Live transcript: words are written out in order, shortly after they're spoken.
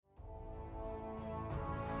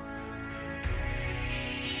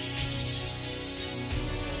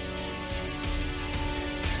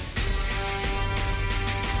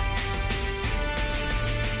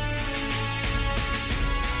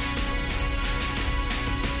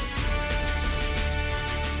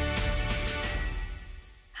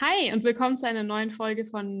Hi und willkommen zu einer neuen Folge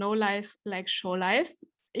von No Life Like Show Life.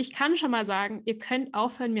 Ich kann schon mal sagen, ihr könnt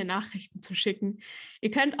aufhören, mir Nachrichten zu schicken.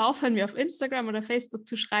 Ihr könnt aufhören, mir auf Instagram oder Facebook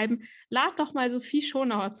zu schreiben. Lad doch mal Sophie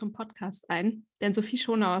Schonauer zum Podcast ein, denn Sophie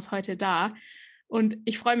Schonauer ist heute da. Und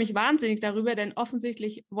ich freue mich wahnsinnig darüber, denn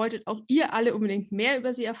offensichtlich wolltet auch ihr alle unbedingt mehr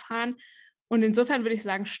über sie erfahren. Und insofern würde ich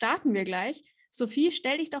sagen, starten wir gleich. Sophie,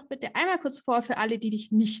 stell dich doch bitte einmal kurz vor für alle, die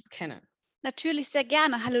dich nicht kennen. Natürlich sehr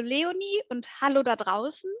gerne. Hallo Leonie und hallo da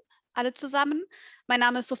draußen, alle zusammen. Mein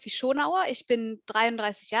Name ist Sophie Schonauer. Ich bin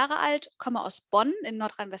 33 Jahre alt, komme aus Bonn in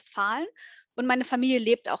Nordrhein-Westfalen und meine Familie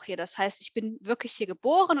lebt auch hier. Das heißt, ich bin wirklich hier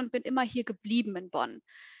geboren und bin immer hier geblieben in Bonn.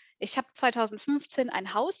 Ich habe 2015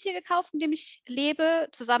 ein Haus hier gekauft, in dem ich lebe,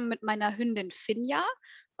 zusammen mit meiner Hündin Finja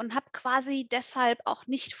und habe quasi deshalb auch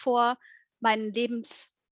nicht vor, meinen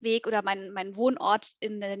Lebensweg oder meinen Wohnort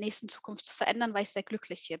in der nächsten Zukunft zu verändern, weil ich sehr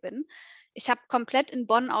glücklich hier bin. Ich habe komplett in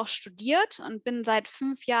Bonn auch studiert und bin seit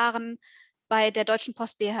 5 Jahren bei der Deutschen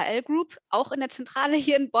Post DHL Group, auch in der Zentrale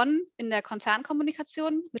hier in Bonn, in der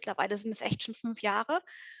Konzernkommunikation. Mittlerweile sind es echt schon 5 Jahre.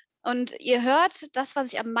 Und ihr hört, das,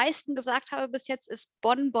 was ich am meisten gesagt habe bis jetzt, ist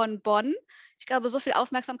Bonn, Bonn, Bonn. Ich glaube, so viel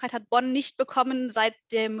Aufmerksamkeit hat Bonn nicht bekommen seit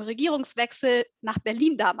dem Regierungswechsel nach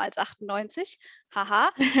Berlin damals, 98.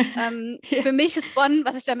 Haha. Ja. Für mich ist Bonn,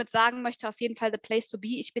 was ich damit sagen möchte, auf jeden Fall the place to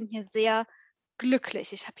be. Ich bin hier sehr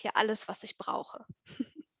glücklich. Ich habe hier alles, was ich brauche.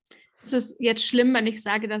 Es ist jetzt schlimm, wenn ich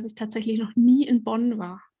sage, dass ich tatsächlich noch nie in Bonn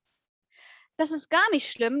war. Das ist gar nicht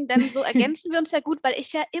schlimm, denn so ergänzen wir uns ja gut, weil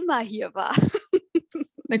ich ja immer hier war.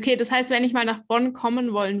 Okay, das heißt, wenn ich mal nach Bonn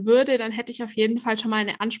kommen wollen würde, dann hätte ich auf jeden Fall schon mal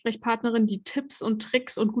eine Ansprechpartnerin, die Tipps und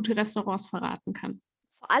Tricks und gute Restaurants verraten kann.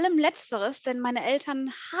 Vor allem Letzteres, denn meine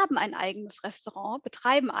Eltern haben ein eigenes Restaurant,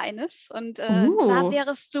 betreiben eines und da Oh,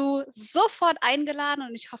 wärest du sofort eingeladen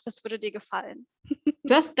und ich hoffe, es würde dir gefallen.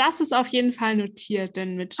 das ist auf jeden Fall notiert,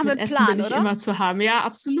 denn mit, Haben wir mit einen Essen bin Plan, ich oder? immer zu haben. Ja,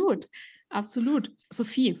 absolut. Absolut.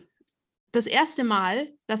 Sophie, das erste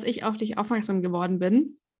Mal, dass ich auf dich aufmerksam geworden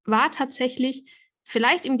bin, war tatsächlich,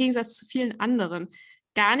 vielleicht im Gegensatz zu vielen anderen,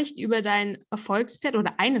 gar nicht über dein Erfolgspferd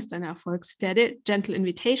oder eines deiner Erfolgspferde, Gentle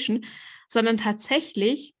Invitation, sondern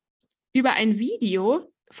tatsächlich über ein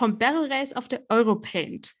Video vom Barrel Race auf der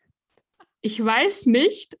Europaint. Ich weiß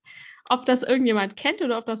nicht, ob das irgendjemand kennt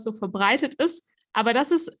oder ob das so verbreitet ist, aber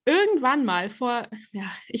das ist irgendwann mal vor,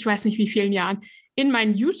 ja, ich weiß nicht wie vielen Jahren, in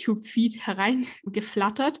meinen YouTube-Feed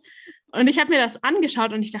hereingeflattert. Und ich habe mir das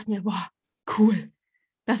angeschaut und ich dachte mir, boah, cool,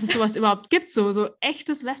 dass es sowas überhaupt gibt, so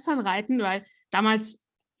echtes Westernreiten, weil damals,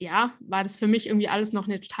 ja, war das für mich irgendwie alles noch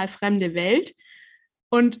eine total fremde Welt.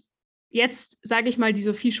 Und jetzt, sage ich mal, die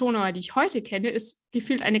Sophie Schonauer, die ich heute kenne, ist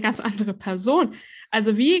gefühlt eine ganz andere Person.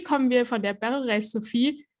 Also wie kommen wir von der Barrel Race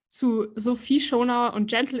Sophie zu Sophie Schonauer und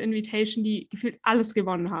Gentle Invitation, die gefühlt alles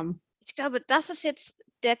gewonnen haben? Ich glaube, das ist jetzt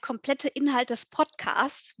der komplette Inhalt des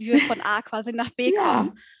Podcasts, wie wir von A quasi nach B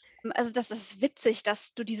kommen. Ja, Also das ist witzig,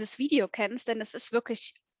 dass du dieses Video kennst, denn es ist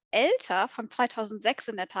wirklich älter, von 2006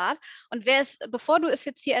 in der Tat. Und wer es, bevor du es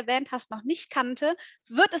jetzt hier erwähnt hast, noch nicht kannte,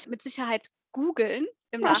 wird es mit Sicherheit googeln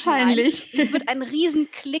im Nachhinein. wahrscheinlich. Und es wird einen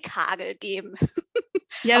riesen Klickhagel geben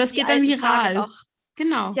Ja, auf das die geht dann alten Tage viral. noch.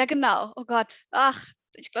 Genau. Ja, genau. Oh Gott. Ach,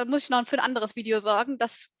 ich glaube, muss ich noch für ein anderes Video sorgen,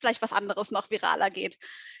 dass vielleicht was anderes noch viraler geht.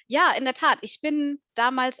 Ja, in der Tat. Ich bin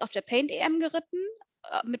damals auf der Paint EM geritten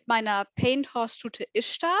mit meiner Paint Horse Stute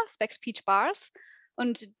Ishtar, Specs Peach Bars.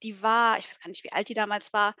 Und die war, ich weiß gar nicht, wie alt die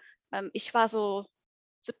damals war. Ich war so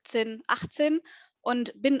 17, 18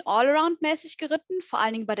 und bin Allround-mäßig geritten, vor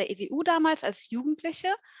allen Dingen bei der EWU damals als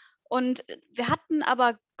Jugendliche. Und wir hatten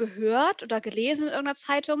aber gehört oder gelesen in irgendeiner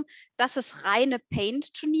Zeitung, dass es reine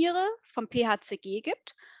Paint-Turniere vom PHCG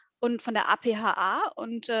gibt und von der APHA.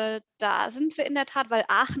 Und da sind wir in der Tat, weil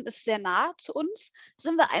Aachen ist sehr nah zu uns,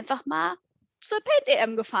 sind wir einfach mal zur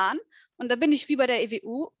Paint-EM gefahren. Und da bin ich wie bei der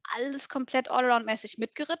EWU alles komplett allround-mäßig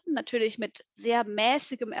mitgeritten, natürlich mit sehr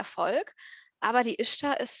mäßigem Erfolg. Aber die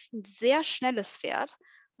Ishtar ist ein sehr schnelles Pferd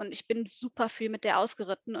und ich bin super viel mit der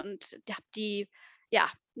ausgeritten und habe die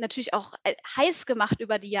ja natürlich auch heiß gemacht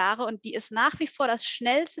über die Jahre und die ist nach wie vor das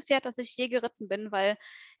schnellste Pferd, das ich je geritten bin, weil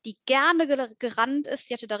die gerne gerannt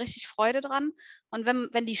ist. Die hatte da richtig Freude dran. Und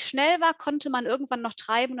wenn die schnell war, konnte man irgendwann noch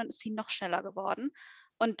treiben und dann ist sie noch schneller geworden.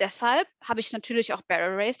 Und deshalb habe ich natürlich auch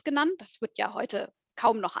Barrel Race genannt. Das wird ja heute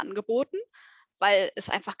kaum noch angeboten, weil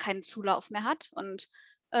es einfach keinen Zulauf mehr hat. Und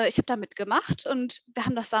ich habe da mitgemacht und wir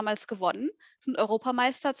haben das damals gewonnen, sind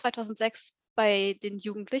Europameister 2006 bei den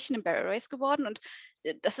Jugendlichen im Barrel Race geworden. Und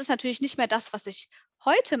das ist natürlich nicht mehr das, was ich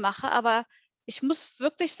heute mache, aber ich muss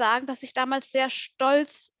wirklich sagen, dass ich damals sehr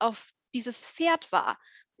stolz auf dieses Pferd war.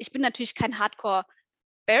 Ich bin natürlich kein Hardcore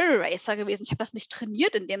Barrel Racer gewesen. Ich habe das nicht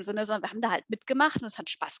trainiert in dem Sinne, sondern wir haben da halt mitgemacht und es hat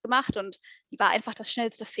Spaß gemacht und die war einfach das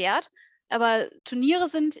schnellste Pferd. Aber Turniere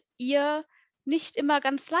sind ihr nicht immer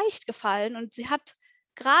ganz leicht gefallen und sie hat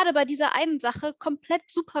gerade bei dieser einen Sache komplett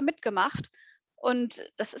super mitgemacht. Und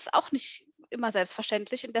das ist auch nicht immer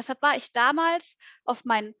selbstverständlich. Und deshalb war ich damals auf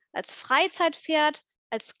mein als Freizeitpferd,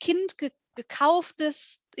 als Kind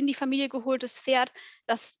gekauftes, in die Familie geholtes Pferd,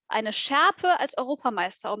 das eine Schärpe als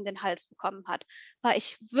Europameister um den Hals bekommen hat, war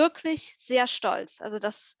ich wirklich sehr stolz. Also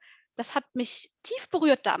das hat mich tief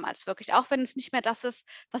berührt damals wirklich, auch wenn es nicht mehr das ist,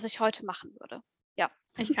 was ich heute machen würde. Ja.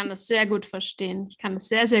 Ich kann das sehr gut verstehen. Ich kann das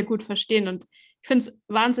sehr, sehr gut verstehen. Und ich finde es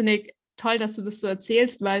wahnsinnig toll, dass du das so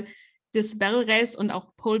erzählst, weil das Barrel Race und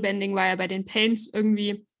auch Pole Bending war ja bei den Paints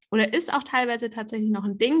irgendwie oder ist auch teilweise tatsächlich noch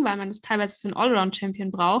ein Ding, weil man das teilweise für einen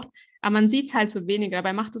Allround-Champion braucht. Aber man sieht es halt so weniger.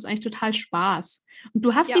 Dabei macht es eigentlich total Spaß. Und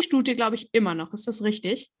du hast Ja. die Stute, glaube ich, immer noch. Ist das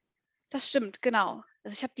richtig? Das stimmt, genau.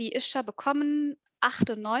 Also ich habe die Ischa bekommen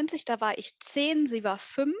 98, da war ich 10, sie war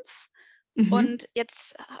 5. Mhm. Und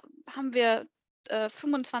jetzt haben wir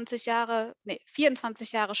 24 Jahre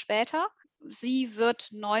später. Sie wird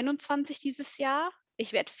 29 dieses Jahr.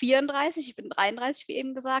 Ich werde 34, ich bin 33, wie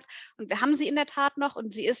eben gesagt. Und wir haben sie in der Tat noch.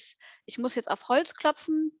 Und sie ist, ich muss jetzt auf Holz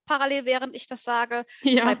klopfen, parallel während ich das sage, bei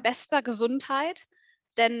Ja, bester Gesundheit.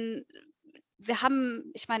 Denn wir haben,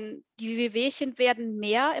 ich meine, die Wehwehchen werden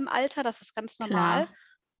mehr im Alter, das ist ganz normal. klar.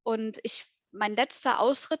 Und mein letzter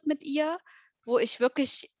Ausritt mit ihr, wo ich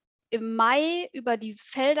wirklich im Mai über die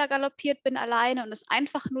Felder galoppiert bin alleine und es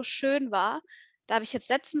einfach nur schön war. Da habe ich jetzt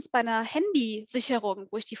letztens bei einer Handysicherung,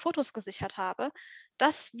 wo ich die Fotos gesichert habe,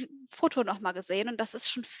 das Foto noch mal gesehen und das ist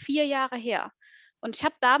schon 4 Jahre her. Und ich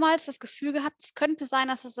habe damals das Gefühl gehabt, es könnte sein,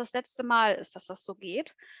 dass es das letzte Mal ist, dass das so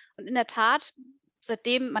geht. Und in der Tat,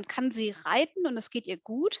 seitdem man kann sie reiten und es geht ihr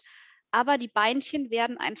gut, aber die Beinchen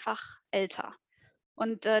werden einfach älter.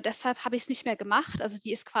 Und deshalb habe ich es nicht mehr gemacht. Also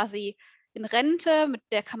die ist quasi in Rente, mit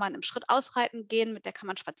der kann man im Schritt ausreiten gehen, mit der kann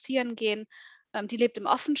man spazieren gehen. Die lebt im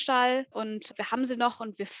Offenstall und wir haben sie noch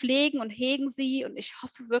und wir pflegen und hegen sie. Und ich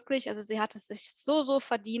hoffe wirklich, also sie hat es sich so, so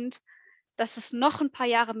verdient, dass es noch ein paar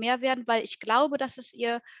Jahre mehr werden, weil ich glaube, dass es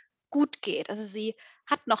ihr gut geht. Also sie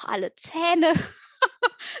hat noch alle Zähne,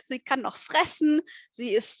 sie kann noch fressen,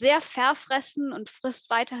 sie ist sehr verfressen und frisst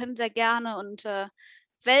weiterhin sehr gerne und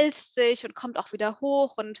wälzt sich und kommt auch wieder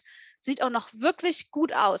hoch und sieht auch noch wirklich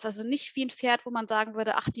gut aus. Also nicht wie ein Pferd, wo man sagen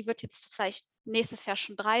würde, ach, die wird jetzt vielleicht nächstes Jahr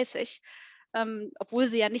schon 30, obwohl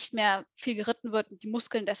sie ja nicht mehr viel geritten wird und die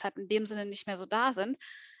Muskeln deshalb in dem Sinne nicht mehr so da sind.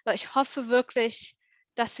 Aber ich hoffe wirklich,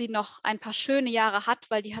 dass sie noch ein paar schöne Jahre hat,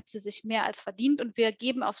 weil die hat sie sich mehr als verdient und wir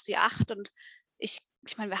geben auf sie Acht. Und ich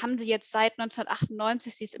meine, wir haben sie jetzt seit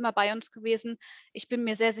 1998, sie ist immer bei uns gewesen. Ich bin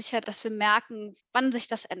mir sehr sicher, dass wir merken, wann sich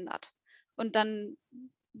das ändert. Und dann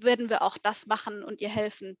werden wir auch das machen und ihr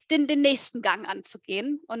helfen, den nächsten Gang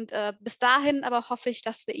anzugehen. Und bis dahin aber hoffe ich,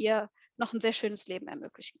 dass wir ihr noch ein sehr schönes Leben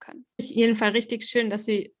ermöglichen können. Auf jeden Fall richtig schön, dass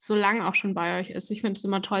sie so lange auch schon bei euch ist. Ich finde es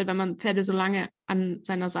immer toll, wenn man Pferde so lange an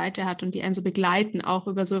seiner Seite hat und die einen so begleiten, auch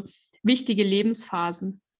über so wichtige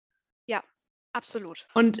Lebensphasen. Ja, absolut.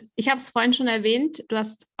 Und ich habe es vorhin schon erwähnt, du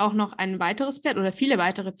hast auch noch ein weiteres Pferd oder viele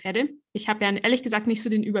weitere Pferde. Ich habe ja ehrlich gesagt nicht so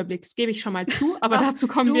den Überblick, das gebe ich schon mal zu, aber Ach, dazu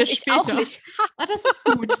kommen du, wir ich auch später. nicht. Ah, das ist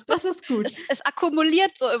gut, das ist gut. Es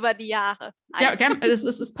akkumuliert so über die Jahre. Ja,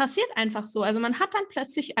 es passiert einfach so. Also man hat dann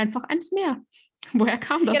plötzlich einfach eins mehr. Woher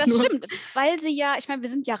kam Ja, das das nur? stimmt, weil sie ja, ich meine, wir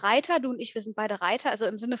sind ja Reiter, du und ich, wir sind beide Reiter, also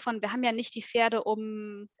im Sinne von, wir haben ja nicht die Pferde,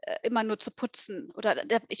 um immer nur zu putzen oder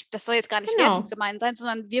das soll jetzt gar nicht Genau. wertend gemeint sein,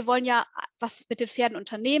 sondern wir wollen ja was mit den Pferden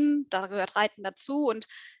unternehmen, da gehört Reiten dazu und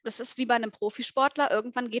das ist wie bei einem Profisportler,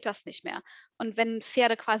 irgendwann geht das nicht mehr. Und wenn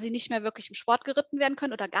Pferde quasi nicht mehr wirklich im Sport geritten werden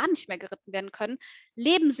können oder gar nicht mehr geritten werden können,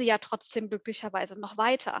 leben sie ja trotzdem glücklicherweise noch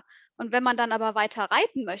weiter. Und wenn man dann aber weiter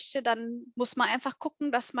reiten möchte, dann muss man einfach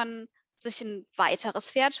gucken, dass man sich ein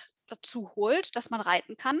weiteres Pferd dazu holt, das man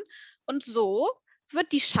reiten kann. Und so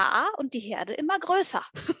wird die Schar und die Herde immer größer.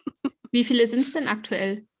 Wie viele sind es denn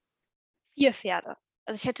aktuell? 4 Pferde.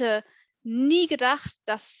 Also ich hätte nie gedacht,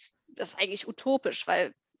 dass das ist eigentlich utopisch,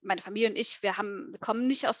 weil meine Familie und ich, wir kommen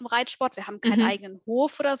nicht aus dem Reitsport, wir haben keinen eigenen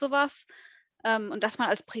Hof oder sowas. Und dass man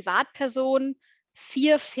als Privatperson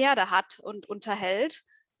 4 Pferde hat und unterhält,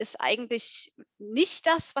 ist eigentlich nicht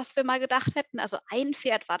das, was wir mal gedacht hätten. Also ein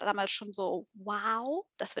Pferd war damals schon so, wow,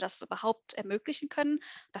 dass wir das überhaupt ermöglichen können,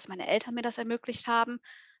 dass meine Eltern mir das ermöglicht haben.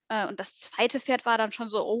 Und das zweite Pferd war dann schon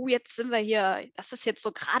so, oh, jetzt sind wir hier, das ist jetzt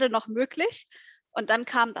so gerade noch möglich. Und dann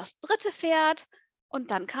kam das dritte Pferd und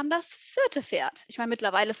dann kam das vierte Pferd. Ich meine,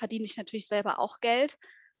 mittlerweile verdiene ich natürlich selber auch Geld.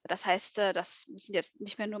 Das heißt, das sind jetzt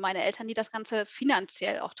nicht mehr nur meine Eltern, die das Ganze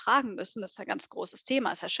finanziell auch tragen müssen. Das ist ein ganz großes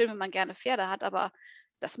Thema. Es ist ja schön, wenn man gerne Pferde hat, aber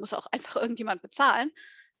das muss auch einfach irgendjemand bezahlen.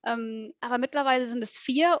 Aber mittlerweile sind es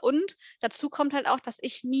 4 und dazu kommt halt auch, dass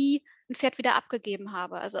ich nie ein Pferd wieder abgegeben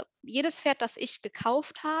habe. Also, jedes Pferd, das ich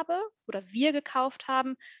gekauft habe oder wir gekauft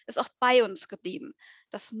haben, ist auch bei uns geblieben.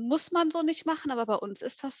 Das muss man so nicht machen, aber bei uns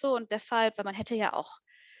ist das so und deshalb, weil man hätte ja auch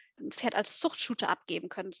ein Pferd als Zuchtstute abgeben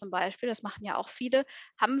können zum Beispiel. Das machen ja auch viele,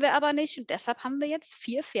 haben wir aber nicht und deshalb haben wir jetzt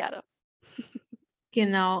 4 Pferde.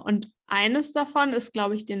 Genau. Und eines davon ist,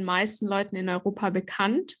 glaube ich, den meisten Leuten in Europa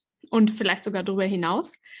bekannt und vielleicht sogar darüber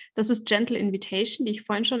hinaus. Das ist Gentle Invitation, die ich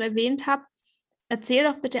vorhin schon erwähnt habe. Erzähl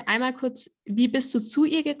doch bitte einmal kurz, wie bist du zu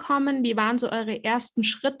ihr gekommen? Wie waren so eure ersten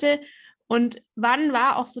Schritte? Und wann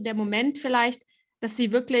war auch so der Moment vielleicht, dass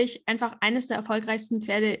sie wirklich einfach eines der erfolgreichsten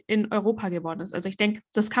Pferde in Europa geworden ist? Also ich denke,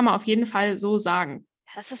 das kann man auf jeden Fall so sagen.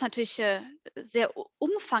 Ja, das ist natürlich, sehr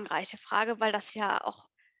umfangreiche Frage, weil das ja auch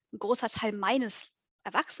ein großer Teil meines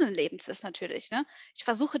Erwachsenenlebens ist natürlich, ne? Ich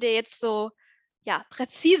versuche dir jetzt so, ja,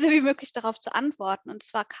 präzise wie möglich darauf zu antworten. Und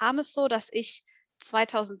zwar kam es so, dass ich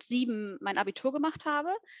 2007 mein Abitur gemacht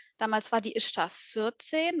habe. Damals war die Ishtar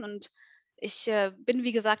 14 und ich, bin,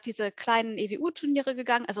 wie gesagt, diese kleinen EWU-Turniere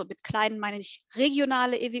gegangen. Also, mit kleinen meine ich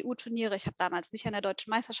regionale EWU-Turniere. Ich habe damals nicht an der Deutschen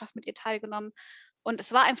Meisterschaft mit ihr teilgenommen. Und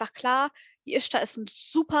es war einfach klar, die Ishtar ist ein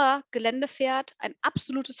super Geländepferd, ein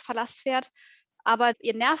absolutes Verlasspferd, aber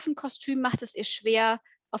ihr Nervenkostüm macht es ihr schwer,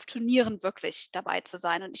 auf Turnieren wirklich dabei zu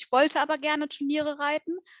sein. Und ich wollte aber gerne Turniere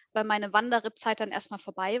reiten, weil meine Wanderrittzeit dann erst mal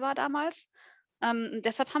vorbei war damals. Und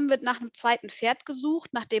deshalb haben wir nach einem zweiten Pferd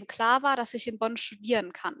gesucht, nachdem klar war, dass ich in Bonn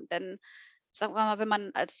studieren kann. Denn sagen wir mal, wenn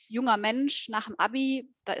man als junger Mensch nach dem Abi,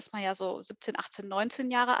 da ist man ja so 17, 18, 19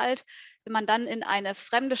 Jahre alt, wenn man dann in eine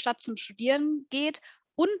fremde Stadt zum Studieren geht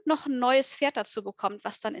und noch ein neues Pferd dazu bekommt,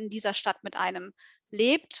 was dann in dieser Stadt mit einem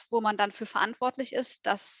lebt, wo man dann für verantwortlich ist,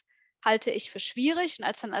 das halte ich für schwierig. Und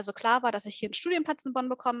als dann also klar war, dass ich hier einen Studienplatz in Bonn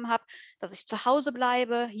bekommen habe, dass ich zu Hause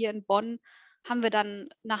bleibe, hier in Bonn, haben wir dann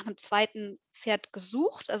nach einem zweiten Pferd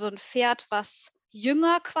gesucht. Also ein Pferd, was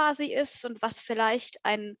jünger quasi ist und was vielleicht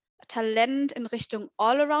ein Talent in Richtung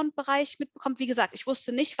Allround-Bereich mitbekommt. Wie gesagt, ich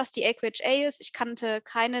wusste nicht, was die AQHA ist. Ich kannte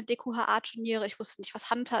keine DQHA-Turniere. Ich wusste nicht, was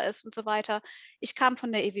Hunter ist und so weiter. Ich kam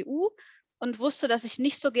von der EWU und wusste, dass ich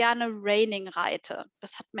nicht so gerne Reining reite.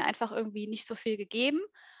 Das hat mir einfach irgendwie nicht so viel gegeben.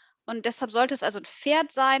 Und deshalb sollte es also ein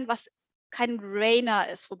Pferd sein, was kein Reiner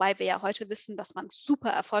ist, wobei wir ja heute wissen, dass man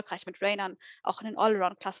super erfolgreich mit Reinern auch in den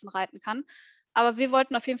Allround-Klassen reiten kann. Aber wir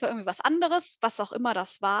wollten auf jeden Fall irgendwie was anderes, was auch immer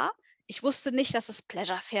das war. Ich wusste nicht, dass es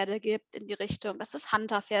Pleasure-Pferde gibt in die Richtung, dass es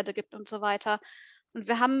Hunter-Pferde gibt und so weiter. Und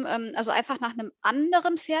wir haben also einfach nach einem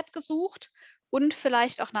anderen Pferd gesucht und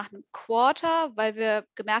vielleicht auch nach einem Quarter, weil wir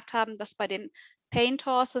gemerkt haben, dass bei den Paint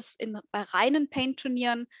Horses bei reinen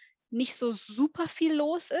Paint-Turnieren nicht so super viel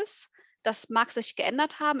los ist. Das mag sich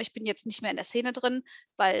geändert haben. Ich bin jetzt nicht mehr in der Szene drin,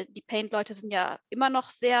 weil die Paint-Leute sind ja immer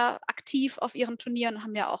noch sehr aktiv auf ihren Turnieren,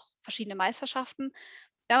 haben ja auch verschiedene Meisterschaften.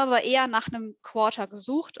 Wir haben aber eher nach einem Quarter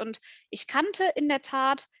gesucht und ich kannte in der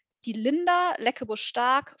Tat die Linda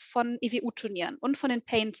Leckebusch-Stark von EWU-Turnieren und von den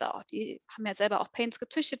Paints auch. Die haben ja selber auch Paints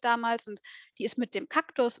gezüchtet damals und die ist mit dem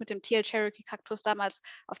Kaktus, mit dem TL Cherokee Kaktus damals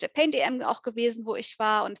auf der Paint EM auch gewesen, wo ich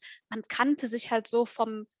war und man kannte sich halt so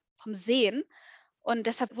vom Sehen und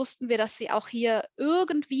deshalb wussten wir, dass sie auch hier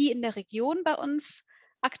irgendwie in der Region bei uns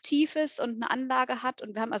aktiv ist und eine Anlage hat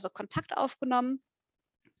und wir haben also Kontakt aufgenommen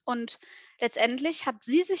und letztendlich hat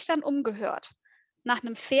sie sich dann umgehört nach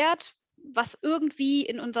einem Pferd, was irgendwie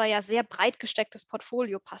in unser ja sehr breit gestecktes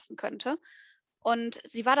Portfolio passen könnte. Und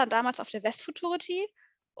sie war dann damals auf der West-Futurity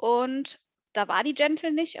und da war die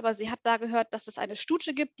Gentle nicht, aber sie hat da gehört, dass es eine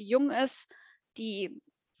Stute gibt, die jung ist, die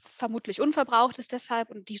vermutlich unverbraucht ist deshalb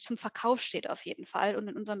und die zum Verkauf steht auf jeden Fall und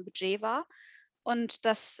in unserem Budget war. Und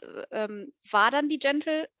das, war dann die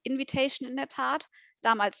Gentle Invitation in der Tat,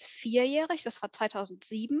 damals vierjährig, das war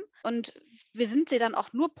 2007. Und wir sind sie dann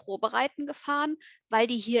auch nur Probereiten gefahren, weil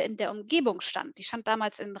die hier in der Umgebung stand. Die stand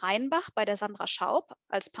damals in Rheinbach bei der Sandra Schaub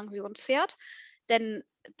als Pensionspferd. Denn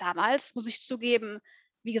damals, muss ich zugeben,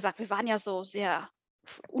 wie gesagt, wir waren ja so sehr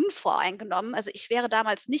unvoreingenommen. Also ich wäre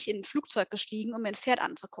damals nicht in ein Flugzeug gestiegen, um mir ein Pferd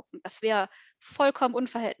anzugucken. Das wäre vollkommen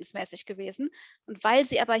unverhältnismäßig gewesen. Und weil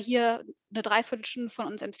sie aber hier eine Dreiviertelstunde von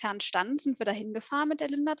uns entfernt stand, sind wir da hingefahren mit der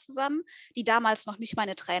Linda zusammen, die damals noch nicht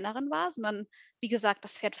meine Trainerin war, sondern wie gesagt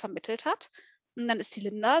das Pferd vermittelt hat. Und dann ist die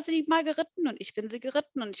Linda sie mal geritten und ich bin sie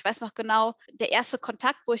geritten. Und ich weiß noch genau, der erste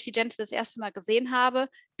Kontakt, wo ich die Gentle das erste Mal gesehen habe,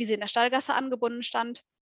 wie sie in der Stallgasse angebunden stand,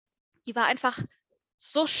 die war einfach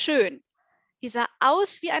so schön. Die sah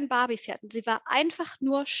aus wie ein Barbiepferd und sie war einfach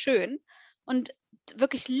nur schön und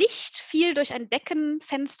wirklich Licht fiel durch ein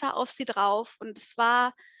Deckenfenster auf sie drauf und es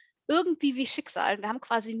war irgendwie wie Schicksal. Wir haben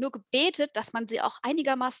quasi nur gebetet, dass man sie auch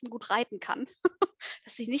einigermaßen gut reiten kann,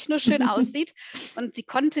 dass sie nicht nur schön aussieht. Und sie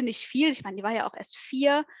konnte nicht viel. Ich meine, die war ja auch erst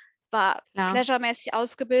 4, war Klar. pleasuremäßig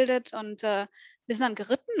ausgebildet und wir sind dann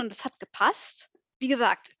geritten und es hat gepasst. Wie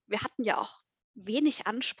gesagt, wir hatten ja auch wenig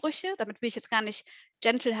Ansprüche. Damit will ich jetzt gar nicht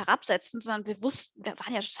gentle herabsetzen, sondern wir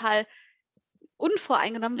waren ja total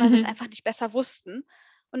unvoreingenommen, weil wir es Mhm. einfach nicht besser wussten.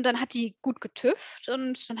 Und dann hat die gut getüfft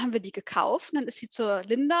und dann haben wir die gekauft. Und dann ist sie zur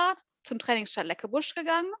Linda zum Trainingsstall Leckebusch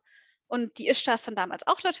gegangen. Und die Ishtar ist dann damals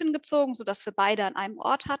auch dorthin gezogen, sodass wir beide an einem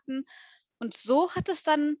Ort hatten. Und so hat es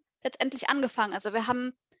dann letztendlich angefangen. Also wir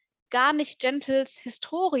haben gar nicht Gentles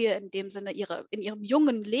Historie in dem Sinne in ihrem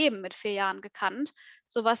jungen Leben mit 4 Jahren gekannt.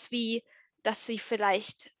 Sowas wie, dass sie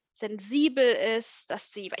vielleicht sensibel ist,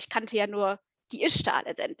 weil ich kannte ja nur die Ishtar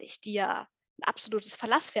letztendlich, die ja ein absolutes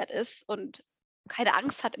Verlasspferd ist und keine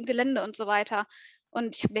Angst hat im Gelände und so weiter.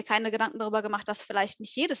 Und ich habe mir keine Gedanken darüber gemacht, dass vielleicht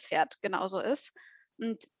nicht jedes Pferd genauso ist.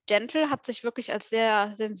 Und Gentle hat sich wirklich als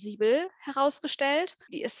sehr sensibel herausgestellt.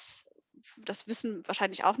 Die ist, das wissen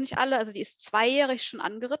wahrscheinlich auch nicht alle, also die ist 2-jährig schon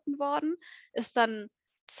angeritten worden, ist dann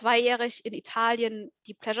 2-jährig in Italien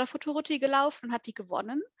die Pleasure Futurity gelaufen und hat die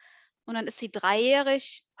gewonnen. Und dann ist sie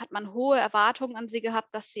 3-jährig, hat man hohe Erwartungen an sie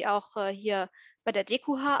gehabt, dass sie auch hier bei der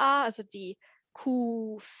DQHA, also die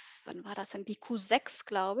wann war das denn? Die Q6,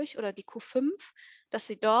 glaube ich, oder die Q5, dass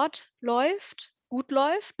sie dort gut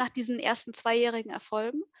läuft, nach diesen ersten 2-jährigen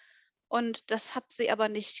Erfolgen. Und das hat sie aber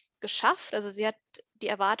nicht geschafft. Also sie hat die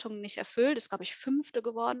Erwartungen nicht erfüllt, ist, glaube ich, 5.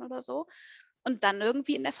 geworden oder so. Und dann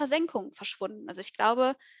irgendwie in der Versenkung verschwunden. Also ich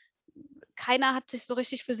glaube, keiner hat sich so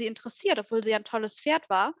richtig für sie interessiert, obwohl sie ja ein tolles Pferd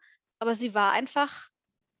war. Aber sie war einfach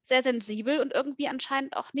sehr sensibel und irgendwie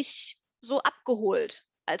anscheinend auch nicht so abgeholt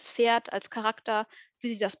als Pferd, als Charakter,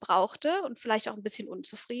 wie sie das brauchte und vielleicht auch ein bisschen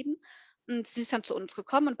unzufrieden. Und sie ist dann zu uns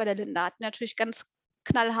gekommen und bei der Linda hat natürlich ganz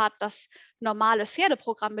knallhart das normale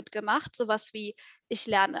Pferdeprogramm mitgemacht, sowas wie: Ich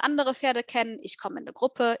lerne andere Pferde kennen, ich komme in eine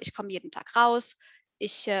Gruppe, ich komme jeden Tag raus,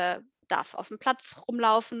 ich darf auf dem Platz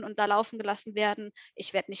rumlaufen und da laufen gelassen werden,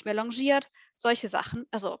 ich werde nicht mehr longiert, solche Sachen.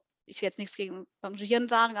 Also ich will jetzt nichts gegen Longieren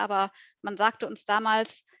sagen, aber man sagte uns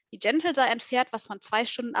damals, die Gentle sei ein Pferd, was man 2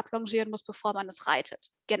 Stunden ablongieren muss, bevor man es reitet,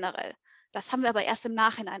 generell. Das haben wir aber erst im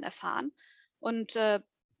Nachhinein erfahren. Und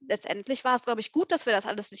letztendlich war es, glaube ich, gut, dass wir das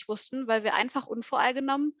alles nicht wussten, weil wir einfach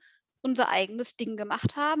unvoreingenommen unser eigenes Ding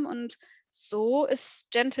gemacht haben. Und so ist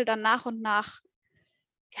Gentle dann nach und nach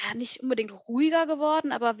ja nicht unbedingt ruhiger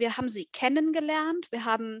geworden, aber wir haben sie kennengelernt. Wir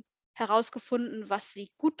haben herausgefunden, was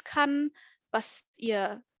sie gut kann, was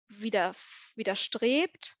ihr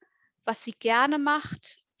widerstrebt, was sie gerne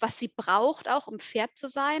macht, was sie braucht auch, um Pferd zu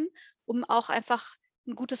sein, um auch einfach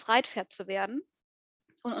ein gutes Reitpferd zu werden.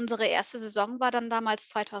 Und unsere erste Saison war dann damals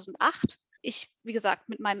 2008. Ich, wie gesagt,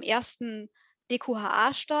 mit meinem ersten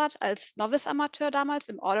DQHA-Start als Novice-Amateur damals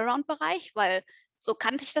im Allround-Bereich, weil so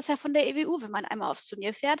kannte ich das ja von der EWU. Wenn man einmal aufs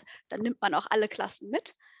Turnier fährt, dann nimmt man auch alle Klassen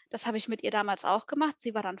mit. Das habe ich mit ihr damals auch gemacht.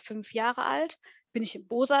 Sie war dann 5 Jahre alt. Bin ich im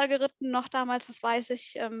Bosal geritten noch damals, das weiß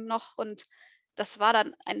ich noch. Und das war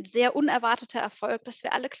dann ein sehr unerwarteter Erfolg, dass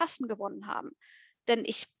wir alle Klassen gewonnen haben. Denn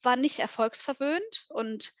ich war nicht erfolgsverwöhnt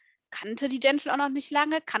und kannte die Gentle auch noch nicht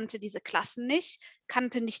lange, kannte diese Klassen nicht,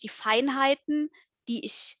 kannte nicht die Feinheiten, die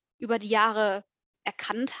ich über die Jahre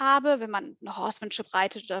erkannt habe, wenn man eine Horsemanship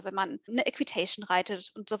reitet oder wenn man eine Equitation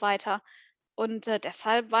reitet und so weiter. Und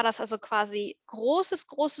deshalb war das also quasi großes,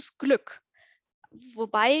 großes Glück.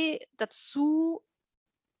 Wobei dazu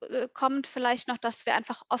kommt vielleicht noch, dass wir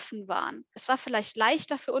einfach offen waren. Es war vielleicht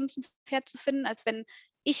leichter für uns, ein Pferd zu finden, als wenn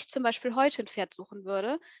ich zum Beispiel heute ein Pferd suchen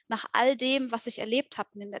würde, nach all dem, was ich erlebt habe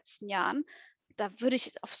in den letzten Jahren. Da würde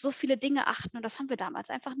ich auf so viele Dinge achten und das haben wir damals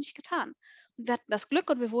einfach nicht getan. Und wir hatten das Glück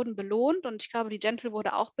und wir wurden belohnt und ich glaube, die Gentle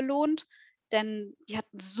wurde auch belohnt, denn die hat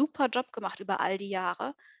einen super Job gemacht über all die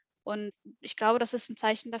Jahre. Und ich glaube, das ist ein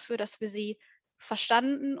Zeichen dafür, dass wir sie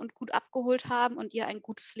verstanden und gut abgeholt haben und ihr ein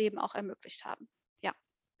gutes Leben auch ermöglicht haben. Ja.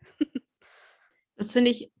 Das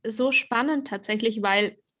finde ich so spannend tatsächlich,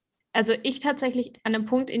 weil also ich tatsächlich an einem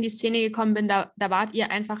Punkt in die Szene gekommen bin, da wart ihr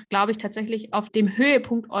einfach, glaube ich, tatsächlich auf dem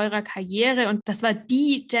Höhepunkt eurer Karriere und das war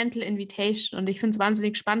die Gentle Invitation und ich finde es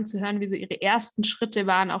wahnsinnig spannend zu hören, wie so ihre ersten Schritte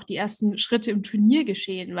waren, auch die ersten Schritte im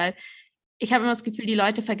Turniergeschehen, weil ich habe immer das Gefühl, die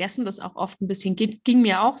Leute vergessen das auch oft ein bisschen. Ging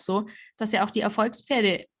mir auch so, dass ja auch die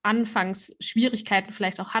Erfolgspferde anfangs Schwierigkeiten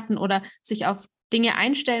vielleicht auch hatten oder sich auf Dinge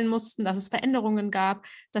einstellen mussten, dass es Veränderungen gab,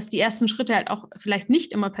 dass die ersten Schritte halt auch vielleicht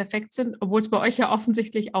nicht immer perfekt sind, obwohl es bei euch ja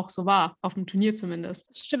offensichtlich auch so war, auf dem Turnier zumindest.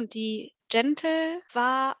 Das stimmt, die Gentle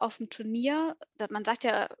war auf dem Turnier, man sagt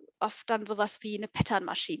ja oft dann sowas wie eine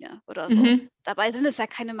Patternmaschine oder so. Mhm. Dabei sind es ja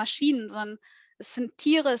keine Maschinen, sondern Es sind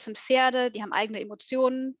Tiere, es sind Pferde, die haben eigene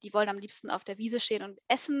Emotionen, die wollen am liebsten auf der Wiese stehen und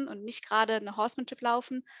essen und nicht gerade eine Horsemanship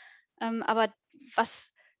laufen. Aber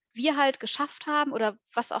was wir halt geschafft haben oder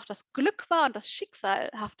was auch das Glück war und das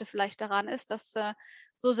Schicksalhafte vielleicht daran ist, dass,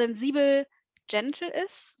 so sensibel Gentle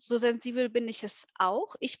ist, so sensibel bin ich es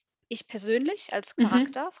auch. Ich persönlich als Mhm.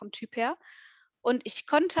 Charakter vom Typ her. Und ich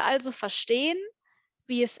konnte also verstehen,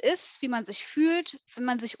 wie es ist, wie man sich fühlt, wenn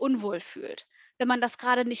man sich unwohl fühlt, wenn man das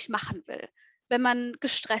gerade nicht machen will, wenn man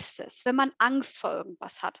gestresst ist, wenn man Angst vor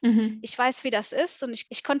irgendwas hat. Mhm. Ich weiß, wie das ist und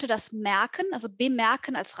ich konnte das merken, also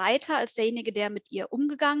bemerken als Reiter, als derjenige, der mit ihr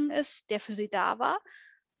umgegangen ist, der für sie da war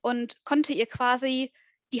und konnte ihr quasi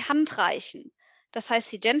die Hand reichen. Das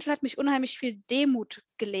heißt, die Gentle hat mich unheimlich viel Demut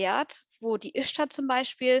gelehrt, wo die Ishtar zum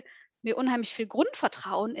Beispiel mir unheimlich viel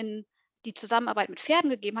Grundvertrauen in die Zusammenarbeit mit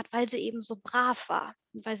Pferden gegeben hat, weil sie eben so brav war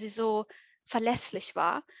und weil sie so verlässlich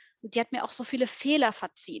war. Und die hat mir auch so viele Fehler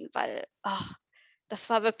verziehen, weil das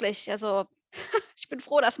war wirklich, also ich bin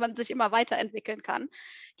froh, dass man sich immer weiterentwickeln kann.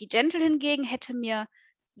 Die Gentle hingegen hätte mir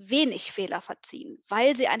wenig Fehler verziehen,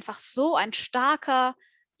 weil sie einfach so ein starker,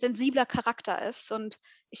 sensibler Charakter ist. Und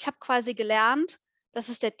ich habe quasi gelernt, dass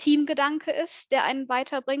es der Teamgedanke ist, der einen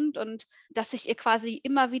weiterbringt und dass ich ihr quasi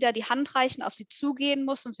immer wieder die Hand reichen, auf sie zugehen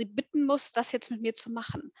muss und sie bitten muss, das jetzt mit mir zu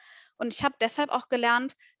machen. Und ich habe deshalb auch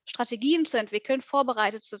gelernt, Strategien zu entwickeln,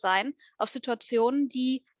 vorbereitet zu sein auf Situationen,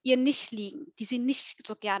 die ihr nicht liegen, die sie nicht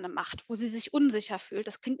so gerne macht, wo sie sich unsicher fühlt.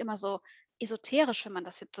 Das klingt immer so esoterisch, wenn man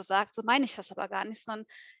das jetzt so sagt. So meine ich das aber gar nicht, sondern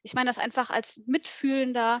ich meine das einfach als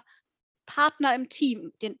mitfühlender Partner im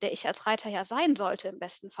Team, der ich als Reiter ja sein sollte im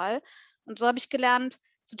besten Fall. Und so habe ich gelernt,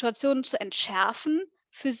 Situationen zu entschärfen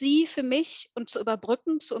für sie, für mich und zu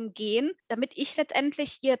überbrücken, zu umgehen, damit ich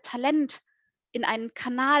letztendlich ihr Talent in einen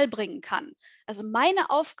Kanal bringen kann. Also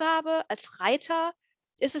meine Aufgabe als Reiter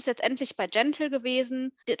ist es letztendlich bei Gentle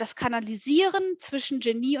gewesen, das Kanalisieren zwischen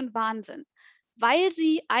Genie und Wahnsinn, weil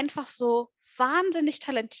sie einfach so wahnsinnig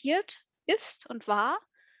talentiert ist und war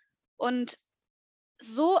und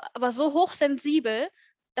so hochsensibel,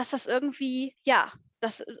 dass das irgendwie, ja,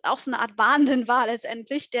 das auch so 'ne Art Wahnsinn war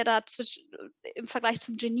letztendlich, der da im Vergleich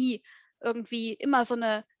zum Genie irgendwie immer so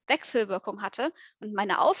 'ne Wechselwirkung hatte. Und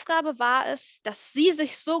meine Aufgabe war es, dass sie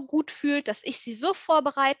sich so gut fühlt, dass ich sie so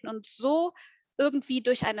vorbereiten und so irgendwie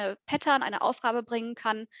durch eine Pattern, eine Aufgabe bringen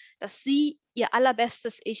kann, dass sie ihr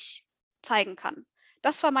allerbestes Ich zeigen kann.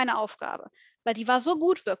 Das war meine Aufgabe, weil die war so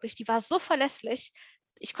gut wirklich, die war so verlässlich,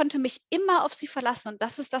 ich konnte mich immer auf sie verlassen und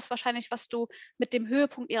das ist das wahrscheinlich, was du mit dem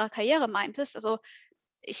Höhepunkt ihrer Karriere meintest. Also,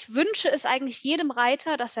 ich wünsche es eigentlich jedem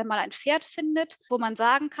Reiter, dass er mal ein Pferd findet, wo man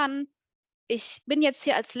sagen kann: „Ich bin jetzt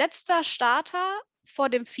hier als letzter Starter vor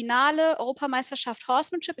dem Finale Europameisterschaft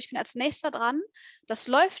Horsemanship. Ich bin als Nächster dran. Das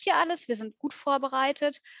läuft hier alles. Wir sind gut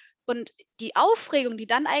vorbereitet.“ Und die Aufregung, die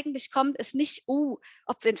dann eigentlich kommt, ist nicht: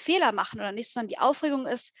 ob wir einen Fehler machen oder nicht“, sondern die Aufregung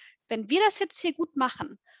ist: „Wenn wir das jetzt hier gut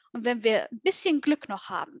machen und wenn wir ein bisschen Glück noch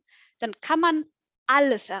haben, dann kann man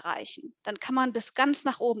alles erreichen. Dann kann man bis ganz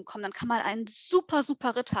nach oben kommen. Dann kann man einen super,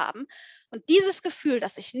 super Ritt haben.“ Und dieses Gefühl,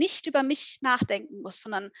 dass ich nicht über mich nachdenken muss,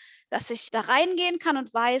 sondern dass ich da reingehen kann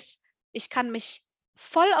und weiß, ich kann mich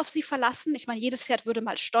voll auf sie verlassen. Ich meine, jedes Pferd würde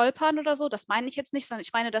mal stolpern oder so, das meine ich jetzt nicht, sondern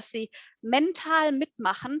ich meine, dass sie mental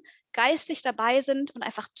mitmachen, geistig dabei sind und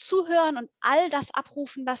einfach zuhören und all das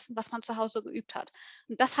abrufen lassen, was man zu Hause geübt hat.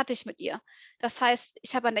 Und das hatte ich mit ihr. Das heißt,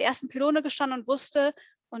 ich habe an der ersten Pylone gestanden und wusste,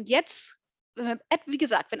 und jetzt, wie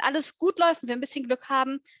gesagt, wenn alles gut läuft und wir ein bisschen Glück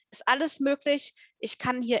haben, ist alles möglich. Ich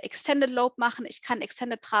kann hier Extended Lope machen, ich kann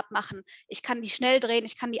Extended Trab machen, ich kann die schnell drehen,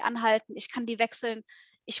 ich kann die anhalten, ich kann die wechseln.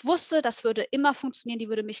 Ich wusste, das würde immer funktionieren, die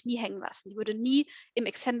würde mich nie hängen lassen. Die würde nie im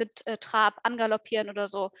Extended Trab angaloppieren oder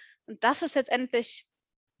so. Und das ist letztendlich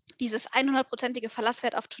dieses 100-prozentige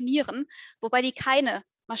Verlasswert auf Turnieren, wobei die keine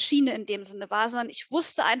Maschine in dem Sinne war, sondern ich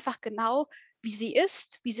wusste einfach genau, wie sie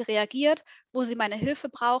ist, wie sie reagiert, wo sie meine Hilfe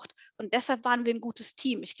braucht und deshalb waren wir ein gutes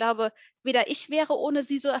Team. Ich glaube, weder ich wäre ohne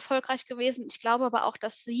sie so erfolgreich gewesen, ich glaube aber auch,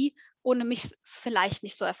 dass sie ohne mich vielleicht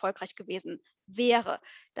nicht so erfolgreich gewesen wäre.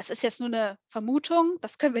 Das ist jetzt nur eine Vermutung,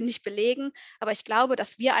 das können wir nicht belegen, aber ich glaube,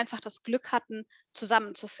 dass wir einfach das Glück hatten,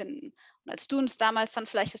 zusammenzufinden. Und als du uns damals dann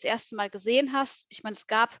vielleicht das erste Mal gesehen hast, ich meine, es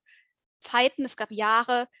gab Zeiten, es gab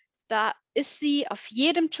Jahre, da ist sie auf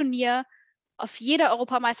jedem Turnier, auf jeder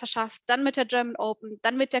Europameisterschaft, dann mit der German Open,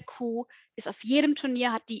 dann mit der Kuh, ist auf jedem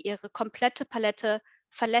Turnier, hat die ihre komplette Palette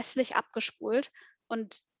verlässlich abgespult.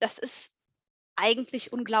 Und das ist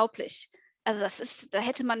eigentlich unglaublich. Also da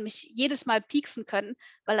hätte man mich jedes Mal pieksen können,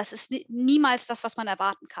 weil das ist niemals das, was man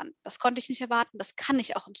erwarten kann. Das konnte ich nicht erwarten, das kann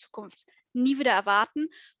ich auch in Zukunft nie wieder erwarten.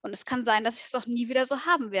 Und es kann sein, dass ich es auch nie wieder so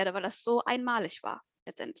haben werde, weil das so einmalig war,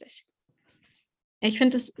 letztendlich. Ich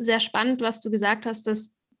finde es sehr spannend, was du gesagt hast,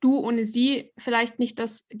 dass du ohne sie vielleicht nicht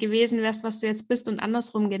das gewesen wärst, was du jetzt bist und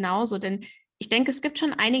andersrum genauso. Denn ich denke, es gibt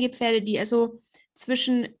schon einige Pferde, die also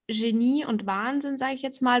zwischen Genie und Wahnsinn, sage ich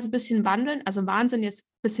jetzt mal, so ein bisschen wandeln. Also Wahnsinn jetzt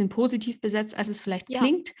ein bisschen positiv besetzt, als es vielleicht Ja,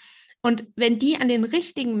 klingt. Und wenn die an den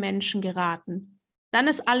richtigen Menschen geraten, dann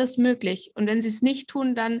ist alles möglich. Und wenn sie es nicht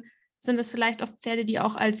tun, dann sind es vielleicht oft Pferde, die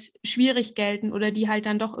auch als schwierig gelten oder die halt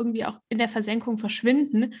dann doch irgendwie auch in der Versenkung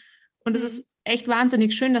verschwinden. Und es mhm. ist echt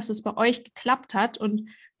wahnsinnig schön, dass es bei euch geklappt hat und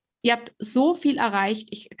ihr habt so viel erreicht.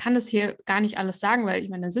 Ich kann das hier gar nicht alles sagen, weil ich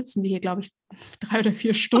meine, da sitzen wir hier, glaube ich, 3 oder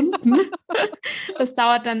 4 Stunden. Das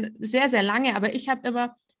dauert dann sehr, sehr lange, aber ich habe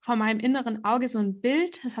immer vor meinem inneren Auge so ein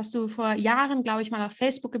Bild, das hast du vor Jahren, glaube ich, mal auf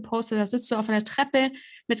Facebook gepostet, da sitzt du auf einer Treppe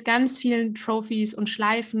mit ganz vielen Trophys und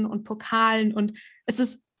Schleifen und Pokalen und es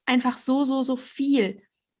ist einfach so, so, so viel.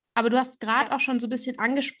 Aber du hast gerade Ja. auch schon so ein bisschen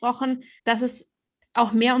angesprochen, dass es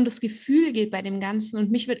auch mehr um das Gefühl geht bei dem Ganzen.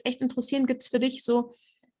 Und mich würde echt interessieren, gibt es für dich so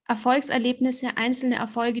Erfolgserlebnisse, einzelne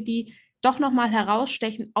Erfolge, die doch nochmal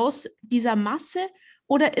herausstechen aus dieser Masse?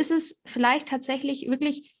 Oder ist es vielleicht tatsächlich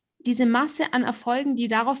wirklich diese Masse an Erfolgen, die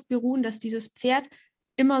darauf beruhen, dass dieses Pferd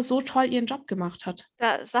immer so toll ihren Job gemacht hat?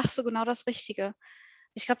 Da sagst du genau das Richtige.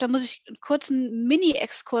 Ich glaube, da muss ich 'n kurzen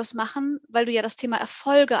Mini-Exkurs machen, weil du ja das Thema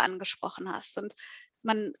Erfolge angesprochen hast. Und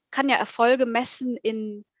man kann ja Erfolge messen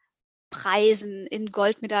in Preisen, in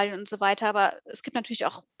Goldmedaillen und so weiter, aber es gibt natürlich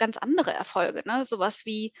auch ganz andere Erfolge, ne? So was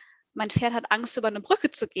wie: Mein Pferd hat Angst, über 'ne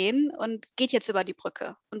Brücke zu gehen und geht jetzt über die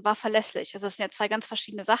Brücke und war verlässlich. Also, das sind ja 2 ganz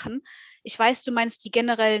verschiedene Sachen. Ich weiß, du meinst die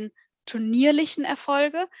generellen turnierlichen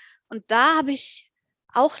Erfolge und da habe ich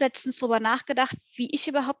auch letztens drüber nachgedacht, wie ich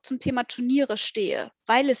überhaupt zum Thema Turniere stehe,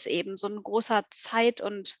 weil es eben so 'n großer Zeit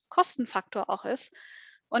und Kostenfaktor auch ist.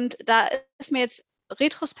 Und da ist mir jetzt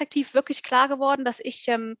retrospektiv wirklich klar geworden, dass ich,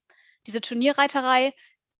 diese Turnierreiterei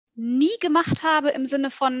nie gemacht habe im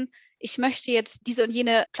Sinne von: „Ich möchte jetzt diese und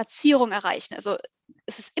jene Platzierung erreichen." Also,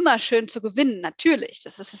 es ist immer schön zu gewinnen, natürlich,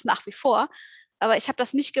 das ist es nach wie vor, aber ich habe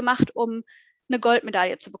das nicht gemacht, um 'ne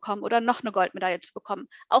Goldmedaille zu bekommen oder noch 'ne Goldmedaille zu bekommen.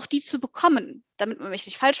 Auch die zu bekommen, damit man mich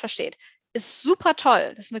nicht falsch versteht, ist super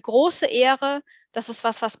toll. Das ist 'ne große Ehre. Das ist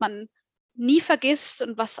was, was man nie vergisst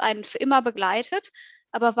und was einen für immer begleitet.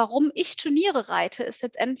 Aber warum ich Turniere reite, ist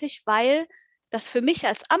letztendlich, weil das für mich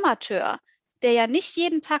als Amateur, der ja nicht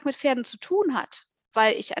jeden Tag mit Pferden zu tun hat,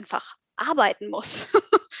 weil ich einfach arbeiten muss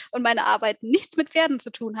und meine Arbeit nichts mit Pferden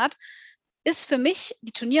zu tun hat, ist für mich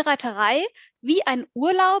die Turnierreiterei wie ein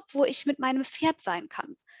Urlaub, wo ich mit meinem Pferd sein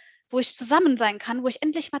kann, wo ich zusammen sein kann, wo ich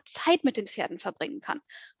endlich mal Zeit mit den Pferden verbringen kann.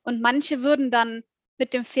 Und manche würden dann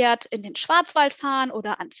mit dem Pferd in den Schwarzwald fahren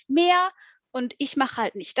oder ans Meer. Und ich mache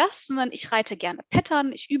halt nicht das, sondern ich reite gerne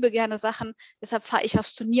Pattern, ich übe gerne Sachen. Deshalb fahre ich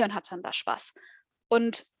aufs Turnier und habe dann da Spaß.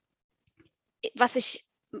 Und was ich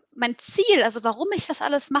mein Ziel, also warum ich das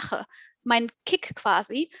alles mache, mein Kick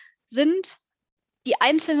quasi, sind die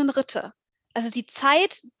einzelnen Ritte. Also die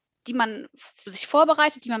Zeit, die man sich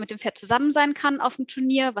vorbereitet, die man mit dem Pferd zusammen sein kann auf dem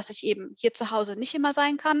Turnier, was ich eben hier zu Hause nicht immer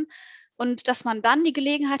sein kann. Und dass man dann die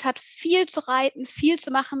Gelegenheit hat, viel zu reiten, viel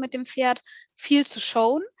zu machen mit dem Pferd, viel zu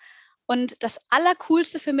showen. Und das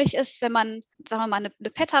Allercoolste für mich ist, wenn man, sagen wir mal,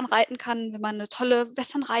 'ne Pattern reiten kann, wenn man 'ne tolle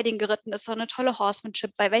Western Riding geritten ist oder 'ne tolle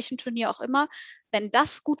Horsemanship, bei welchem Turnier auch immer, wenn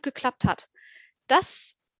das gut geklappt hat.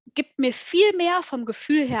 Das gibt mir viel mehr vom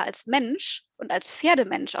Gefühl her als Mensch und als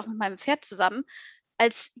Pferdemensch, auch mit meinem Pferd zusammen,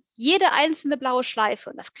 als jede einzelne blaue Schleife.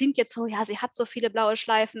 Und das klingt jetzt so: „Ja, sie hat so viele blaue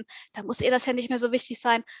Schleifen, da muss ihr das ja nicht mehr so wichtig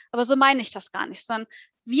sein." Aber so meine ich das gar nicht, sondern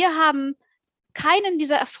wir haben keinen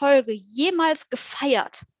dieser Erfolge jemals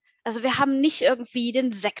gefeiert. Also, wir haben nicht irgendwie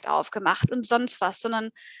den Sekt aufgemacht und sonst was,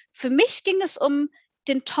 sondern für mich ging es um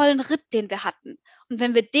den tollen Ritt, den wir hatten. Und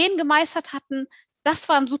wenn wir den gemeistert hatten, das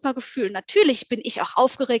war 'n super Gefühl. Natürlich bin ich auch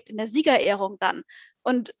aufgeregt in der Siegerehrung dann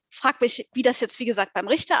und frage mich, wie das jetzt, wie gesagt, beim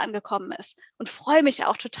Richter angekommen ist und freue mich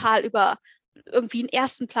auch total über irgendwie 'n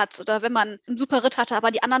 1. Platz oder wenn man 'n super Ritt hatte,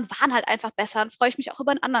 aber die anderen waren halt einfach besser, dann freue ich mich auch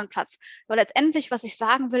über 'n anderen Platz. Aber letztendlich, was ich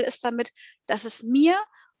sagen will, ist damit, dass es mir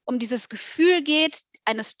um dieses Gefühl geht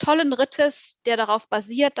eines tollen Rittes, der darauf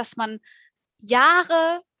basiert, dass man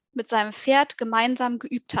Jahre mit seinem Pferd gemeinsam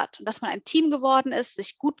geübt hat und dass man ein Team geworden ist,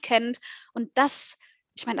 sich gut kennt und das,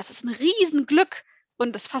 ich meine, das ist 'n Riesenglück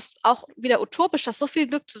und ist fast auch wieder utopisch, dass so viel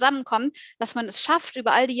Glück zusammenkommt, dass man es schafft,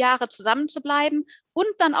 über all die Jahre zusammenzubleiben und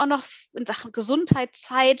dann auch noch in Sachen Gesundheit,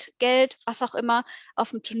 Zeit, Geld, was auch immer,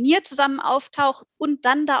 auf'm Turnier zusammen auftaucht und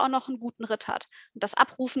dann da auch noch 'n guten Ritt hat und das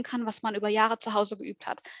abrufen kann, was man über Jahre zu Hause geübt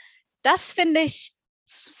hat. Das finde ich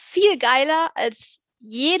viel geiler als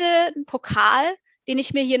jeden Pokal, den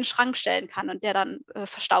ich mir hier in den Schrank stellen kann und der dann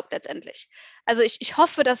verstaubt letztendlich. Also ich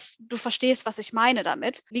hoffe, dass du verstehst, was ich meine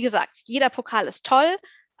damit. Wie gesagt, jeder Pokal ist toll,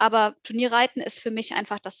 aber Turnierreiten ist für mich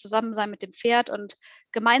einfach das Zusammensein mit dem Pferd und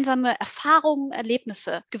gemeinsame Erfahrungen,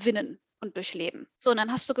 Erlebnisse gewinnen und durchleben. So, und dann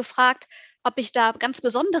hast du gefragt, ob ich da ganz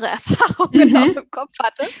besondere Erfahrungen auch im Kopf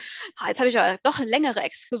hatte. Jetzt habe ich aber doch eine längere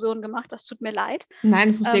Exkursion gemacht, das tut mir leid. Nein,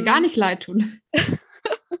 es muss dir gar nicht leid tun.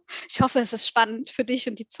 Ich hoffe, es ist spannend für dich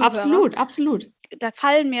und die Zuhörer. Absolut, absolut. Da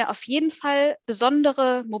fallen mir auf jeden Fall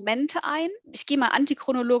besondere Momente ein. Ich gehe mal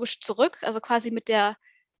antichronologisch zurück, also quasi mit der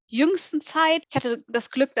jüngsten Zeit. Ich hatte das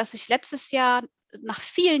Glück, dass ich letztes Jahr nach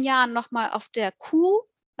vielen Jahren nochmal auf der Kuh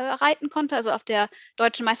reiten konnte, also auf der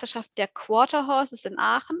Deutschen Meisterschaft der Quarter Horses in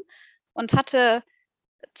Aachen und hatte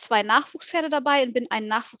 2 Nachwuchspferde dabei und bin ein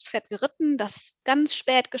Nachwuchspferd geritten, das ganz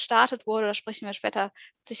spät gestartet wurde. Da sprechen wir später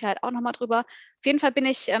mit Sicherheit auch nochmal drüber. Auf jeden Fall bin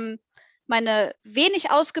ich meine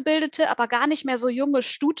wenig ausgebildete, aber gar nicht mehr so junge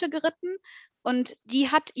Stute geritten und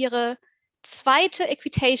die hat ihre zweite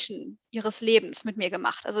Equitation ihres Lebens mit mir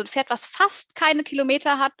gemacht. Also ein Pferd, was fast keine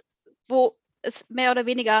Kilometer hat, wo es mehr oder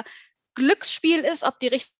weniger Glücksspiel ist, ob die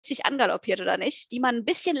richtig angaloppiert oder nicht, die man ein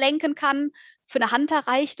bisschen lenken kann. Für eine Hunter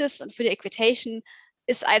reicht es und für die Equitation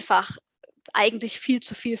ist einfach eigentlich viel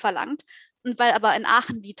zu viel verlangt. Und weil aber in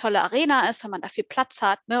Aachen die tolle Arena ist, weil man da viel Platz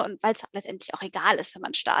hat, ne, und weil es letztendlich auch egal ist, wenn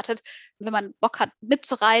man startet. Und wenn man Bock hat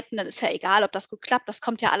mitzureiten, dann ist ja egal, ob das gut klappt. Das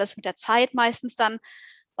kommt ja alles mit der Zeit meistens dann.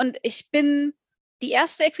 Und ich bin die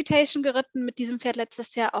erste Equitation geritten mit diesem Pferd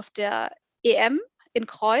letztes Jahr auf der EM in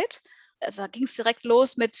Kreuth. Also da ging es direkt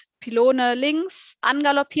los mit Pylone links,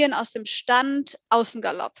 angaloppieren aus dem Stand,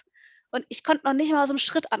 Außengalopp. Und ich konnte noch nicht mal aus dem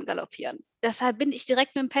Schritt angaloppieren. Deshalb bin ich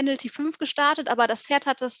direkt mit dem Penalty 5 gestartet, aber das Pferd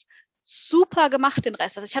hat das super gemacht, den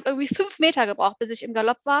Rest. Also ich habe irgendwie 5 Meter gebraucht, bis ich im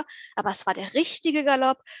Galopp war, aber es war der richtige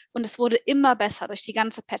Galopp und es wurde immer besser durch die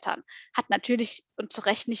ganze Pattern. Hat natürlich und zu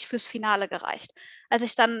Recht nicht fürs Finale gereicht. Als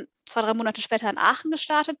ich dann 2, 3 Monate später in Aachen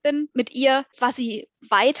gestartet bin, mit ihr war sie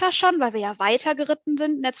weiter schon, weil wir ja weiter geritten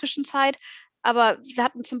sind in der Zwischenzeit. Aber wir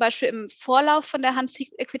hatten zum Beispiel im Vorlauf von der Hans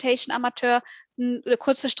Equitation Amateur eine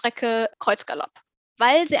kurze Strecke Kreuzgalopp,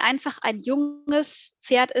 weil sie einfach ein junges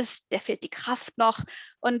Pferd ist, der fehlt die Kraft noch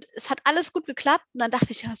und es hat alles gut geklappt und dann dachte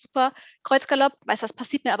ich, ja super, Kreuzgalopp, weiß, das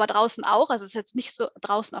passiert mir aber draußen auch, also es ist jetzt nicht so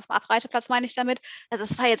draußen auf dem Abreiteplatz, meine ich damit, also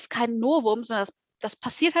es war jetzt kein Novum, sondern das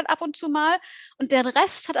passiert halt ab und zu mal und der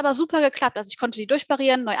Rest hat aber super geklappt, also ich konnte die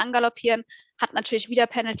durchparieren, neu angaloppieren, hat natürlich wieder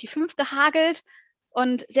Penalty 5 gehagelt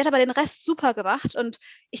und sie hat aber den Rest super gemacht und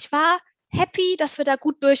ich war happy, dass wir da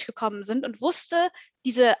gut durchgekommen sind und wusste,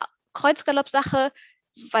 diese Kreuzgalopp-Sache,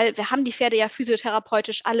 weil wir haben die Pferde ja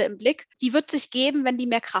physiotherapeutisch alle im Blick, die wird sich geben, wenn die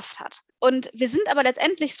mehr Kraft hat. Und wir sind aber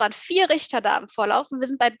letztendlich, es waren 4 Richter da im Vorlauf und wir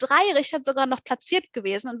sind bei 3 Richtern sogar noch platziert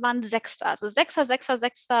gewesen und waren Sechster, also Sechser, Sechser,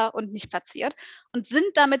 Sechster und nicht platziert und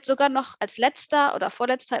sind damit sogar noch als Letzter oder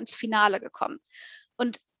Vorletzter ins Finale gekommen.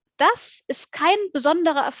 Und das ist kein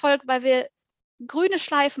besonderer Erfolg, weil wir grüne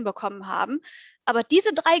Schleifen bekommen haben, aber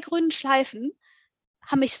diese 3 grünen Schleifen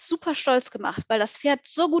haben mich super stolz gemacht, weil das Pferd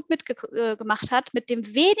so gut mitgemacht hat mit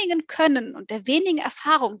dem wenigen Können und der wenigen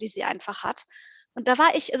Erfahrung, die sie einfach hat. Und da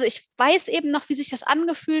war ich, also ich weiß eben noch, wie sich das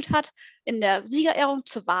angefühlt hat, in der Siegerehrung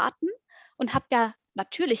zu warten und habe ja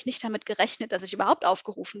natürlich nicht damit gerechnet, dass ich überhaupt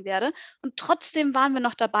aufgerufen werde. Und trotzdem waren wir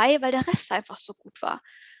noch dabei, weil der Rest einfach so gut war.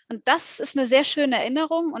 Und das ist eine sehr schöne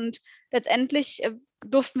Erinnerung und letztendlich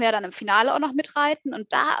durften wir dann im Finale auch noch mitreiten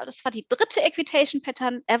und das war die 3. Equitation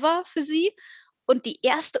Pattern ever für sie und die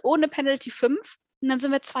erste ohne Penalty 5 und dann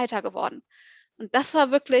sind wir Zweiter geworden. Und das war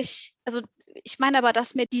wirklich, also ich meine aber,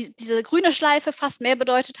 dass mir diese grüne Schleife fast mehr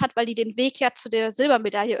bedeutet hat, weil die den Weg ja zu der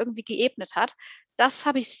Silbermedaille irgendwie geebnet hat. Das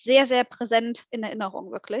habe ich sehr, sehr präsent in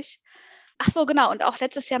Erinnerung, wirklich. Ach so, genau. Und auch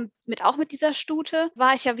letztes Jahr auch mit dieser Stute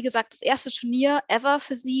war ich ja, wie gesagt, das erste Turnier ever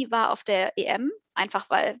für sie war auf der EM. Einfach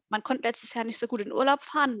weil man konnte letztes Jahr nicht so gut in Urlaub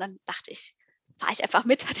fahren. Und dann dachte ich, fahre ich einfach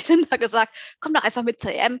mit, hat die Linda gesagt, komm doch einfach mit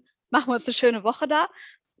zur EM, machen wir uns eine schöne Woche da.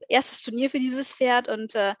 Erstes Turnier für dieses Pferd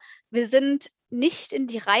und wir sind nicht in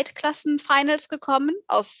die Reitklassen-Finals gekommen,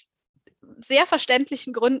 aus sehr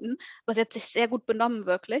verständlichen Gründen, aber sie hat sich sehr gut benommen,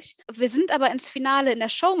 wirklich. Wir sind aber ins Finale in der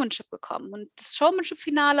Showmanship gekommen und das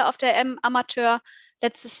Showmanship-Finale auf der M Amateur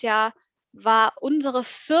letztes Jahr war unsere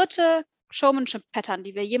 4. Showmanship-Pattern,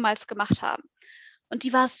 die wir jemals gemacht haben. Und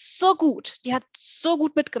die war so gut, die hat so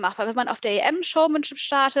gut mitgemacht, weil wenn man auf der EM Showmanship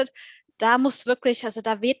startet, da muss wirklich, also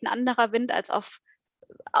da weht ein anderer Wind als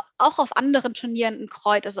auch auf anderen Turnieren in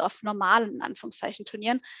Kreuth, also auf normalen, in Anführungszeichen,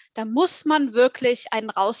 Turnieren, da muss man wirklich einen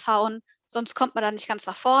raushauen, sonst kommt man da nicht ganz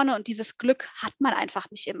nach vorne und dieses Glück hat man einfach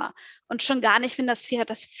nicht immer. Und schon gar nicht, wenn das Pferd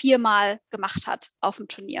das 4-mal gemacht hat auf dem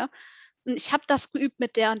Turnier. Und ich habe das geübt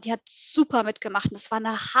mit der und die hat super mitgemacht. Und das war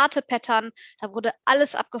eine harte Pattern, da wurde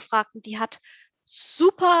alles abgefragt und die hat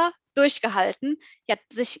super durchgehalten. Die hat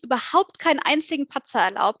sich überhaupt keinen einzigen Patzer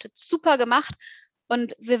erlaubt, hat super gemacht.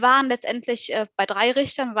 Und wir waren letztendlich bei 3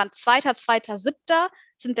 Richtern, wir waren Zweiter, Zweiter, Siebter,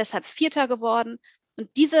 sind deshalb Vierter geworden. Und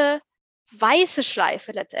diese weiße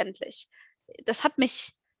Schleife letztendlich, das hat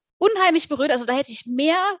mich unheimlich berührt. Also da hätte ich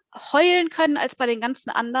mehr heulen können als bei den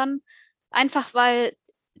ganzen anderen, einfach weil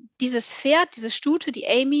dieses Pferd, diese Stute, die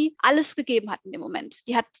Amy, alles gegeben hat in dem Moment.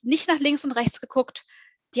 Die hat nicht nach links und rechts geguckt.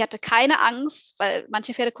 Die hatte keine Angst, weil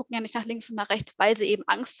manche Pferde gucken ja nicht nach links und nach rechts, weil sie eben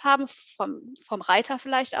Angst haben, vom Reiter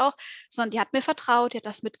vielleicht auch, sondern die hat mir vertraut, die hat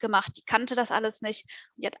das mitgemacht, die kannte das alles nicht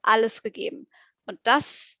und die hat alles gegeben. Und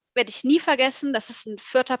das werde ich nie vergessen. Das ist ein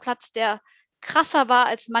 4. Platz, der krasser war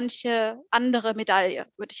als manche andere Medaille,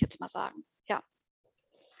 würde ich jetzt mal sagen. Ja.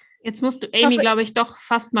 Jetzt musst du Ich Amy, hoffe, glaube ich, doch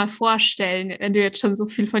fast mal vorstellen, wenn du jetzt schon so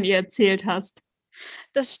viel von ihr erzählt hast.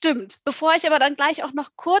 das stimmt. Bevor ich aber dann gleich auch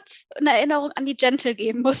noch kurz eine Erinnerung an die Gentle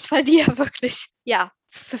geben muss, weil die ja wirklich, ja,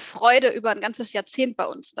 für Freude über ein ganzes Jahrzehnt bei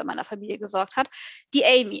uns, bei meiner Familie gesorgt hat. Die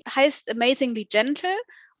Amy heißt Amazingly Gentle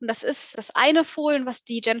und das ist das eine Fohlen, was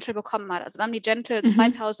die Gentle bekommen hat. Also wir haben die Gentle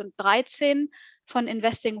 2013 von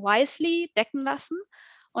Investing Wisely decken lassen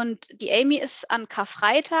und die Amy ist an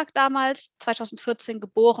Karfreitag damals 2014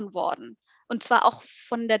 geboren worden. Und zwar auch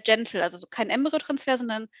von der Gentle, also kein Embryotransfer,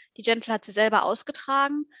 sondern die Gentle hat sie selber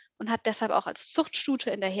ausgetragen und hat deshalb auch als Zuchtstute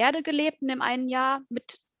in der Herde gelebt in dem einen Jahr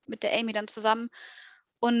mit der Amy dann zusammen.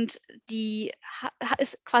 Und die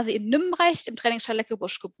ist quasi in Nümbrecht im Trainingsstall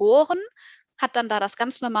Leckebusch geboren, hat dann da das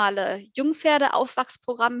ganz normale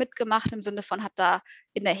Jungpferdeaufwachsprogramm mitgemacht, im Sinne von hat da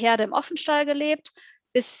in der Herde im Offenstall gelebt,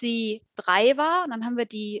 bis sie 3 war. Und dann haben wir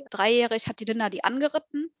die 3-jährig, hat die Linda die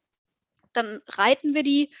angeritten. Dann reiten wir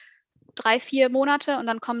die 3, 4 Monate und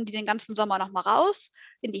dann kommen die den ganzen Sommer nochmal raus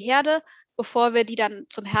in die Herde, bevor wir die dann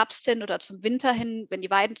zum Herbst hin oder zum Winter hin, wenn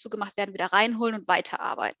die Weiden zugemacht werden, wieder reinholen und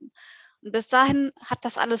weiterarbeiten. Und bis dahin hat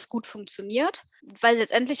das alles gut funktioniert, weil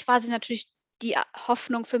letztendlich war sie natürlich die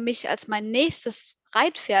Hoffnung für mich als mein nächstes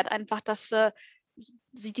Reitpferd einfach, dass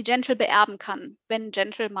sie die Gentle beerben kann, wenn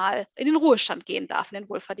Gentle mal in den Ruhestand gehen darf, in den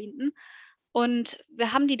Wohlverdienten. Und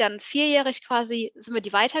wir haben die dann 4-jährig quasi, sind wir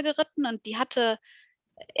die weitergeritten und die hatte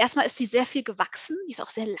erstmal ist sie sehr viel gewachsen, die ist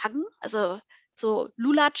auch sehr lang. Also so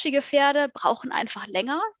lulatschige Pferde brauchen einfach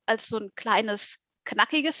länger als so ein kleines,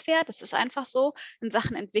 knackiges Pferd. Das ist einfach so in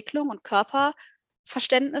Sachen Entwicklung und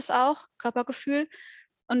Körperverständnis auch, Körpergefühl.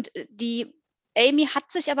 Und die Amy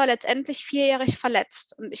hat sich aber letztendlich 4-jährig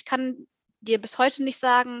verletzt. Und ich kann dir bis heute nicht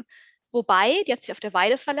sagen, wobei, die hat sich auf der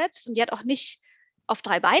Weide verletzt und die hat auch nicht auf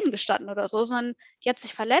 3 Beinen gestanden oder so, sondern die hat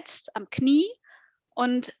sich verletzt am Knie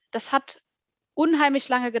und das hat unheimlich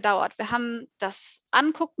lange gedauert. Wir haben das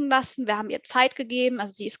angucken lassen, wir haben ihr Zeit gegeben.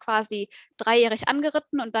 Also sie ist quasi 3-jährig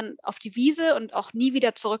angeritten und dann auf die Wiese und auch nie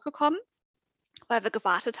wieder zurückgekommen, weil wir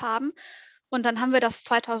gewartet haben. Und dann haben wir das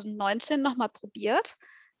 2019 nochmal probiert,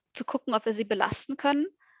 zu gucken, ob wir sie belasten können.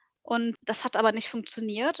 Und das hat aber nicht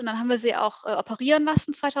funktioniert. Und dann haben wir sie auch operieren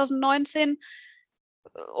lassen 2019,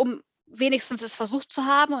 um wenigstens es versucht zu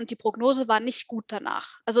haben. Und die Prognose war nicht gut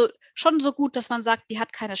danach. Also schon so gut, dass man sagt, die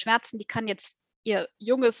hat keine Schmerzen, die kann jetzt ihr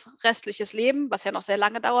junges restliches Leben, was ja noch sehr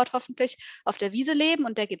lange dauert hoffentlich, auf der Wiese leben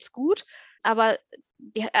und der geht's gut. Aber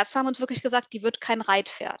die Ärzte haben uns wirklich gesagt, die wird kein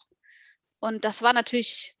Reitpferd. Und das war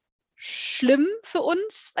natürlich schlimm für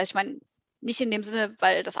uns, weil ich meine, nicht in dem Sinne,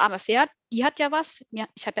 weil das arme Pferd, die hat ja was,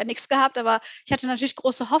 ich habe ja nichts gehabt, aber ich hatte natürlich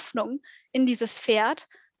große Hoffnung in dieses Pferd,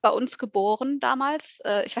 bei uns geboren damals.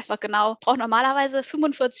 Ich weiß noch genau, brauche normalerweise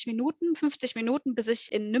 45 Minuten, 50 Minuten, bis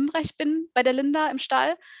ich in Nümbrecht bin bei der Linda im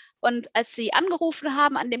Stall. Und als sie angerufen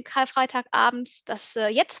haben an dem Karfreitag abends, dass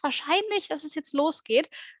jetzt wahrscheinlich, dass es jetzt losgeht,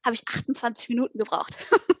 habe ich 28 Minuten gebraucht,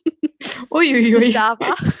 bis ich da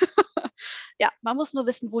war. Ja, man muss nur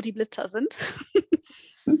wissen, wo die Blitzer sind.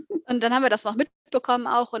 Und dann haben wir das noch mitbekommen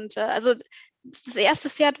auch. Und also das ist das erste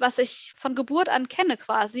Pferd, was ich von Geburt an kenne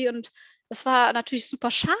quasi. Und es war natürlich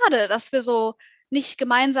super schade, dass wir so nicht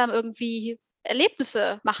gemeinsam irgendwie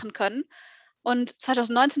Erlebnisse machen können. Und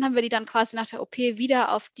 2019 haben wir die dann quasi nach der OP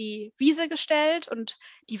wieder auf die Wiese gestellt und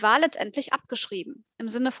die war letztendlich abgeschrieben. Im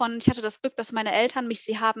Sinne von, ich hatte das Glück, dass meine Eltern mich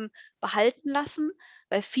sie haben behalten lassen,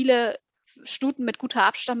 weil viele Stuten mit guter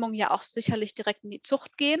Abstammung ja auch sicherlich direkt in die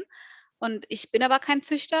Zucht gehen. Und ich bin aber kein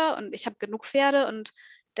Züchter und ich habe genug Pferde und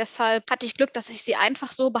deshalb hatte ich Glück, dass ich sie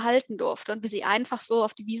einfach so behalten durfte und wir sie einfach so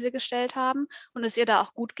auf die Wiese gestellt haben und es ihr da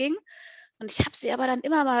auch gut ging. Und ich habe sie aber dann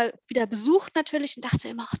immer mal wieder besucht natürlich und dachte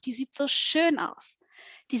immer, ach, die sieht so schön aus.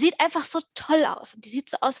 Die sieht einfach so toll aus und die sieht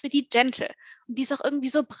so aus wie die Gentle und die ist auch irgendwie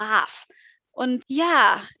so brav. Und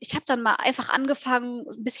ja, ich habe dann mal einfach angefangen,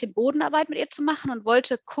 ein bisschen Bodenarbeit mit ihr zu machen und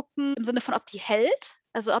wollte gucken im Sinne von, ob die hält,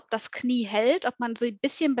 also ob das Knie hält, ob man sie ein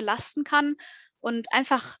bisschen belasten kann und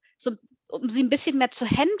einfach so, um sie ein bisschen mehr zu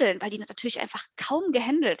händeln, weil die natürlich einfach kaum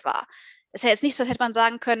gehändelt war. Ist ja jetzt nicht so, als hätte man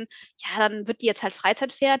sagen können, ja, dann wird die jetzt halt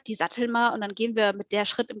Freizeitpferd, die satteln wir und dann gehen wir mit der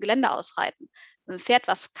Schritt im Gelände ausreiten. Mit 'nem Pferd,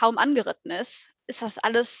 was kaum angeritten ist das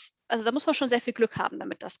alles, also da muss man schon sehr viel Glück haben,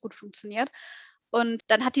 damit das gut funktioniert. Und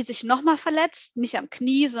dann hat die sich noch mal verletzt, nicht am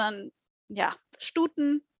Knie, sondern, ja,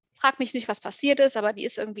 Stuten. Frage mich nicht, was passiert ist, aber die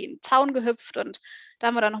ist irgendwie in 'n Zaun gehüpft und da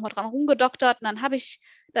haben wir dann noch mal dran rumgedoktert. Und dann habe ich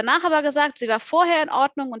danach aber gesagt, sie war vorher in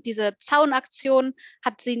Ordnung und diese Zaunaktion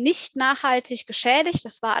hat sie nicht nachhaltig geschädigt.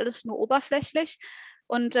 Das war alles nur oberflächlich.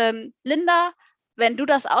 Und, Linda, wenn du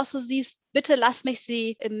das auch so siehst, bitte lass mich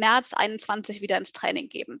sie im März 21 wieder ins Training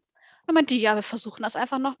geben. Dann meinte die: „Ja, wir versuchen das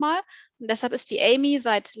einfach noch mal.“ Und deshalb ist die Amy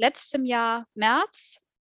seit letztem Jahr März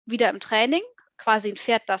wieder im Training, quasi 'n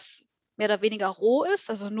Pferd, das mehr oder weniger roh ist,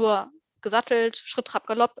 also nur gesattelt, Schritt, Trab,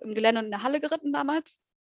 Galopp im Gelände und in der Halle geritten damals.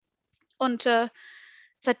 Und,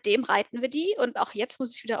 seitdem reiten wir die und auch jetzt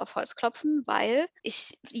muss ich wieder auf Holz klopfen, weil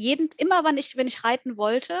ich jeden immer wenn ich reiten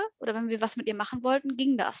wollte oder wenn wir was mit ihr machen wollten,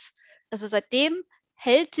 ging das. Also, seitdem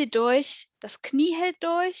hält sie durch, das Knie hält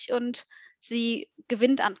durch und sie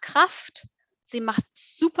gewinnt an Kraft. Sie macht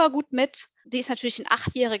super gut mit. Sie ist natürlich 'n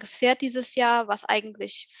 8-jähriges Pferd dieses Jahr, was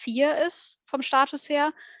eigentlich 4 ist vom Status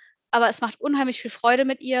her, aber es macht unheimlich viel Freude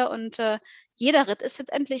mit ihr und, jeder Ritt ist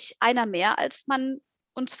letztendlich einer mehr, als man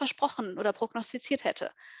uns versprochen oder prognostiziert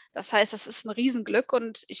hätte. Das heißt, das ist 'n Riesenglück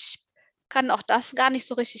und ich kann auch das gar nicht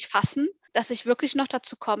so richtig fassen, dass ich wirklich noch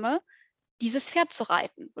dazu komme, dieses Pferd zu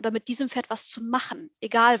reiten oder mit diesem Pferd was zu machen,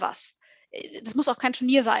 egal was. Das muss auch kein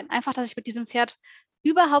Turnier sein. Einfach, dass ich mit diesem Pferd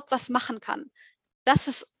überhaupt was machen kann. Das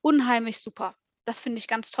ist unheimlich super. Das finde ich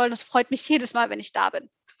ganz toll und es freut mich jedes Mal, wenn ich da bin.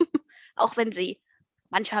 Auch wenn sie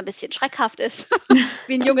manchmal ein bisschen schreckhaft ist,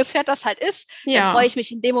 wie ein junges Pferd das halt ist, dann freue Ja. ich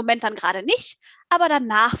mich in dem Moment dann gerade nicht, aber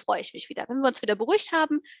danach freue ich mich wieder. Wenn wir uns wieder beruhigt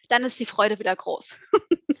haben, dann ist die Freude wieder groß.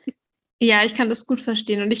 Ja, ich kann das gut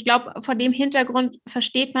verstehen. Und ich glaube, vor dem Hintergrund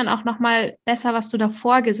versteht man auch noch mal besser, was du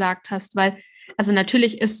davor gesagt hast, weil also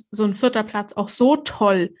natürlich ist so ein 4. Platz auch so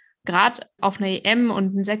toll, gerade auf einer EM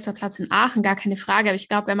und ein 6. Platz in Aachen, gar keine Frage. Aber ich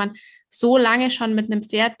glaube, wenn man so lange schon mit einem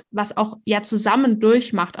Pferd, was auch ja zusammen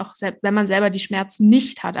durchmacht, auch wenn man selber die Schmerzen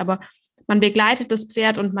nicht hat, aber man begleitet das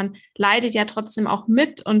Pferd und man leidet ja trotzdem auch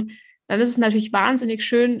mit. Und dann ist es natürlich wahnsinnig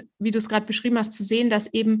schön, wie du es gerade beschrieben hast, zu sehen,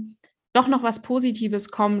 dass eben doch noch was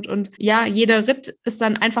Positives kommt. Und ja, jeder Ritt ist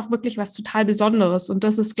dann einfach wirklich was total Besonderes. Und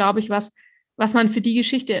das ist, glaube ich, was man für die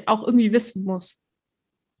Geschichte auch irgendwie wissen muss.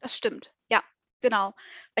 Das stimmt. Ja, genau.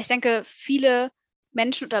 Weil ich denke, viele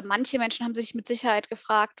Menschen oder manche Menschen haben sich mit Sicherheit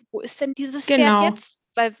gefragt: „Wo ist denn dieses Pferd Genau. jetzt?“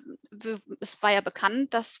 Weil es war ja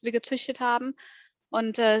bekannt, dass wir gezüchtet haben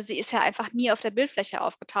und, sie ist ja einfach nie auf der Bildfläche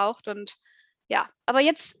aufgetaucht und ja, aber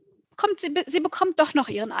jetzt sie bekommt doch noch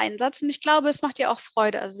ihren Einsatz und ich glaube, es macht ihr auch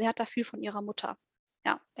Freude. Also, sie hat da viel von ihrer Mutter.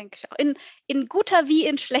 Ja, denke ich auch. In guter wie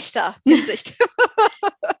in schlechter Hinsicht.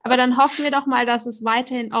 Aber dann hoffen wir doch mal, dass es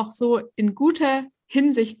weiterhin auch so in guter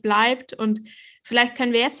Hinsicht bleibt. Und vielleicht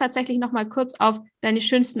können wir jetzt tatsächlich noch mal kurz auf deine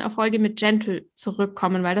schönsten Erfolge mit Gentle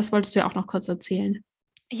zurückkommen, weil das wolltest du ja auch noch kurz erzählen.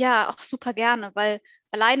 Ja, auch super gerne, weil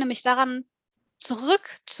alleine mich daran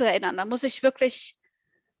zurückzuerinnern, da muss ich wirklich,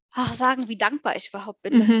 sagen, wie dankbar ich überhaupt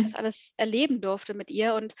bin, dass ich das Mhm. alles erleben durfte mit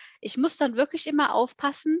ihr. Und ich muss dann wirklich immer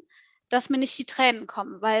aufpassen, dass mir nicht die Tränen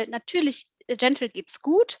kommen, weil natürlich, Gentle geht's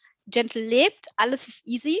gut, Gentle lebt, alles ist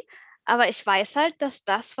easy, aber ich weiß halt, dass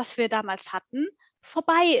das, was wir damals hatten,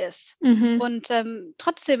 vorbei ist. Mhm. Und,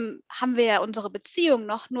 trotzdem haben wir ja unsere Beziehung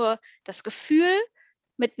noch, nur das Gefühl,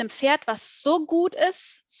 mit einem Pferd, was so gut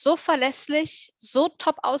ist, so verlässlich, so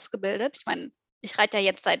top ausgebildet. Ich meine, ich reite ja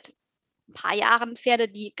jetzt seit ein paar Jahren Pferde,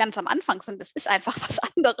 die ganz am Anfang sind. Das ist einfach was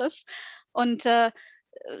anderes. Und,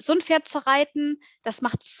 so ein Pferd zu reiten, das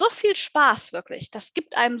macht so viel Spaß wirklich. Das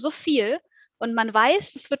gibt einem so viel und man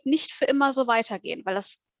weiß, es wird nicht für immer so weitergehen, weil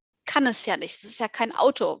das kann es ja nicht. Es ist ja kein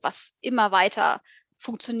Auto, was immer weiter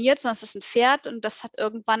funktioniert, sondern es ist ein Pferd und das hat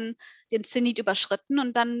irgendwann den Zenit überschritten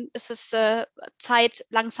und dann ist es, Zeit,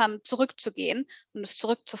 langsam zurückzugehen und es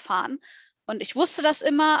zurückzufahren. Und ich wusste das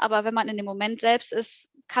immer, aber wenn man in dem Moment selbst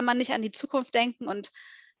ist, kann man nicht an die Zukunft denken und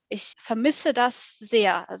ich vermisse das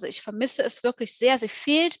sehr. Also, ich vermisse es wirklich sehr. Sie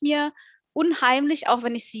fehlt mir unheimlich, auch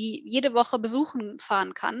wenn ich sie jede Woche besuchen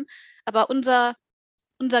fahren kann. Aber unser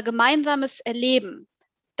gemeinsames Erleben,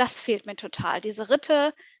 das fehlt mir total. Diese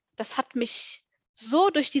Ritte, das hat mich so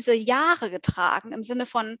durch diese Jahre getragen, im Sinne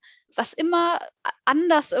von, was immer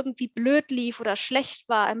anders irgendwie blöd lief oder schlecht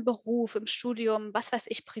war im Beruf, im Studium, was weiß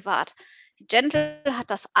ich, privat. Die Gentle hat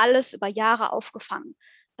das alles über Jahre aufgefangen.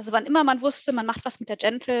 Also wann immer man wusste, man macht was mit der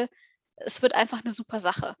Gentle, es wird einfach eine super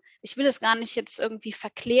Sache. Ich will es gar nicht jetzt irgendwie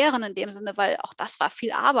verklären in dem Sinne, weil auch das war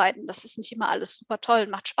viel Arbeit und das ist nicht immer alles super toll und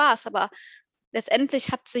macht Spaß, aber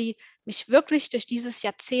letztendlich hat sie mich wirklich durch dieses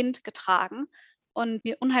Jahrzehnt getragen und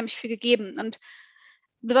mir unheimlich viel gegeben. Und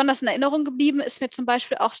besonders in Erinnerung geblieben ist mir zum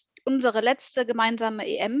Beispiel auch unsere letzte gemeinsame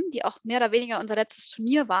EM, die auch mehr oder weniger unser letztes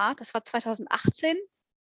Turnier war. Das war 2018,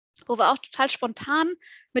 wo wir auch total spontan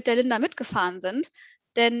mit der Linda mitgefahren sind,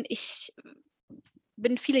 denn ich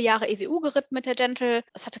bin viele Jahre EWU geritten mit der Gentle.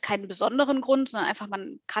 Das hatte keinen besonderen Grund, sondern einfach,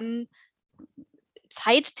 man kann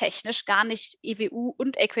zeittechnisch gar nicht EWU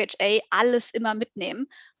und AQHA alles immer mitnehmen.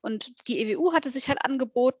 Und die EWU hatte sich halt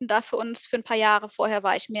angeboten, da für uns für ein paar Jahre. Vorher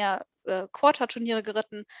war ich mehr Quarter-Turniere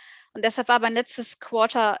geritten. Und deshalb war mein letztes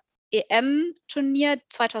Quarter-EM-Turnier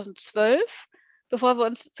 2012, bevor wir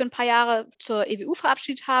uns für ein paar Jahre zur EWU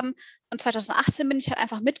verabschiedet haben. Und 2018 bin ich halt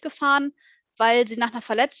einfach mitgefahren, weil sie nach einer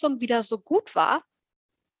Verletzung wieder so gut war.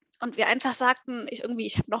 Und wir einfach sagten, ich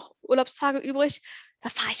habe noch Urlaubstage übrig, da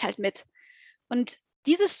fahre ich halt mit. Und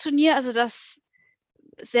dieses Turnier, also das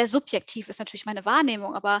sehr subjektiv ist natürlich meine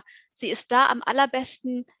Wahrnehmung, aber sie ist da am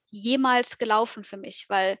allerbesten jemals gelaufen für mich,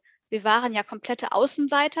 weil wir waren ja komplette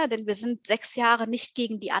Außenseiter, denn wir sind 6 Jahre nicht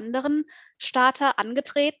gegen die anderen Starter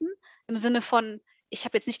angetreten. Im Sinne von, ich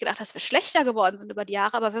habe jetzt nicht gedacht, dass wir schlechter geworden sind über die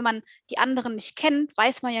Jahre, aber wenn man die anderen nicht kennt,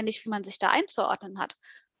 weiß man ja nicht, wie man sich da einzuordnen hat.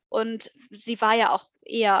 Und sie war ja auch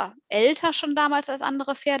eher älter schon damals als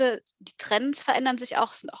andere Pferde. Die Trends verändern sich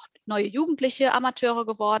auch, es sind auch neue jugendliche Amateure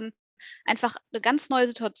geworden. Einfach eine ganz neue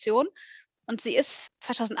Situation. Und sie ist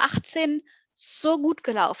 2018 so gut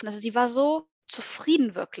gelaufen. Also die war so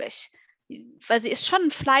zufrieden wirklich. Weil sie ist schon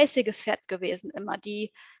ein fleißiges Pferd gewesen immer,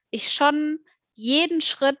 die ich schon jeden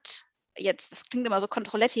Schritt, jetzt, das klingt immer so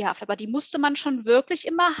Controletti-haft, aber die musste man schon wirklich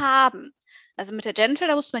immer haben. Also mit der Gentle,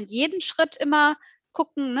 da musste man jeden Schritt immer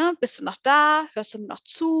gucken, ne? Bist du noch da? Hörst du mir noch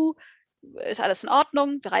zu? Ist alles in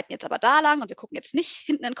Ordnung? Wir reiten jetzt aber da lang und wir gucken jetzt nicht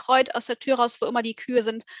hinten in Kreuz aus der Tür raus, wo immer die Kühe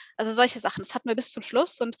sind. Also solche Sachen. Das hatten wir bis zum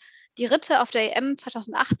Schluss. Und die Ritte auf der EM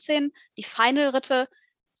 2018, die Final-Ritte,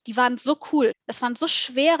 die waren so cool. Das waren so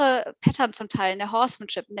schwere Pattern zum Teil in der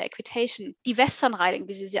Horsemanship, in der Equitation. Die Western Riding,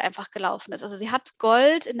 wie sie einfach gelaufen ist. Also sie hat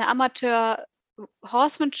Gold in der Amateur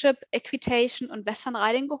Horsemanship, Equitation und Western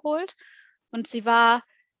Riding geholt. Und sie war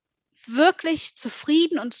wirklich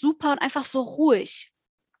zufrieden und super und einfach so ruhig.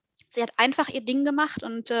 Sie hat einfach ihr Ding gemacht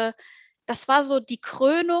und das war so die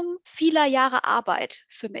Krönung vieler Jahre Arbeit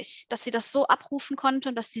für mich, dass sie das so abrufen konnte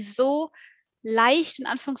und dass sie so leicht in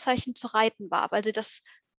Anführungszeichen zu reiten war, weil sie das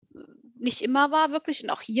nicht immer war wirklich und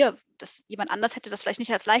auch hier, jemand anders hätte das vielleicht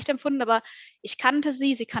nicht als leicht empfunden, aber ich kannte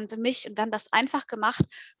sie, sie kannte mich und wir haben das einfach gemacht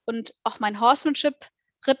und auch mein Horsemanship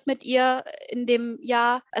ritt mit ihr in dem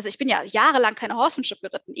Jahr, also ich bin ja jahrelang keine Horsemanship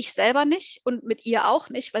geritten, ich selber nicht und mit ihr auch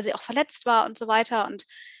nicht, weil sie auch verletzt war und so weiter und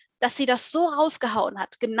dass sie das so rausgehauen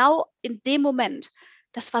hat, genau in dem Moment,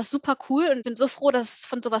 das war super cool und bin so froh, dass es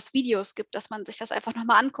von sowas Videos gibt, dass man sich das einfach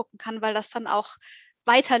nochmal angucken kann, weil das dann auch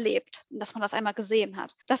weiterlebt und dass man das einmal gesehen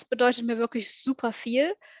hat. Das bedeutet mir wirklich super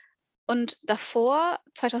viel. Und davor,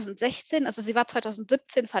 2016, also sie war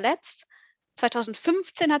 2017 verletzt,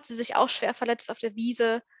 2015 hat sie sich auch schwer verletzt auf der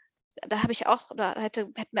Wiese. Da habe ich auch, da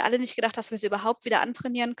hätten wir alle nicht gedacht, dass wir sie überhaupt wieder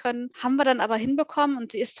antrainieren können. Haben wir dann aber hinbekommen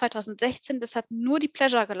und sie ist 2016 deshalb nur die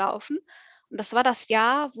Pleasure gelaufen. Und das war das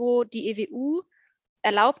Jahr, wo die EWU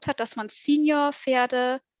erlaubt hat, dass man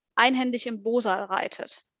Senior-Pferde einhändig im Bosaal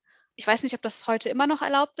reitet. Ich weiß nicht, ob das heute immer noch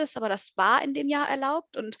erlaubt ist, aber das war in dem Jahr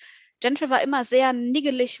erlaubt. Und Gentle war immer sehr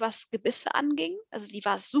niggelig, was Gebisse anging. Also die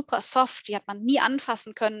war super soft, die hat man nie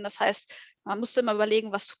anfassen können. Das heißt, man musste immer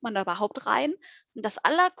überlegen, was tut man da überhaupt rein. Und das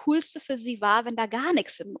Allercoolste für sie war, wenn da gar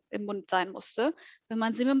nichts im Mund sein musste, wenn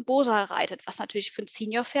man sie mit dem Bosaal reitet, was natürlich für ein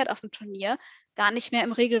Senior-Pferd auf dem Turnier gar nicht mehr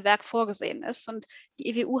im Regelwerk vorgesehen ist. Und die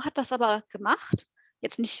EWU hat das aber gemacht.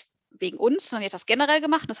 Jetzt nicht wegen uns, sondern die hat das generell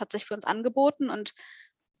gemacht. Das hat sich für uns angeboten. Und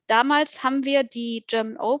damals haben wir die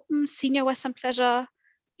German Open Senior Western Pleasure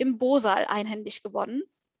im Bosaal einhändig gewonnen.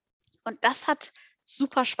 Und das hat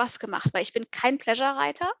super Spaß gemacht, weil ich bin kein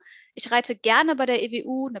Pleasure-Reiter. Ich reite gerne bei der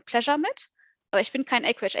EWU eine Pleasure mit, aber ich bin kein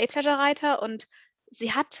AQHA-Pleasure-Reiter und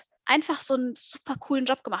sie hat einfach so einen super coolen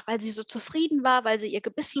Job gemacht, weil sie so zufrieden war, weil sie ihr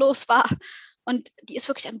Gebiss los war und die ist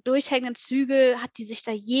wirklich am durchhängenden Zügel, hat die sich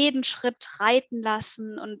da jeden Schritt reiten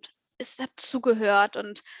lassen und ist dazugehört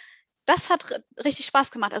und das hat richtig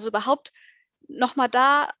Spaß gemacht. Also überhaupt nochmal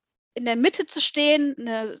da in der Mitte zu stehen,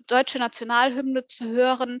 eine deutsche Nationalhymne zu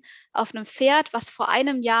hören auf einem Pferd, was vor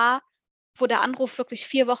einem Jahr wo der Anruf wirklich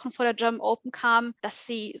 4 Wochen vor der German Open kam, dass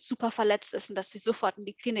sie super verletzt ist und dass sie sofort in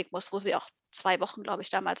die Klinik muss, wo sie auch 2 Wochen, glaube ich,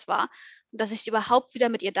 damals war. Und dass ich überhaupt wieder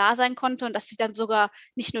mit ihr da sein konnte und dass sie dann sogar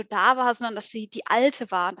nicht nur da war, sondern dass sie die Alte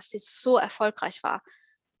war und dass sie so erfolgreich war.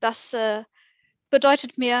 Das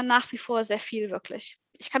bedeutet mir nach wie vor sehr viel, wirklich.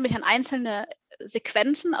 Ich kann mich an einzelne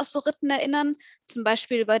Sequenzen aus so Ritten erinnern, zum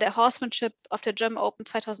Beispiel bei der Horsemanship auf der German Open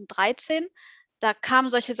 2013. Da kamen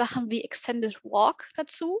solche Sachen wie Extended Walk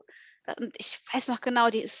dazu. Und ich weiß noch genau,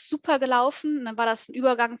 die ist super gelaufen. Und dann war das ein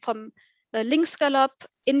Übergang vom Linksgalopp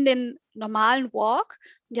in den normalen Walk.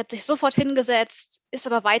 Und die hat sich sofort hingesetzt, ist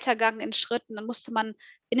aber weitergegangen in Schritten. Dann musste man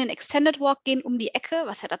in den Extended Walk gehen um die Ecke,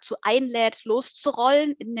 was ja dazu einlädt,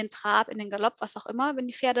 loszurollen, in den Trab, in den Galopp, was auch immer, wenn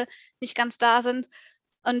die Pferde nicht ganz da sind.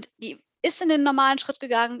 Und die ist in den normalen Schritt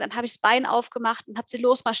gegangen, dann habe ich das Bein aufgemacht und habe sie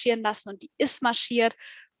losmarschieren lassen und die ist marschiert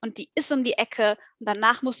und die ist um die Ecke und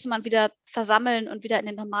danach musste man wieder versammeln und wieder in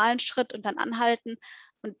den normalen Schritt und dann anhalten.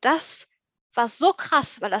 Und das war so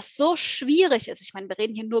krass, weil das so schwierig ist. Ich meine, wir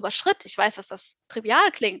reden hier nur über Schritt. Ich weiß, dass das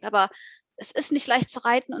trivial klingt, aber es ist nicht leicht zu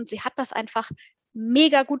reiten und sie hat das einfach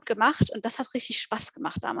mega gut gemacht und das hat richtig Spaß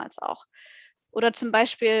gemacht damals auch. Oder zum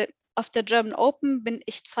Beispiel auf der German Open bin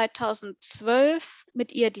ich 2012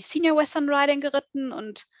 mit ihr die Senior Western Riding geritten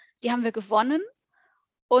und die haben wir gewonnen.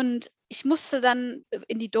 Und ich musste dann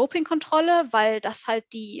in die Dopingkontrolle, weil das halt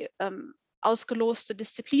die ausgeloste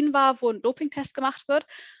Disziplin war, wo ein Dopingtest gemacht wird.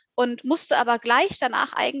 Und musste aber gleich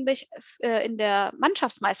danach eigentlich in der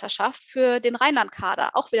Mannschaftsmeisterschaft für den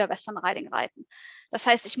Rheinland-Kader auch wieder Western Riding reiten. Das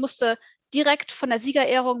heißt, ich musste direkt von der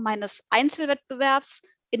Siegerehrung meines Einzelwettbewerbs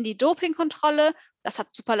in die Dopingkontrolle. Das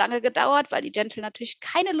hat super lange gedauert, weil die Gentle natürlich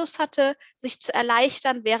keine Lust hatte, sich zu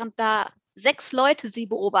erleichtern, während da 6 Leute sie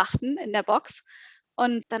beobachten in der Box.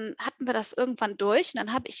 Und dann hatten wir das irgendwann durch und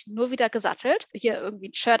dann habe ich nur wieder gesattelt, hier irgendwie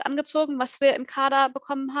ein Shirt angezogen, was wir im Kader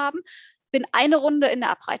bekommen haben, bin eine Runde in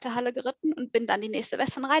der Abreiterhalle geritten und bin dann die nächste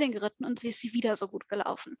Western Riding geritten und sie ist wieder so gut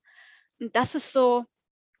gelaufen. Und das ist so,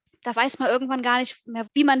 da weiß man irgendwann gar nicht mehr,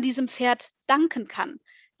 wie man diesem Pferd danken kann,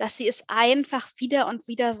 dass sie es einfach wieder und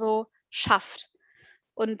wieder so schafft.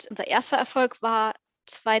 Und unser erster Erfolg war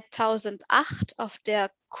 2008 auf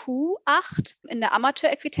der Q8 in der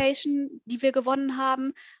Amateur Equitation, die wir gewonnen haben.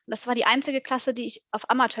 Und das war die einzige Klasse, die ich auf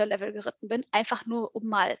Amateur-Level geritten bin, einfach nur um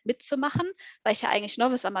mal mitzumachen, weil ich ja eigentlich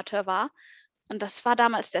Novice-Amateur war. Und das war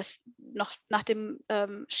damals noch nach dem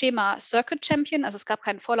Schema Circuit Champion. Also es gab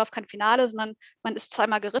keinen Vorlauf, kein Finale, sondern man ist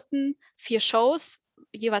zweimal geritten, 4 Shows,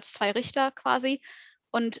 jeweils 2 Richter quasi.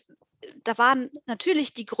 Und da waren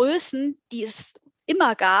natürlich die Größen, die es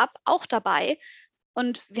immer gab, auch dabei.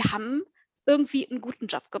 Und wir haben irgendwie einen guten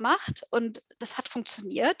Job gemacht und das hat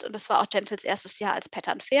funktioniert. Und das war auch Gentles erstes Jahr als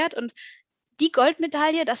Patternpferd. Und die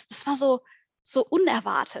Goldmedaille, das war so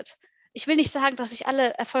unerwartet. Ich will nicht sagen, dass ich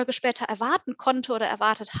alle Erfolge später erwarten konnte oder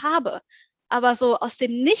erwartet habe, aber so aus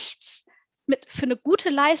dem Nichts für eine gute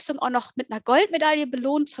Leistung auch noch mit einer Goldmedaille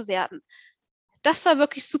belohnt zu werden, das war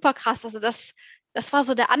wirklich super krass. Also das war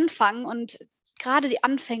so der Anfang und gerade die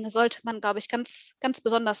Anfänge sollte man, glaube ich, ganz, ganz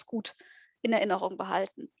besonders gut in Erinnerung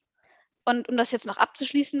behalten. Und um das jetzt noch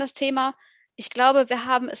abzuschließen, das Thema, ich glaube, wir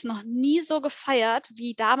haben es noch nie so gefeiert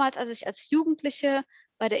wie damals, als ich als Jugendliche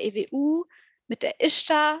bei der EWU mit der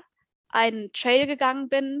Ishtar einen Trail gegangen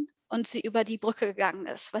bin und sie über die Brücke gegangen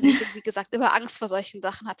ist, weil sie, wie gesagt, immer Angst vor solchen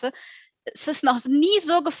Sachen hatte. Es ist noch nie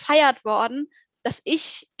so gefeiert worden, dass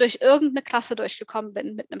ich durch irgendeine Klasse durchgekommen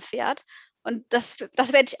bin mit einem Pferd. Und das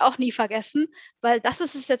werde ich auch nie vergessen, weil das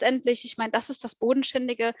ist es letztendlich, ich meine, das ist das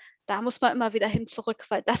Bodenständige, da muss man immer wieder hin zurück,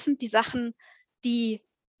 weil das sind die Sachen, die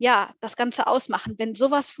ja das Ganze ausmachen, wenn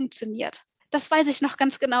sowas funktioniert. Das weiß ich noch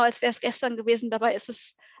ganz genau, als wäre es gestern gewesen, dabei ist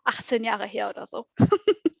es 18 Jahre her oder so.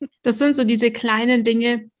 Das sind so diese kleinen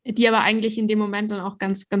Dinge, die aber eigentlich in dem Moment dann auch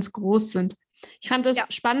ganz, ganz groß sind. Ich fand das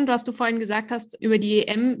spannend, was du vorhin gesagt hast über die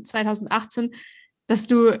EM 2018, dass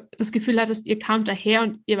du das Gefühl hattest, ihr kamt daher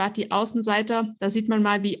und ihr wart die Außenseiter. Da sieht man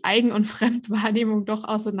mal, wie Eigen- und Fremdwahrnehmung doch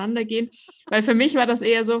auseinandergehen. Weil für mich war das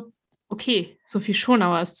eher so, okay, Sophie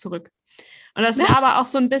Schonauer ist zurück. Und das war aber auch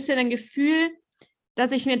so ein bisschen ein Gefühl,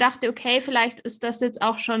 dass ich mir dachte, okay, vielleicht ist das jetzt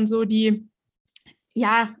auch schon so die,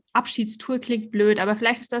 ja, Abschiedstour klingt blöd, aber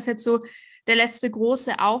vielleicht ist das jetzt so der letzte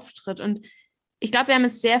große Auftritt. Und ich glaube, wir haben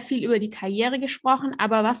jetzt sehr viel über die Karriere gesprochen,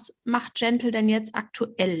 aber was macht Gentle denn jetzt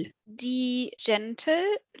aktuell? Die Gentle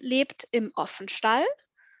lebt im Offenstall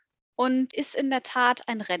und ist in der Tat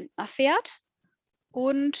ein Rentnerpferd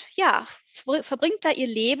und ja, verbringt da ihr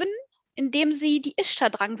Leben, indem sie die Ishtar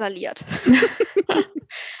drangsaliert.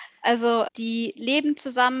 Also die leben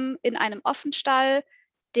zusammen in einem Offenstall.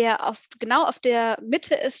 der genau auf der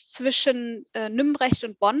Mitte ist zwischen Nümbrecht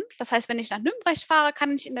und Bonn. Das heißt, wenn ich nach Nümbrecht fahre,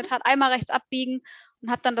 kann ich in der Tat einmal rechts abbiegen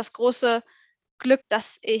und habe dann das große Glück,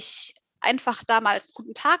 dass ich einfach da mal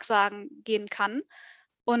guten Tag sagen gehen kann.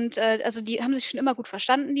 Und also die haben sich schon immer gut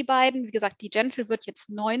verstanden, die beiden. Wie gesagt, die Gentle wird jetzt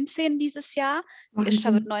 19 dieses Jahr, die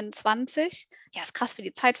Ishtar wird 29. Ja, ist krass, wie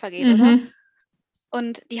die Zeit vergeht, oder?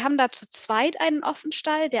 Und die haben da zu zweit einen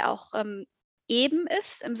Offenstall, der auch eben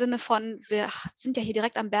ist, im Sinne von, wir sind ja hier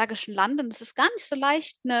direkt am Bergischen Land und es ist gar nicht so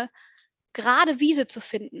leicht, eine gerade Wiese zu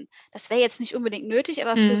finden. Das wäre jetzt nicht unbedingt nötig,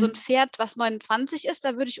 aber für so ein Pferd, was 29 ist,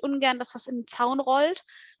 da würde ich ungern, dass das in den Zaun rollt.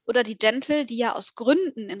 Oder die Gentle, die ja aus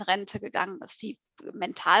Gründen in Rente gegangen ist.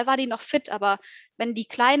 Mental war die noch fit, aber wenn die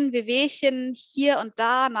kleinen Wehwehchen hier und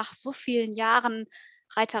da nach so vielen Jahren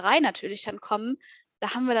Reiterei natürlich dann kommen,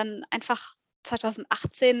 da haben wir dann einfach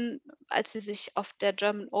 2018, als sie sich auf der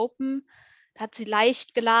German Open, da hat sie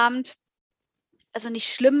leicht gelahmt. Also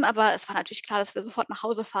nicht schlimm, aber es war natürlich klar, dass wir sofort nach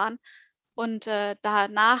Hause fahren. Und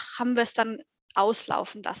danach haben wir es dann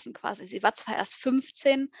auslaufen lassen quasi. Sie war zwar erst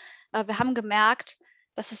 15, aber wir haben gemerkt,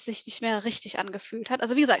 dass es sich nicht mehr richtig angefühlt hat.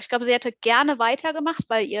 Also wie gesagt, ich glaube, sie hätte gerne weitergemacht,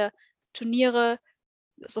 weil ihr Turniere,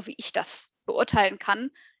 so wie ich das beurteilen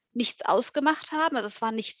kann, nichts ausgemacht haben. Also es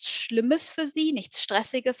war nichts Schlimmes für sie, nichts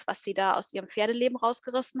Stressiges, was sie da aus ihrem Pferdeleben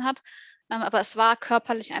rausgerissen hat. Aber es war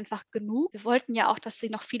körperlich einfach genug. Wir wollten ja auch, dass sie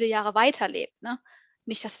noch viele Jahre weiterlebt. Ne?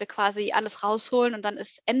 Nicht, dass wir quasi alles rausholen und dann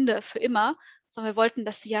ist Ende für immer, sondern wir wollten,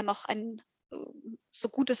 dass sie ja noch ein, so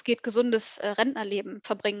gut es geht, gesundes Rentnerleben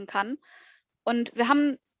verbringen kann. Und wir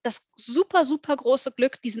haben das super, super große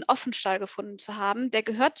Glück, diesen Offenstall gefunden zu haben. Der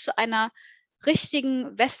gehört zu einer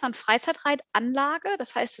richtigen Western-Freizeitreitanlage.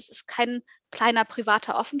 Das heißt, es ist kein kleiner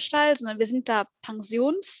privater Offenstall, sondern wir sind da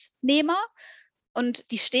Pensionsnehmer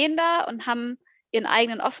und die stehen da und haben ihren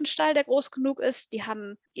eigenen Offenstall, der groß genug ist. Die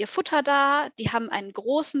haben ihr Futter da, die haben einen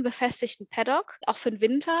großen befestigten Paddock, auch für den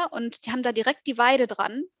Winter. Und die haben da direkt die Weide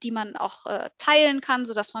dran, die man auch teilen kann,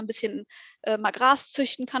 sodass man ein bisschen mal Gras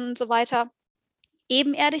züchten kann und so weiter.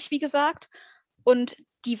 Ebenerdig, wie gesagt. Und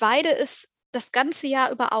die Weide ist das ganze Jahr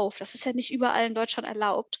über auf. Das ist ja nicht überall in Deutschland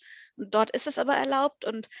erlaubt. Und dort ist es aber erlaubt.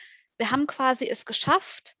 Und wir haben quasi es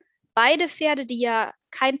geschafft, beide Pferde, die ja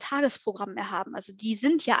kein Tagesprogramm mehr haben, also die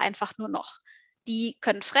sind ja einfach nur noch, die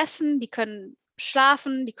können fressen, die können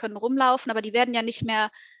schlafen, die können rumlaufen, aber die werden ja nicht mehr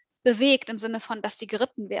bewegt im Sinne von, dass die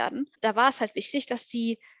geritten werden. Da war es halt wichtig, dass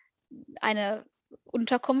die eine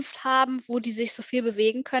Unterkunft haben, wo die sich so viel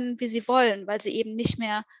bewegen können, wie sie wollen, weil sie eben nicht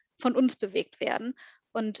mehr von uns bewegt werden.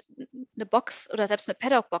 Und eine Box oder selbst eine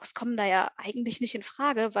Paddock-Box kommen da ja eigentlich nicht in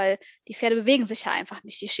Frage, weil die Pferde bewegen sich ja einfach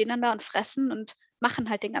nicht. Die stehen dann da und fressen und machen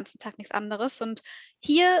halt den ganzen Tag nichts anderes. Und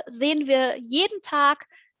hier sehen wir jeden Tag,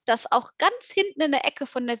 dass auch ganz hinten in der Ecke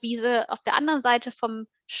von der Wiese, auf der anderen Seite vom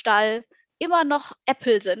Stall, immer noch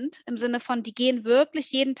Äpfel sind, im Sinne von, die gehen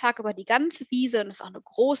wirklich jeden Tag über die ganze Wiese und es ist auch eine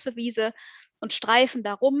große Wiese und streifen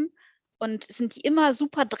da rum und sind die immer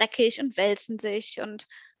super dreckig und wälzen sich. Und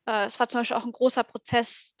es war zum Beispiel auch ein großer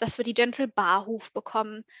Prozess, dass wir die Gentle Barhuf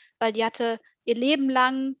bekommen, weil die hatte ihr Leben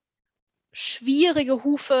lang schwierige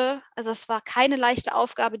Hufe. Also es war keine leichte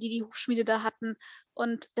Aufgabe, die die Hufschmiede da hatten.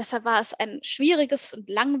 Und deshalb war es ein schwieriges und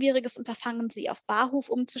langwieriges Unterfangen, sie auf Barhuf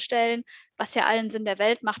umzustellen, was ja allen Sinn der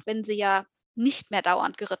Welt macht, wenn sie ja nicht mehr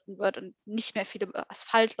dauernd geritten wird und nicht mehr viel über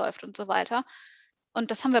Asphalt läuft und so weiter. Und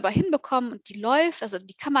das haben wir aber hinbekommen und die läuft, also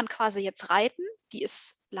die kann man quasi jetzt reiten, die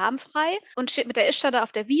ist lahmfrei und steht mit der Ishtar da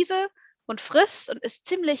auf der Wiese und frisst und ist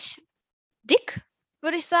ziemlich dick,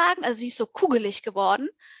 würde ich sagen. Also sie ist so kugelig geworden,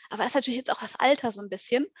 aber ist natürlich jetzt auch das Alter so ein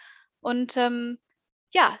bisschen. Und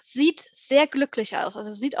ja, sieht sehr glücklich aus.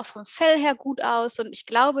 Also sieht auch vom Fell her gut aus und ich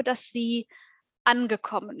glaube, dass sie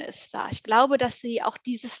angekommen ist da. Ich glaube, dass sie auch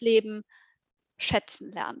dieses Leben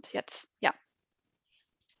schätzen lernt jetzt. Ja,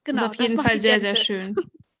 Das ist genau, auf das jeden macht Fall die sehr, sehr Gentle. schön.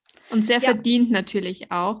 Und sehr Ja, verdient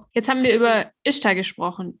natürlich auch. Jetzt haben wir über Ishtar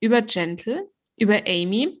gesprochen, über Gentle, über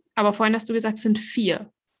Amy, aber vorhin hast du gesagt, es sind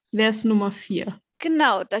 4. Wer ist Nummer 4?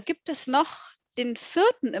 genau, da gibt es noch den 4.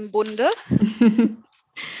 im Bunde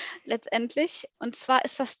letztendlich. Und zwar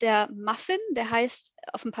ist das der Muffin, der heißt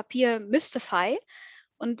auf dem Papier Mystify.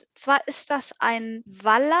 Und zwar ist das ein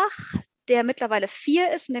Wallach, der mittlerweile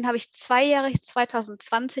 4 ist und den habe ich zweijährig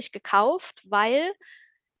 2020 gekauft, weil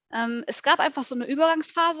es gab einfach so eine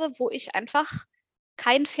Übergangsphase, wo ich einfach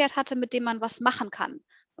kein Pferd hatte, mit dem man was machen kann.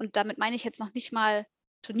 Und damit meine ich jetzt noch nicht mal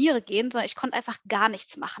Turniere gehen, sondern ich konnte einfach gar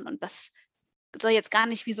nichts machen. Und das soll jetzt gar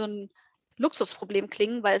nicht wie so ein Luxusproblem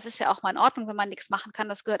klingen, weil es ist ja auch mal in Ordnung, wenn man nichts machen kann,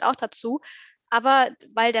 das gehört auch dazu. Aber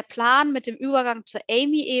weil der Plan mit dem Übergang zu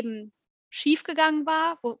Amy eben schiefgegangen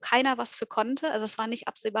war, wo keiner was für konnte, also es war nicht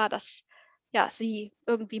absehbar, dass ja, sie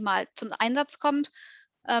irgendwie mal zum Einsatz kommt,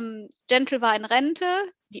 Gentle war in Rente.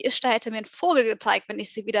 Die Ishtar hätte mir einen Vogel gezeigt, wenn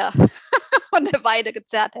ich sie wieder von der Weide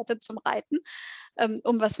gezerrt hätte zum Reiten,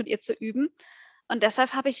 um was mit ihr zu üben. Und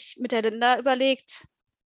deshalb habe ich mit der Linda überlegt,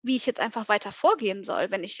 wie ich jetzt einfach weiter vorgehen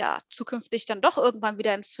soll, wenn ich ja zukünftig dann doch irgendwann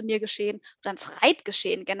wieder ins Turniergeschehen oder ins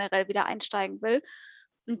Reitgeschehen generell wieder einsteigen will.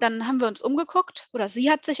 Und dann haben wir uns umgeguckt oder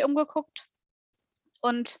sie hat sich umgeguckt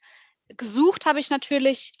und gesucht habe ich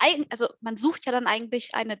natürlich, also man sucht ja dann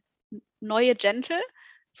eigentlich eine neue Gentle,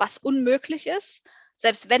 was unmöglich ist.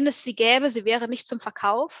 Selbst wenn es sie gäbe, sie wäre nicht zum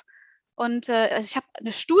Verkauf. Und also ich habe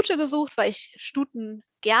eine Stute gesucht, weil ich Stuten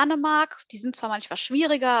gerne mag. Die sind zwar manchmal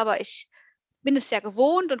schwieriger, aber ich bin es ja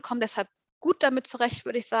gewohnt und komme deshalb gut damit zurecht,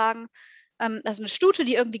 würde ich sagen. Also eine Stute,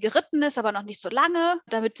 die irgendwie geritten ist, aber noch nicht so lange,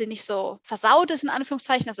 damit sie nicht so versaut ist, in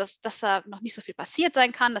Anführungszeichen, also dass da noch nicht so viel passiert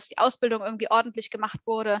sein kann, dass die Ausbildung irgendwie ordentlich gemacht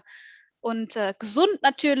wurde. Und gesund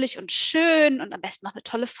natürlich und schön und am besten noch eine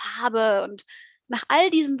tolle Farbe. Und nach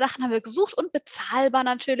all diesen Sachen haben wir gesucht und bezahlbar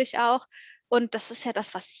natürlich auch. Und das ist ja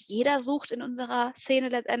das, was jeder sucht in unserer Szene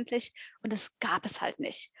letztendlich. Und das gab es halt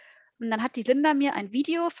nicht. Und dann hat die Linda mir ein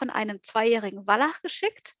Video von einem 2-jährigen Wallach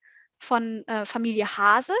geschickt von Familie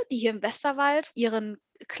Hase, die hier im Westerwald ihren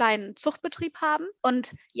kleinen Zuchtbetrieb haben.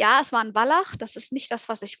 Und ja, es war ein Wallach, das ist nicht das,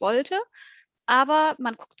 was ich wollte. Aber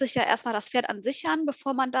man guckt sich ja erstmal das Pferd an sich an,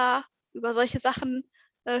 bevor man da über solche Sachen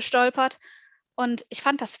stolpert. Und ich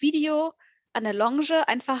fand das Video an der Longe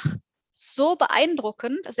einfach so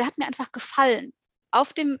beeindruckend. Also er hat mir einfach gefallen.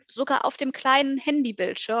 Sogar auf dem kleinen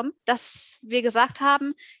Handybildschirm, dass wir gesagt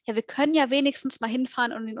haben, ja, wir können ja wenigstens mal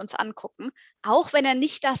hinfahren und ihn uns angucken, auch wenn er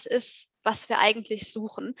nicht das ist, was wir eigentlich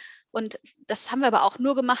suchen. Und das haben wir aber auch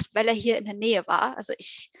nur gemacht, weil er hier in der Nähe war. Also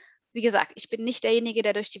wie gesagt, ich bin nicht derjenige,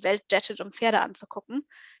 der durch die Welt jettet, um Pferde anzugucken.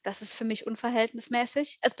 Das ist für mich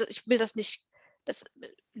unverhältnismäßig. Also ich will das nicht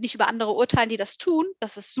über andere urteilen, die das tun.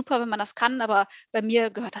 Das ist super, wenn man das kann, aber bei mir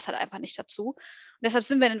gehört das halt einfach nicht dazu. Und deshalb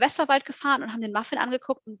sind wir in den Westerwald gefahren und haben den Muffin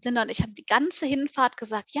angeguckt und Linda und ich haben die ganze Hinfahrt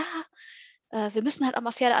gesagt, ja, wir müssen halt auch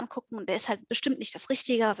mal Pferde angucken und der ist halt bestimmt nicht das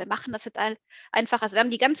Richtige, aber wir machen das jetzt einfach. Also wir haben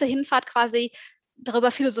die ganze Hinfahrt quasi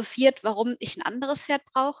darüber philosophiert, warum ich ein anderes Pferd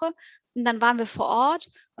brauche. Und dann waren wir vor Ort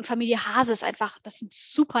und Familie Hase ist einfach, das sind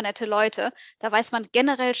super nette Leute. Da weiß man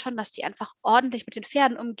generell schon, dass die einfach ordentlich mit den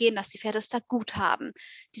Pferden umgehen, dass die Pferde es da gut haben.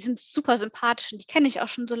 Die sind super sympathisch und die kenne ich auch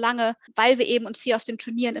schon so lange, weil wir eben uns hier auf den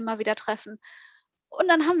Turnieren immer wieder treffen. Und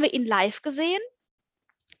dann haben wir ihn live gesehen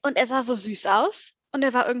und er sah so süß aus und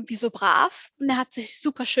er war irgendwie so brav und er hat sich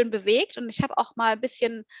super schön bewegt und ich habe auch mal ein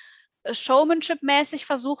bisschen Showmanship-mäßig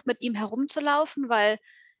versucht, mit ihm herumzulaufen, weil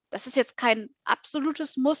das ist jetzt kein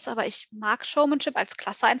absolutes Muss, aber ich mag Showmanship als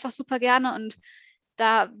Klasse einfach super gerne und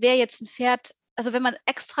da wäre jetzt ein Pferd, also wenn man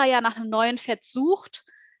extra ja nach einem neuen Pferd sucht,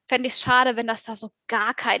 fände ich es schade, wenn das da so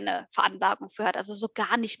gar keine Veranlagung für hat, also so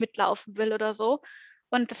gar nicht mitlaufen will oder so.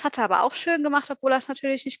 Und das hat er aber auch schön gemacht, obwohl er es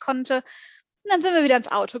natürlich nicht konnte. Und dann sind wir wieder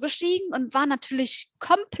ins Auto gestiegen und waren natürlich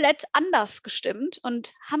komplett anders gestimmt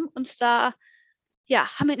und haben uns da, ja,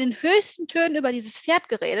 haben in den höchsten Tönen über dieses Pferd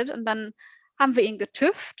geredet und dann haben wir ihn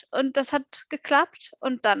getüpft und das hat geklappt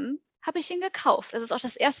und dann habe ich ihn gekauft. Das ist auch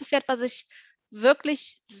das erste Pferd, was ich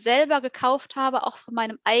wirklich selber gekauft habe, auch von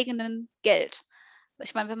meinem eigenen Geld.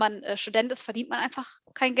 Ich meine, wenn man Student ist, verdient man einfach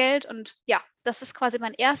kein Geld und ja, das ist quasi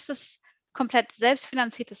mein erstes komplett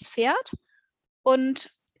selbstfinanziertes Pferd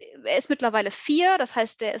und er ist mittlerweile 4, das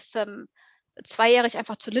heißt, der ist 2-jährig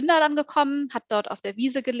einfach zu Linda dann gekommen, hat dort auf der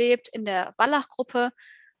Wiese gelebt, in der Wallach-Gruppe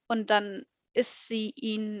und dann ist sie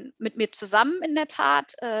ihn mit mir zusammen in der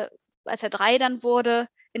Tat, als er 3 dann wurde,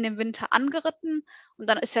 in dem Winter angeritten und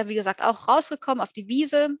dann ist er, wie gesagt, auch rausgekommen auf die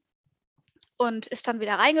Wiese und ist dann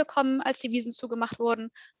wieder reingekommen, als die Wiesen zugemacht wurden,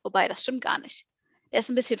 wobei das stimmt gar nicht. Er ist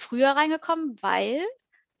ein bisschen früher reingekommen, weil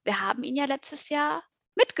wir haben ihn ja letztes Jahr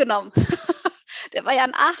mitgenommen. Der war ja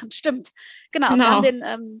in Aachen, stimmt. Genau, wir haben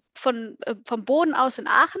den vom Boden aus in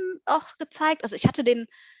Aachen auch gezeigt. Also ich hatte den,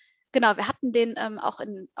 genau, wir hatten den auch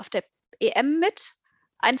auf der EM mit.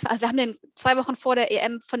 Also wir haben den 2 Wochen vor der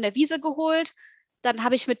EM von der Wiese geholt. Dann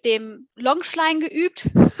habe ich mit dem Longschlein geübt.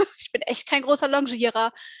 Ich bin echt kein großer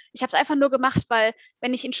Longierer. Ich habe es einfach nur gemacht, weil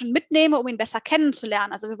wenn ich ihn schon mitnehme, um ihn besser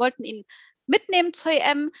kennenzulernen. Also wir wollten ihn mitnehmen zur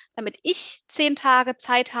EM, damit ich 10 Tage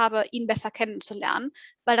Zeit habe, ihn besser kennenzulernen,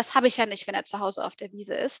 weil das habe ich ja nicht, wenn er zu Hause auf der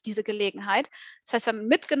Wiese ist, diese Gelegenheit. Das heißt, wir haben ihn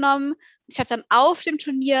mitgenommen. Ich habe dann auf dem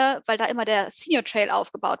Turnier, weil da immer der Senior Trail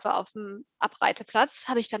aufgebaut war auf dem Abreiteplatz,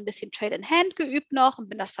 habe ich dann ein bisschen Trail in Hand geübt noch und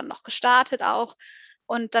bin das dann noch gestartet auch.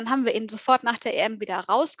 Und dann haben wir ihn sofort nach der EM wieder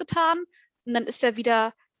rausgetan und dann ist er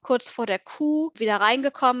wieder kurz vor der Kuh wieder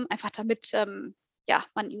reingekommen, einfach damit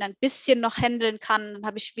man ihn ein bisschen noch handeln kann. Dann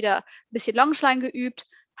habe ich wieder ein bisschen Longschlein geübt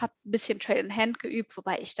habe ein bisschen Trail in Hand geübt,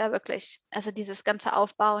 wobei ich da wirklich, also dieses ganze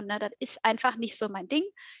Aufbauen, ne, das ist einfach nicht so mein Ding.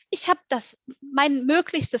 Ich habe mein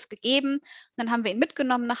Möglichstes gegeben. Und dann haben wir ihn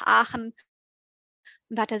mitgenommen nach Aachen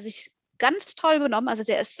und da hat er sich ganz toll benommen. Also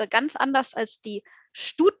der ist ganz anders als die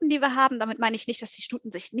Stuten, die wir haben. Damit meine ich nicht, dass die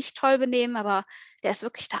Stuten sich nicht toll benehmen, aber der ist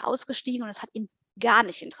wirklich da ausgestiegen und es hat ihn gar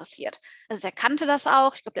nicht interessiert. Also er kannte das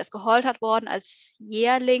auch. Ich glaube, der ist geholtert worden als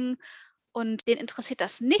Jährling und den interessiert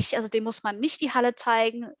das nicht. Also dem muss man nicht die Halle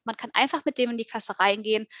zeigen. Man kann einfach mit dem in die Klasse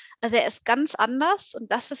reingehen. Also er ist ganz anders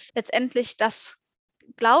und das ist letztendlich das,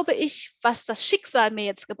 glaube ich, was das Schicksal mir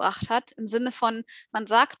jetzt gebracht hat, im Sinne von, man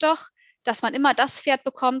sagt doch, dass man immer das Pferd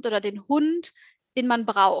bekommt oder den Hund, den man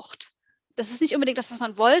braucht. Das ist nicht unbedingt das, was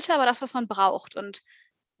man wollte, aber das, was man braucht. Und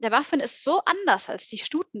der Muffin ist so anders als die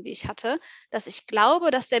Stuten, die ich hatte, dass ich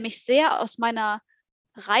glaube, dass der mich sehr aus meiner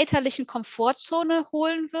reiterlichen Komfortzone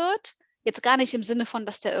holen wird. Jetzt gar nicht im Sinne von,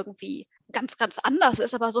 dass der irgendwie ganz, ganz anders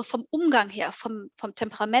ist, aber so vom Umgang her, vom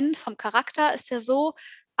Temperament, vom Charakter ist der so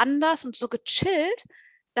anders und so gechillt,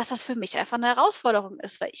 dass das für mich einfach eine Herausforderung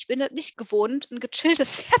ist, weil ich bin nicht gewohnt, ein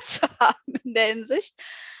gechilltes Pferd zu haben in der Hinsicht.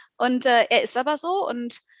 Und er ist aber so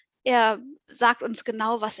und er sagt uns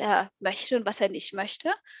genau, was er möchte und was er nicht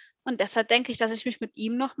möchte. Und deshalb denke ich, dass ich mich mit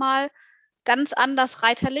ihm nochmal ganz anders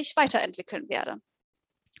reiterlich weiterentwickeln werde.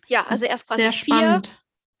 Ja, Das also erst ist quasi sehr 4. spannend.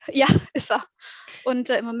 Ja, ist er. Und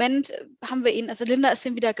im Moment haben wir ihn, also Linda ist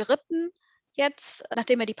ihn wieder geritten jetzt,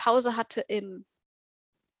 nachdem er die Pause hatte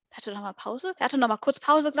hatte noch mal Pause? Er hatte noch mal kurz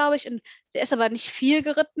Pause, glaube ich, und der ist aber nicht viel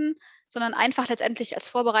geritten, sondern einfach letztendlich als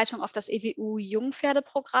Vorbereitung auf das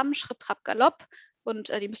EWU-Jungpferdeprogramm, Schritt, Trab, Galopp. Und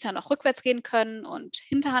die müssen ja noch rückwärts gehen können und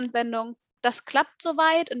Hinterhandwendung. Das klappt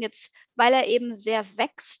soweit. Und jetzt, weil er eben sehr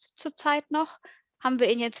wächst zurzeit noch, haben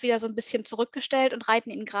wir ihn jetzt wieder so ein bisschen zurückgestellt und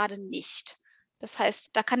reiten ihn gerade nicht. Das heißt,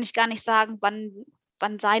 da kann ich gar nicht sagen,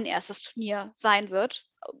 wann sein erstes Turnier sein wird,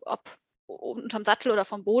 ob unterm Sattel oder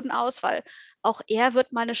vom Boden aus, weil auch er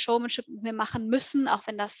wird mal eine Showmanship mit mir machen müssen, auch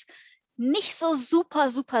wenn das nicht so super,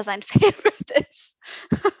 super sein Favorite ist.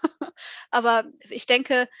 Aber ich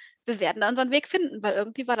denke, wir werden da unseren Weg finden, weil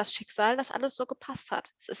irgendwie war das Schicksal, dass alles so gepasst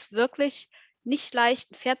hat. Es ist wirklich nicht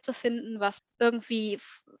leicht, ein Pferd zu finden, was irgendwie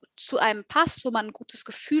zu einem passt, wo man ein gutes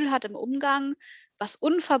Gefühl hat im Umgang, was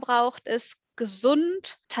unverbraucht ist,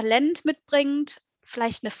 gesund, Talent mitbringt,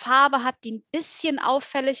 vielleicht eine Farbe hat, die ein bisschen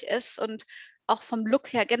auffällig ist und auch vom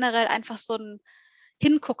Look her generell einfach so ein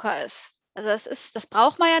Hingucker ist. Also das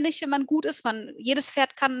braucht man ja nicht, wenn man gut ist. Jedes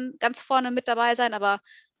Pferd kann ganz vorne mit dabei sein, aber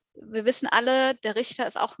wir wissen alle, der Richter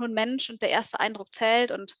ist auch nur ein Mensch und der erste Eindruck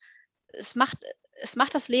zählt und es macht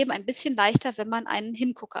das Leben ein bisschen leichter, wenn man einen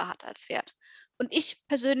Hingucker hat als Pferd. Und ich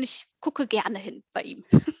persönlich gucke gerne hin bei ihm.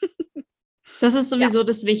 Das ist Ja, sowieso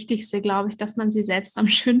das Wichtigste, glaube ich, dass man sie selbst am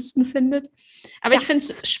schönsten findet. Aber ja, ich finde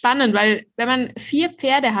es spannend, weil wenn man 4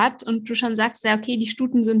 Pferde hat und du schon sagst, ja, okay, die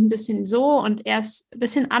Stuten sind ein bisschen so und er ist ein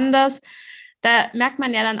bisschen anders, da merkt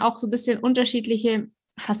man ja dann auch so ein bisschen unterschiedliche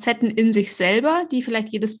Facetten in sich selber, die vielleicht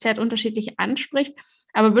jedes Pferd unterschiedlich anspricht.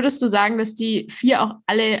 Aber würdest du sagen, dass die 4 auch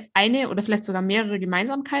alle eine oder vielleicht sogar mehrere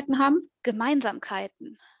Gemeinsamkeiten haben?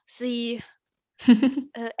 Gemeinsamkeiten. Sie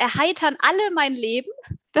erheitern alle mein Leben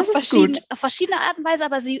Das ist gut. auf verschiedene Art und Weise,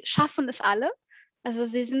 aber sie schaffen es alle. Also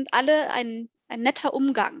sie sind alle ein netter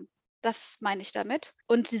Umgang. Das meine ich damit.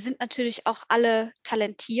 Und sie sind natürlich auch alle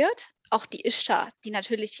talentiert. Auch die Ishtar, die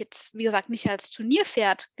natürlich jetzt, wie gesagt, nicht als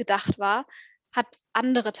Turnierpferd gedacht war, hat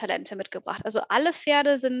andere Talente mitgebracht. Also alle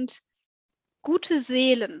Pferde sind gute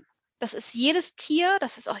Seelen. Das ist jedes Tier,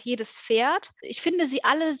 das ist auch jedes Pferd. Ich finde sie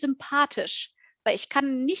alle sympathisch, weil ich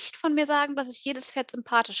kann nicht von mir sagen, dass ich jedes Pferd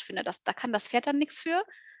sympathisch finde. Da kann das Pferd dann nichts für.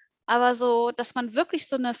 Aber so, dass man wirklich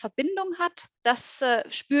so eine Verbindung hat, das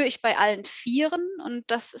spüre ich bei allen Vieren und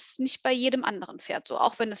das ist nicht bei jedem anderen Pferd so,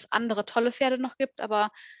 auch wenn es andere tolle Pferde noch gibt. Aber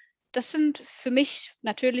das sind für mich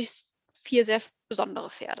natürlich 4 sehr besondere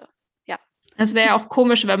Pferde. Ja, Es wäre ja auch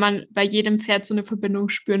komisch, wenn man bei jedem Pferd so eine Verbindung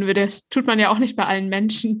spüren würde. Das tut man ja auch nicht bei allen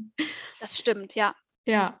Menschen. das stimmt, ja.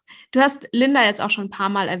 Ja, du hast Linda jetzt auch schon ein paar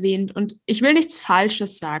Mal erwähnt und ich will nichts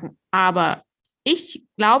Falsches sagen, aber ich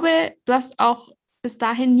glaube, du hast auch bis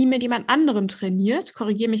dahin nie mit jemand anderem trainiert.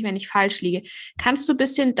 Korrigiere mich, wenn ich falsch liege. Kannst du ein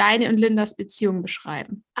bisschen deine und Lindas Beziehung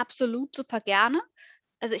beschreiben? Absolut super gerne.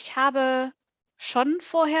 Also ich habe schon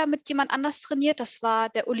vorher mit jemand anders trainiert. Das war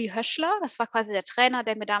der Uli Höschler. Das war quasi der Trainer,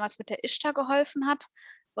 der mir damals mit der Ishtar geholfen hat.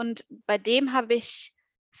 Und bei dem habe ich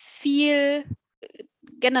viel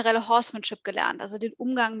generelle Horsemanship gelernt, also den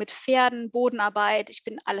Umgang mit Pferden, Bodenarbeit. Ich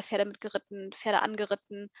bin alle Pferde mitgeritten, Pferde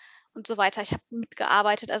angeritten und so weiter. Ich habe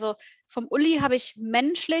mitgearbeitet. Also vom Uli habe ich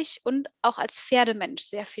menschlich und auch als Pferdemensch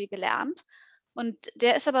sehr viel gelernt. Und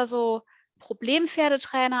der ist aber so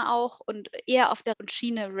Problempferdetrainer auch und eher auf der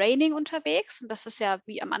Schiene Reining unterwegs. Und das ist ja,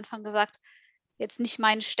 wie am Anfang gesagt, jetzt nicht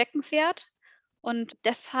mein Steckenpferd. Und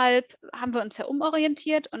deshalb haben wir uns ja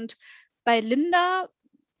umorientiert. Und bei Linda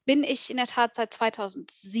bin ich in der Tat seit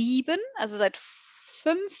 2007, also seit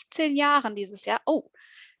 15 Jahren dieses Jahr. Oh,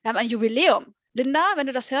 wir haben ein Jubiläum. Linda, wenn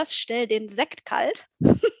du das hörst, stell den Sekt kalt.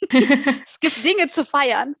 Es gibt Dinge zu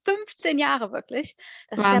feiern. 15 Jahre wirklich.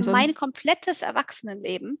 Das ist ja Wahnsinn. mein komplettes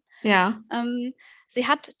Erwachsenenleben. Ja. Sie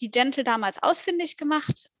hat die Gentle damals ausfindig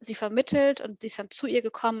gemacht, sie vermittelt und sie ist dann zu ihr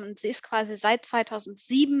gekommen und sie ist quasi seit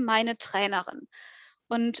 2007 meine Trainerin.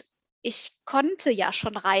 Und ich konnte ja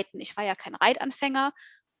schon reiten. Ich war ja kein Reitanfänger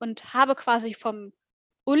und habe quasi vom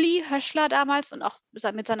Uli Höschler damals und auch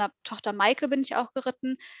mit seiner Tochter Maike bin ich auch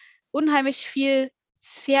geritten, unheimlich viel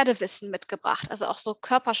Pferdewissen mitgebracht. Also auch so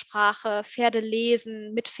Körpersprache, Pferde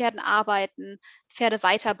lesen, mit Pferden arbeiten, Pferde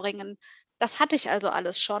weiterbringen. Das hatte ich also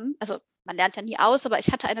alles schon. Also man lernt ja nie aus, aber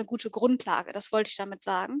ich hatte eine gute Grundlage, das wollte ich damit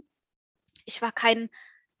sagen. Ich war kein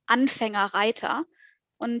Anfängerreiter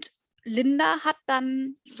und Linda hat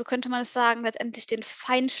dann, so könnte man es sagen, letztendlich den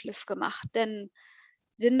Feinschliff gemacht, denn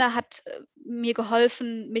Linda hat mir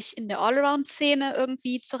geholfen, mich in der Allround-Szene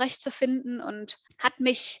irgendwie zurechtzufinden und hat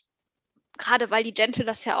mich, gerade weil die Gentle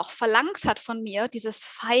das ja auch verlangt hat von mir, dieses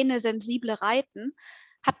feine, sensible Reiten,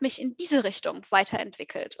 hat mich in diese Richtung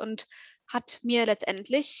weiterentwickelt und hat mir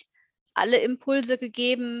letztendlich alle Impulse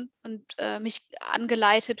gegeben und mich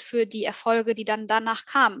angeleitet für die Erfolge, die dann danach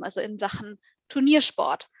kamen, also in Sachen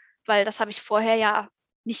Turniersport, weil das habe ich vorher ja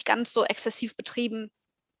nicht ganz so exzessiv betrieben,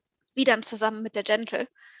 wie dann zusammen mit der Gentle.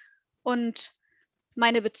 Und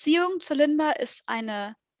meine Beziehung zu Linda ist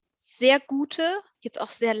eine sehr gute, jetzt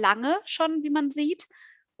auch sehr lange schon, wie man sieht.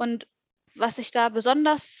 Und was ich da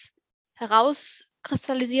besonders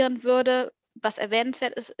herauskristallisieren würde, was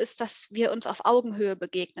erwähnenswert ist, ist, dass wir uns auf Augenhöhe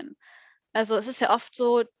begegnen. Also es ist ja oft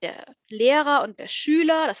so, der Lehrer und der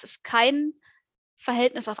Schüler, das ist kein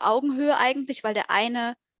Verhältnis auf Augenhöhe eigentlich, weil der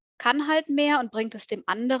eine kann halt mehr und bringt es dem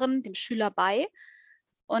anderen, dem Schüler bei.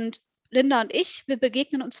 Und Linda und ich, wir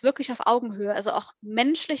begegnen uns wirklich auf Augenhöhe, also auch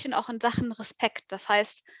menschlich und auch in Sachen Respekt. Das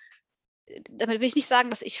heißt, damit will ich nicht sagen,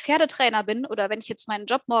 dass ich Pferdetrainer bin oder wenn ich jetzt meinen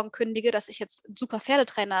Job morgen kündige, dass ich jetzt ein super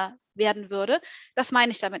Pferdetrainer werden würde. Das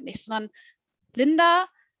meine ich damit nicht, sondern Linda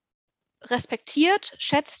respektiert,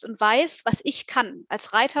 schätzt und weiß, was ich kann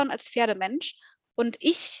als Reiter und als Pferdemensch. Und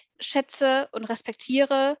ich schätze und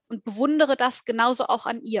respektiere und bewundere das genauso auch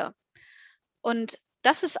an ihr. Und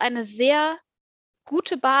das ist eine sehr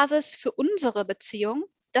gute Basis für unsere Beziehung,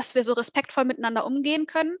 dass wir so respektvoll miteinander umgehen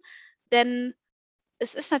können. Denn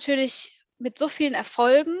es ist natürlich mit so vielen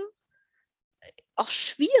Erfolgen auch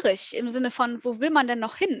schwierig im Sinne von, wo will man denn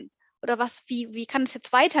noch hin? Oder wie kann es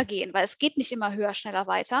jetzt weitergehen? Weil es geht nicht immer höher, schneller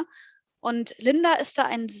weiter. Und Linda ist da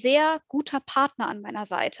ein sehr guter Partner an meiner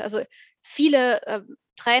Seite. Also viele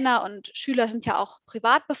Trainer und Schüler sind ja auch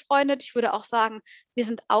privat befreundet. Ich würde auch sagen, wir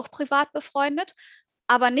sind auch privat befreundet,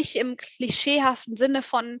 aber nicht im klischeehaften Sinne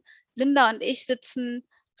von Linda und ich sitzen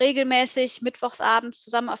regelmäßig mittwochsabends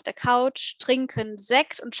zusammen auf der Couch, trinken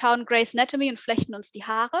Sekt und schauen Grey's Anatomy und flechten uns die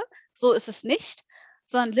Haare. So ist es nicht,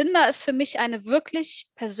 sondern Linda ist für mich eine wirklich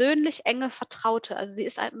persönlich enge Vertraute. Also sie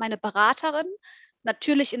ist meine Beraterin,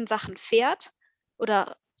 natürlich in Sachen Pferd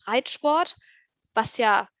oder Reitsport, was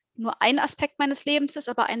ja nur ein Aspekt meines Lebens ist,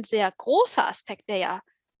 aber ein sehr großer Aspekt, der ja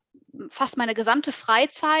fast meine gesamte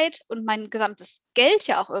Freizeit und mein gesamtes Geld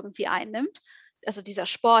ja auch irgendwie einnimmt. Also dieser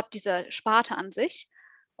Sport, diese Sparte an sich.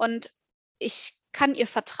 Und ich kann ihr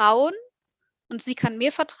vertrauen und sie kann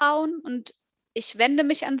mir vertrauen und ich wende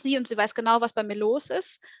mich an sie und sie weiß genau, was bei mir los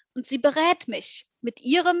ist. Und sie berät mich mit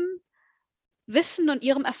ihrem Wissen und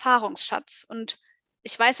ihrem Erfahrungsschatz. Und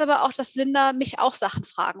ich weiß aber auch, dass Linda mich auch Sachen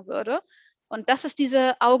fragen würde. Und das ist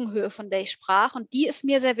diese Augenhöhe, von der ich sprach. Und die ist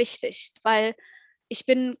mir sehr wichtig, weil ich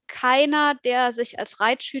bin keiner, der sich als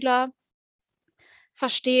Reitschüler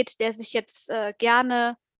versteht, der sich jetzt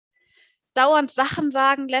gerne dauernd Sachen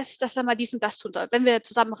sagen lässt, dass er mal dies und das tun soll. Wenn wir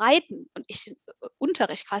zusammen reiten und ich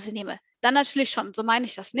Unterricht quasi nehme, dann natürlich schon. So meine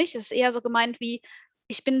ich das nicht. Es ist eher so gemeint wie,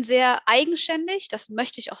 ich bin sehr eigenständig, das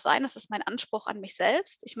möchte ich auch sein, das ist mein Anspruch an mich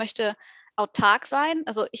selbst. Ich möchte autark sein.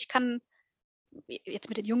 Also ich kann jetzt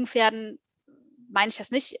mit den jungen Pferden meine ich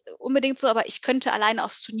das nicht unbedingt so, aber ich könnte alleine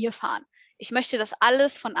aufs Turnier fahren. Ich möchte das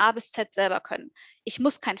alles von A bis Z selber können. Ich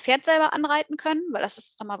muss kein Pferd selber anreiten können, weil das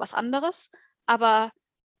ist nochmal was anderes. Aber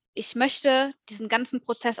ich möchte diesen ganzen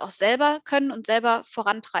Prozess auch selber können und selber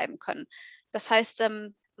vorantreiben können. Das heißt,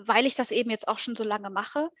 weil ich das eben jetzt auch schon so lange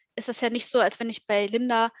mache, ist es ja nicht so, als wenn ich bei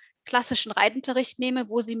Linda klassischen Reitunterricht nehme,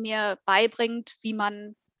 wo sie mir beibringt, wie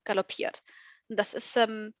man galoppiert. Und das ist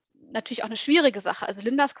natürlich auch eine schwierige Sache. Also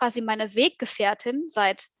Linda ist quasi meine Weggefährtin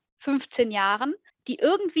seit 15 Jahren, die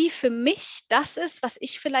irgendwie für mich das ist, was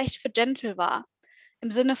ich vielleicht für Gentle war.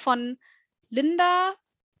 Im Sinne von, Linda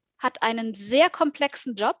hat einen sehr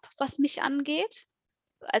komplexen Job, was mich angeht,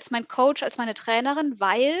 als mein Coach, als meine Trainerin,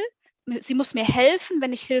 weil sie muss mir helfen,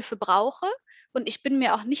 wenn ich Hilfe brauche. Und ich bin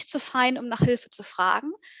mir auch nicht so fein, um nach Hilfe zu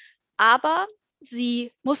fragen. Aber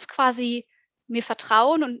sie muss quasi mir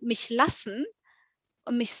vertrauen und mich lassen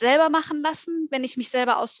und mich selber machen lassen, wenn ich mich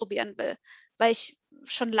selber ausprobieren will. Weil ich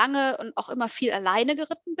schon lange und auch immer viel alleine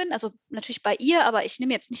geritten bin. Also natürlich bei ihr, aber ich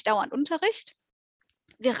nehme jetzt nicht dauernd Unterricht.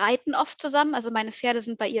 Wir reiten oft zusammen, also meine Pferde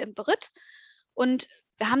sind bei ihr im Beritt. Und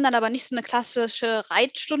wir haben dann aber nicht so eine klassische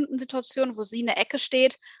Reitstundensituation, wo sie in der Ecke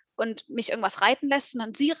steht und mich irgendwas reiten lässt,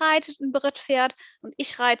 sondern sie reitet ein Berittpferd und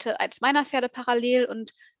ich reite eins meiner Pferde parallel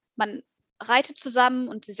und man reitet zusammen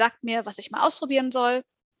und sie sagt mir, was ich mal ausprobieren soll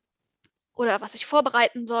oder was ich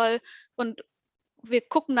vorbereiten soll. Und wir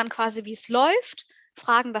gucken dann quasi, wie es läuft,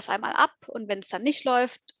 fragen das einmal ab und wenn es dann nicht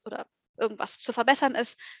läuft oder irgendwas zu verbessern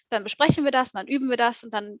ist, dann besprechen wir das und dann üben wir das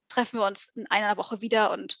und dann treffen wir uns in einer Woche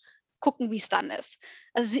wieder und gucken, wie es dann ist.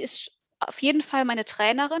 Also sie ist auf jeden Fall meine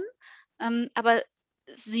Trainerin, aber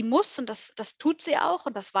sie muss, und das tut sie auch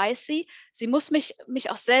und das weiß sie muss mich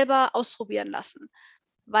auch selber ausprobieren lassen,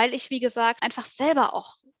 weil ich, wie gesagt, einfach selber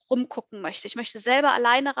auch rumgucken möchte. Ich möchte selber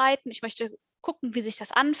alleine reiten, ich möchte gucken, wie sich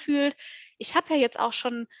das anfühlt. Ich habe ja jetzt auch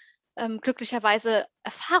schon glücklicherweise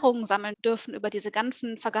Erfahrungen sammeln dürfen über diese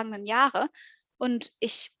ganzen vergangenen Jahre. Und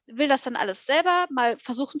ich will das dann alles selber mal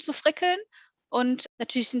versuchen zu frickeln. Und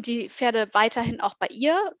natürlich sind die Pferde weiterhin auch bei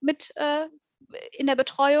ihr mit in der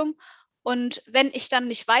Betreuung. Und wenn ich dann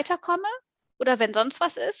nicht weiterkomme oder wenn sonst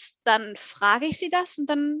was ist, dann frage ich sie das und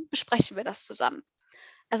dann besprechen wir das zusammen.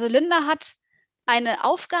 Also Linda hat eine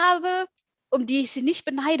Aufgabe, um die ich sie nicht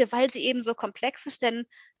beneide, weil sie eben so komplex ist, denn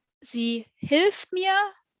sie hilft mir,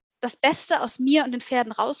 das Beste aus mir und den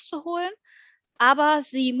Pferden rauszuholen, aber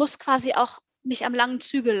sie muss quasi auch mich am langen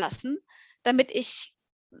Zügel lassen, damit ich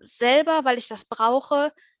selber, weil ich das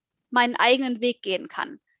brauche, meinen eigenen Weg gehen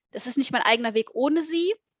kann. Das ist nicht mein eigener Weg ohne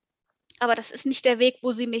sie, aber das ist nicht der Weg,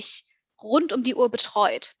 wo sie mich rund um die Uhr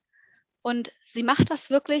betreut. Und sie macht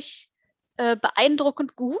das wirklich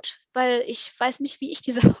beeindruckend gut, weil ich weiß nicht, wie ich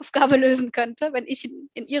diese Aufgabe lösen könnte, wenn ich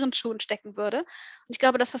in ihren Schuhen stecken würde. Und ich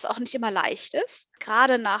glaube, dass das auch nicht immer leicht ist,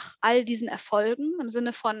 gerade nach all diesen Erfolgen im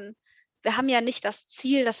Sinne von, wir haben ja nicht das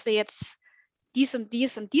Ziel, dass wir jetzt dies und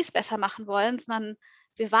dies und dies besser machen wollen, sondern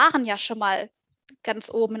wir waren ja schon mal ganz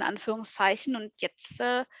oben in Anführungszeichen und jetzt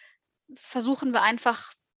versuchen wir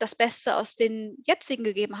einfach das Beste aus den jetzigen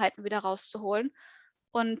Gegebenheiten wieder rauszuholen.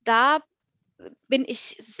 Und da bin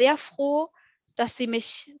ich sehr froh, dass sie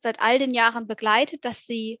mich seit all den Jahren begleitet, dass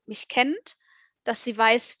sie mich kennt, dass sie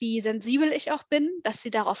weiß, wie sensibel ich auch bin, dass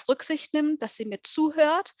sie darauf Rücksicht nimmt, dass sie mir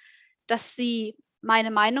zuhört, dass sie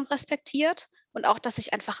meine Meinung respektiert und auch, dass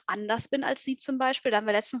ich einfach anders bin als sie zum Beispiel. Da haben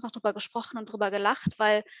wir letztens noch drüber gesprochen und drüber gelacht,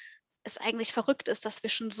 weil es eigentlich verrückt ist, dass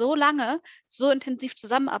wir schon so lange so intensiv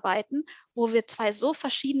zusammenarbeiten, wo wir zwei so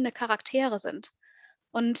verschiedene Charaktere sind.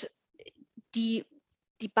 Und die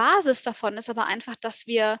Basis davon ist aber einfach, dass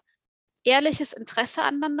wir ehrliches Interesse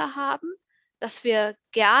aneinander haben, dass wir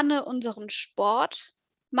gerne unseren Sport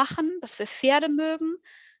machen, dass wir Pferde mögen,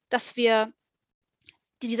 dass wir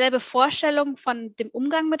dieselbe Vorstellung von dem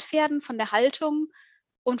Umgang mit Pferden, von der Haltung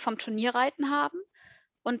und vom Turnierreiten haben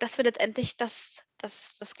und dass wir letztendlich das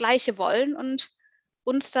Gleiche wollen und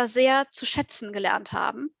uns da sehr zu schätzen gelernt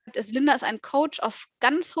haben. Linda ist ein Coach auf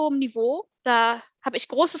ganz hohem Niveau. Da habe ich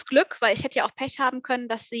großes Glück, weil ich hätte ja auch Pech haben können,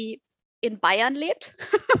 dass sie in Bayern lebt.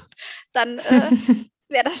 Dann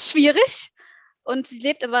wäre das schwierig. Und sie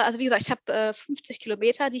lebt aber, also wie gesagt, ich habe 50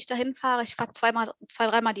 Kilometer, die ich dahin fahre. Ich fahre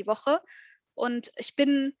dreimal die Woche. Und ich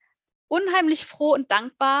bin unheimlich froh und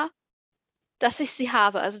dankbar, dass ich sie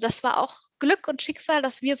habe. Also das war auch Glück und Schicksal,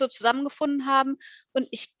 dass wir so zusammengefunden haben. Und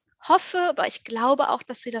ich hoffe, aber ich glaube auch,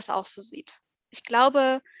 dass sie das auch so sieht. Ich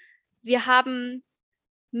glaube, wir haben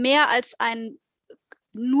mehr als ein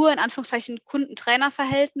nur in Anführungszeichen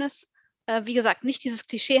Kunden-Trainer-Verhältnis. Wie gesagt, nicht dieses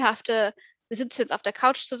klischeehafte, wir sitzen jetzt auf der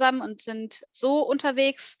Couch zusammen und sind so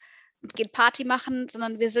unterwegs und gehen Party machen,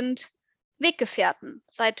 sondern wir sind Weggefährten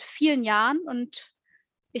seit vielen Jahren und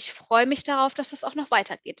ich freue mich darauf, dass es auch noch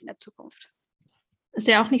weitergeht in der Zukunft. Ist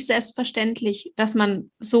ja auch nicht selbstverständlich, dass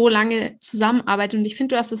man so lange zusammenarbeitet. Und ich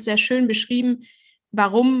finde, du hast es sehr schön beschrieben,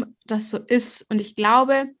 warum das so ist. Und ich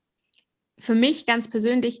glaube, für mich ganz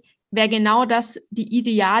persönlich wäre genau das die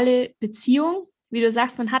ideale Beziehung. Wie du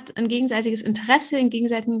sagst, man hat ein gegenseitiges Interesse, einen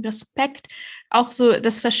gegenseitigen Respekt, auch so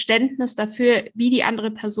das Verständnis dafür, wie die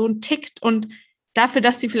andere Person tickt und dafür,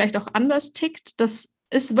 dass sie vielleicht auch anders tickt. Das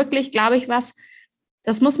ist wirklich, glaube ich,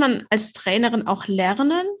 das muss man als Trainerin auch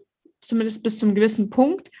lernen, zumindest bis zum gewissen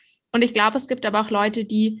Punkt. Und ich glaube, es gibt aber auch Leute,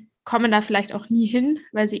 die kommen da vielleicht auch nie hin,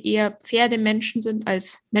 weil sie eher Pferdemenschen sind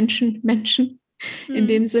als Menschen in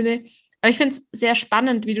dem Sinne. Aber ich finde es sehr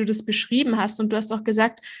spannend, wie du das beschrieben hast. Und du hast auch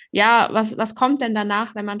gesagt, ja, was kommt denn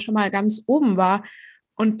danach, wenn man schon mal ganz oben war?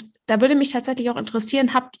 Und da würde mich tatsächlich auch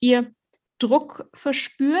interessieren, habt ihr Druck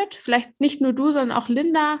verspürt? Vielleicht nicht nur du, sondern auch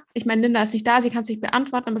Linda. Ich meine, Linda ist nicht da, sie kann es nicht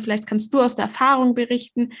beantworten, aber vielleicht kannst du aus der Erfahrung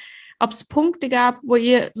berichten, ob es Punkte gab, wo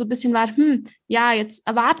ihr so ein bisschen wart, ja, jetzt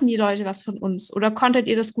erwarten die Leute was von uns, oder konntet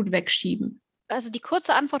ihr das gut wegschieben? Also die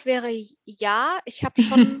kurze Antwort wäre ja, ich habe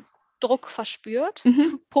schon Druck verspürt.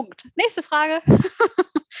 Punkt. Nächste Frage.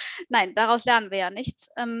 Nein, daraus lernen wir ja nichts.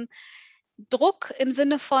 Druck im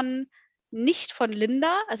Sinne von nicht von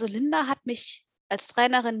Linda. Also Linda hat mich als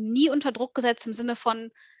Trainerin nie unter Druck gesetzt im Sinne von,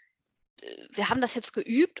 wir haben das jetzt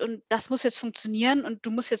geübt und das muss jetzt funktionieren und du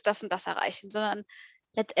musst jetzt das und das erreichen, sondern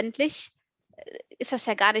letztendlich ist das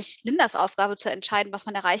ja gar nicht Lindas Aufgabe zu entscheiden, was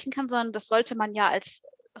man erreichen kann, sondern das sollte man ja als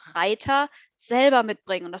Reiter selber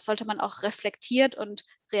mitbringen und das sollte man auch reflektiert und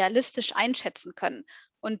realistisch einschätzen können.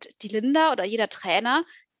 Und die Linda oder jeder Trainer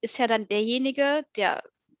ist ja dann derjenige, der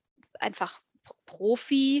einfach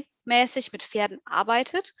profimäßig mit Pferden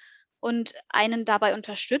arbeitet und einen dabei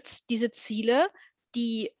unterstützt, diese Ziele,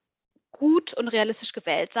 die gut und realistisch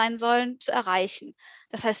gewählt sein sollen, zu erreichen.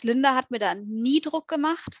 Das heißt, Linda hat mir da nie Druck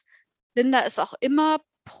gemacht. Linda ist auch immer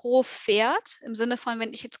pro Pferd, im Sinne von,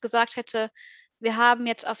 wenn ich jetzt gesagt hätte, wir haben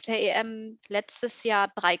jetzt auf der EM letztes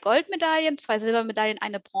Jahr 3 Goldmedaillen, 2 Silbermedaillen,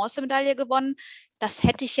 eine Bronzemedaille gewonnen. Das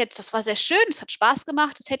war sehr schön, es hat Spaß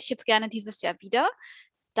gemacht, das hätte ich jetzt gerne dieses Jahr wieder.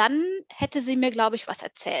 Dann hätte sie mir, glaube ich, was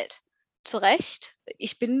erzählt. Zu Recht.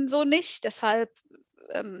 Ich bin so nicht, deshalb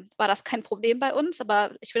war das kein Problem bei uns.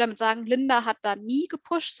 Aber ich will damit sagen, Linda hat da nie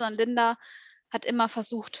gepusht, sondern Linda hat immer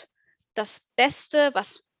versucht, das Beste,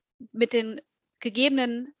 was mit den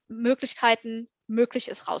gegebenen Möglichkeiten möglich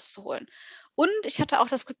ist, rauszuholen. Und ich hatte auch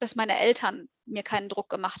das Glück, dass meine Eltern mir keinen Druck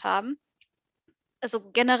gemacht haben.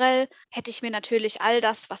 Also generell hätte ich mir natürlich all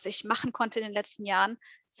das, was ich machen konnte in den letzten Jahren,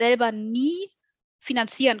 selber nie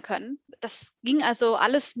finanzieren können. Das ging also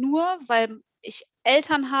alles nur, weil ich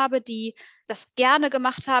Eltern habe, die das gerne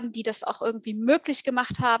gemacht haben, die das auch irgendwie möglich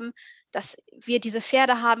gemacht haben, dass wir diese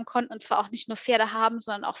Pferde haben konnten. Und zwar auch nicht nur Pferde haben,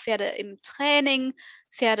 sondern auch Pferde im Training,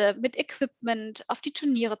 Pferde mit Equipment, auf die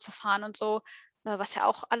Turniere zu fahren und so, was ja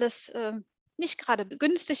auch alles nicht gerade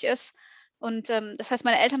günstig ist. Und das heißt,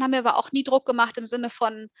 meine Eltern haben mir aber auch nie Druck gemacht im Sinne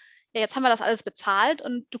von, ja, jetzt haben wir das alles bezahlt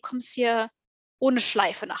und du kommst hier ohne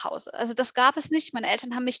Schleife nach Hause. Also das gab es nicht. Meine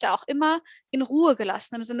Eltern haben mich da auch immer in Ruhe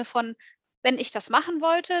gelassen, im Sinne von, wenn ich das machen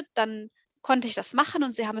wollte, dann konnte ich das machen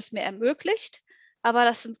und sie haben es mir ermöglicht. Aber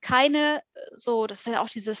das sind keine das ist ja auch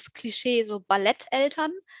dieses Klischee, so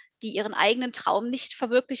Balletteltern, die ihren eigenen Traum nicht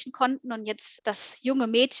verwirklichen konnten und jetzt das junge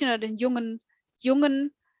Mädchen oder den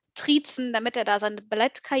Jungen triezen, damit er da seine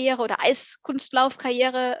Ballettkarriere oder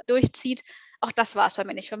Eiskunstlaufkarriere durchzieht. Auch das war es bei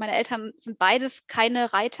mir nicht, weil meine Eltern sind beides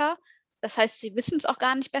keine Reiter. Das heißt, sie wissen es auch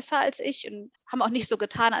gar nicht besser als ich und haben auch nicht so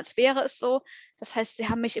getan, als wäre es so. Das heißt, sie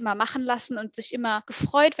haben mich immer machen lassen und sich immer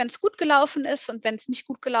gefreut, wenn es gut gelaufen ist. Und wenn es nicht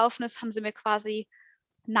gut gelaufen ist, haben sie mir quasi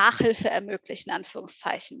Nachhilfe ermöglicht, in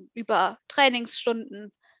Anführungszeichen, über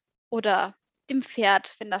Trainingsstunden oder dem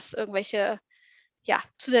Pferd, wenn das irgendwelche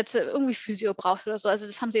Zusätze, irgendwie Physio braucht oder so. Also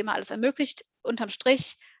das haben sie immer alles ermöglicht. Unterm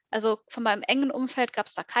Strich, also von meinem engen Umfeld gab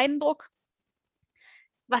es da keinen Druck.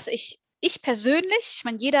 Was ich persönlich, ich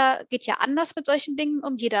meine, jeder geht ja anders mit solchen Dingen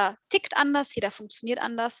um, jeder tickt anders, jeder funktioniert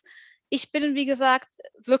anders. Ich bin, wie gesagt,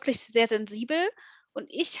 wirklich sehr sensibel und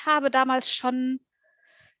ich habe damals schon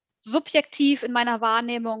subjektiv in meiner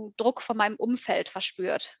Wahrnehmung Druck von meinem Umfeld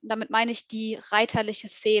verspürt. Und damit meine ich die reiterliche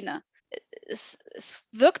Szene. Es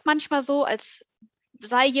wirkt manchmal so, als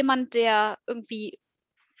sei jemand, der irgendwie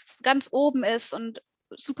ganz oben ist und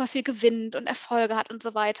super viel gewinnt und Erfolge hat und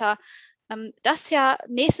so weiter, das ja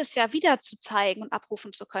nächstes Jahr wieder zu zeigen und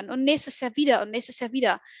abrufen zu können und nächstes Jahr wieder und nächstes Jahr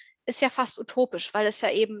wieder, ist ja fast utopisch, weil es ja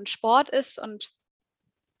eben ein Sport ist und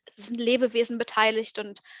es sind Lebewesen beteiligt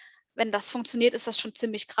und wenn das funktioniert, ist das schon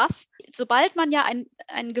ziemlich krass. Sobald man ja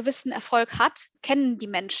einen gewissen Erfolg hat, kennen die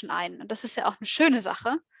Menschen einen und das ist ja auch eine schöne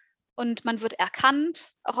Sache und man wird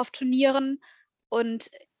erkannt, auch auf Turnieren und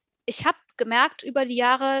ich habe gemerkt über die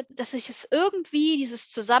Jahre, dass sich es irgendwie, dieses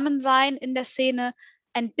Zusammensein in der Szene,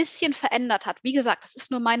 ein bisschen verändert hat. Wie gesagt, das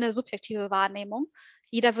ist nur meine subjektive Wahrnehmung.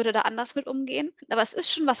 Jeder würde da anders mit umgehen. Aber es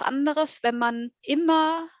ist schon was anderes, wenn man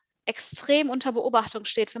immer extrem unter Beobachtung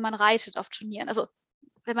steht, wenn man reitet auf Turnieren. Also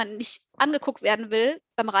wenn man nicht angeguckt werden will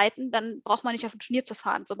beim Reiten, dann braucht man nicht auf ein Turnier zu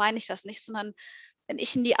fahren. So meine ich das nicht, sondern Wenn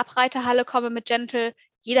ich in die Abreiterhalle komme mit Gentle,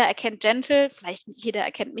 jeder erkennt Gentle, vielleicht nicht jeder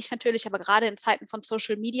erkennt mich natürlich, aber gerade in Zeiten von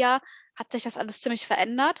Social Media hat sich das alles ziemlich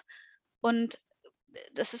verändert. Und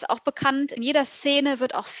das ist auch bekannt, in jeder Szene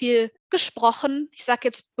wird auch viel gesprochen. Ich sage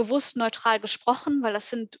jetzt bewusst neutral gesprochen, weil das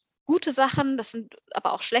sind gute Sachen, das sind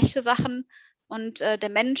aber auch schlechte Sachen. Und der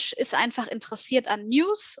Mensch ist einfach interessiert an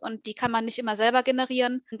News und die kann man nicht immer selber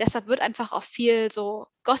generieren. Und deshalb wird einfach auch viel so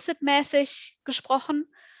gossipmäßig gesprochen.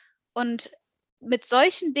 Und mit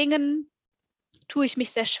solchen Dingen tue ich mich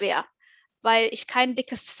sehr schwer, weil ich kein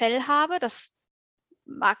dickes Fell habe. Das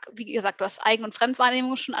mag, wie gesagt, du hast Eigen- und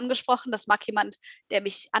Fremdwahrnehmung schon angesprochen. Das mag jemand, der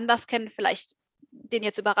mich anders kennt, vielleicht den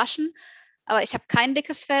jetzt überraschen. Aber ich habe kein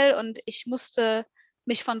dickes Fell und ich musste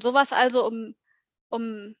mich von sowas also,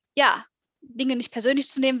 um ja, Dinge nicht persönlich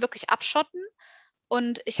zu nehmen, wirklich abschotten.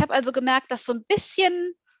 Und ich habe also gemerkt, dass so ein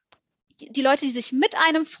bisschen die Leute, die sich mit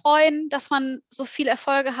einem freuen, dass man so viele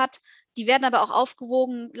Erfolge hat, die werden aber auch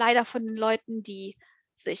aufgewogen, leider von den Leuten, die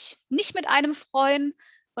sich nicht mit einem freuen.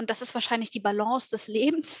 Und das ist wahrscheinlich die Balance des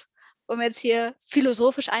Lebens, um jetzt hier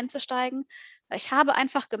philosophisch einzusteigen. Weil ich habe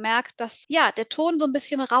einfach gemerkt, dass ja, der Ton so ein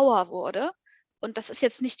bisschen rauer wurde. Und das ist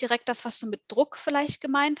jetzt nicht direkt das, was du mit Druck vielleicht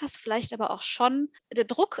gemeint hast, vielleicht aber auch schon. Der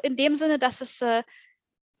Druck in dem Sinne, dass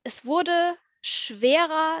es wurde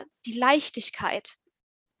schwerer, die Leichtigkeit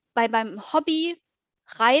bei meinem Hobby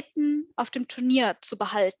Reiten auf dem Turnier zu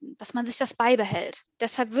behalten, dass man sich das beibehält.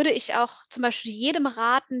 Deshalb würde ich auch zum Beispiel jedem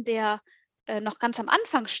raten, der noch ganz am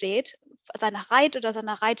Anfang steht, seiner Reit- oder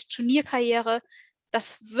seiner Reitturnierkarriere,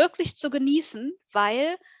 das wirklich zu genießen,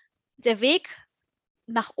 weil der Weg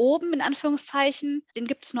nach oben, in Anführungszeichen, den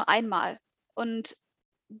gibt es nur einmal. Und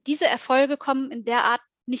diese Erfolge kommen in der Art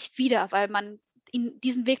nicht wieder, weil man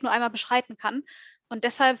diesen Weg nur einmal beschreiten kann. Und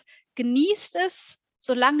deshalb genießt es,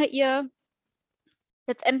 solange ihr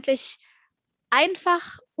letztendlich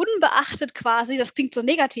einfach unbeachtet quasi, das klingt so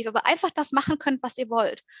negativ, aber einfach das machen könnt, was ihr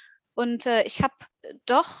wollt. Und ich habe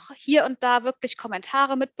doch hier und da wirklich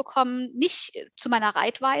Kommentare mitbekommen, nicht zu meiner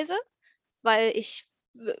Reitweise, weil ich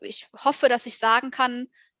hoffe, dass ich sagen kann,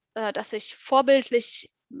 dass ich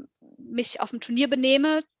vorbildlich mich auf dem Turnier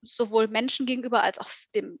benehme, sowohl Menschen gegenüber als auch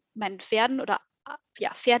meinen Pferden oder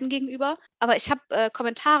ja, Pferden gegenüber. Aber ich habe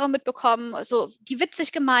Kommentare mitbekommen, also, die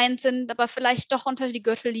witzig gemeint sind, aber vielleicht doch unter die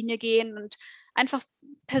Gürtellinie gehen und einfach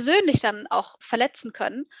persönlich dann auch verletzen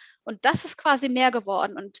können. Und das ist quasi mehr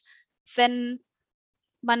geworden. Und wenn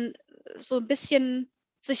man so ein bisschen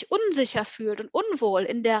sich unsicher fühlt und unwohl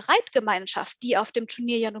in der Reitgemeinschaft, die auf dem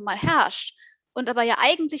Turnier ja nun mal herrscht und aber ja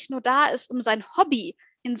eigentlich nur da ist, um sein Hobby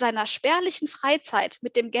in seiner spärlichen Freizeit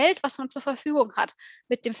mit dem Geld, was man zur Verfügung hat,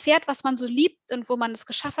 mit dem Pferd, was man so liebt und wo man es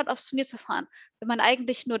geschafft hat, aufs Turnier zu fahren, wenn man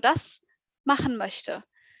eigentlich nur das machen möchte.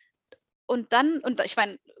 Und ich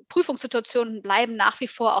meine, Prüfungssituationen bleiben nach wie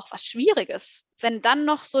vor auch was Schwieriges. Wenn dann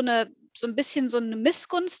noch so ein bisschen so eine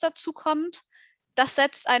Missgunst dazu kommt, das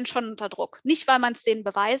setzt einen schon unter Druck. Nicht, weil man es denen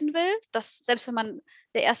beweisen will, dass selbst wenn man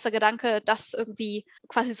der erste Gedanke das irgendwie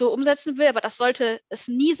quasi so umsetzen will, aber das sollte es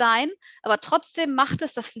nie sein. Aber trotzdem macht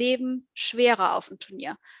es das Leben schwerer auf dem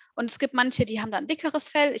Turnier. Und es gibt manche, die haben da 'n dickeres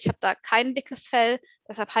Fell. Ich habe da kein dickes Fell,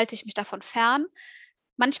 deshalb halte ich mich davon fern.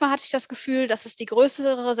 Manchmal hatte ich das Gefühl, dass es die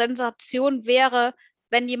größere Sensation wäre,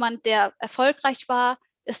 wenn jemand, der erfolgreich war,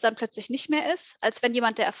 es dann plötzlich nicht mehr ist, als wenn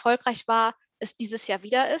jemand, der erfolgreich war, es dieses Jahr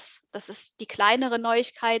wieder ist. Das ist die kleinere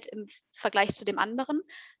Neuigkeit im Vergleich zu dem anderen,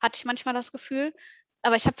 hatte ich manchmal das Gefühl.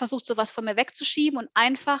 Aber ich habe versucht, so was von mir wegzuschieben und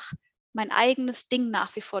einfach mein eigenes Ding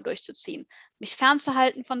nach wie vor durchzuziehen. Mich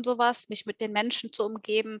fernzuhalten von so was, mich mit den Menschen zu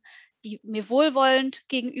umgeben, die mir wohlwollend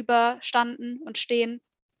gegenüberstanden und stehen,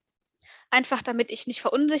 einfach damit ich nicht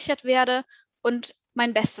verunsichert werde und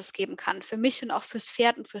mein Bestes geben kann für mich und auch fürs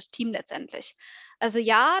Pferd und fürs Team letztendlich. Also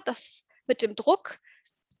ja, das mit dem Druck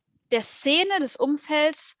der Szene, des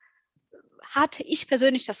Umfelds hatte ich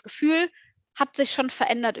persönlich das Gefühl, hat sich schon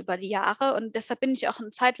verändert über die Jahre und deshalb bin ich auch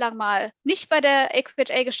 'ne Zeit lang mal nicht bei der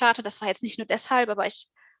AQHA gestartet. Das war jetzt nicht nur deshalb, aber ich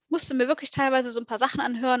musste mir wirklich teilweise so 'n paar Sachen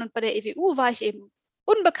anhören und bei der EWU war ich eben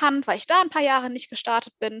unbekannt, weil ich da 'n paar Jahre nicht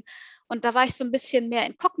gestartet bin und da war ich so 'n bisschen mehr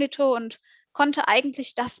inkognito und konnte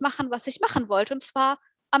eigentlich das machen, was ich machen wollte, und zwar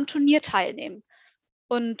am Turnier teilnehmen.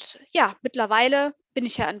 Und ja, mittlerweile bin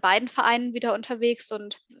ich ja in beiden Vereinen wieder unterwegs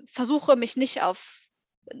und versuche mich nicht auf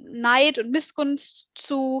Neid und Missgunst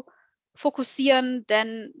zu fokussieren,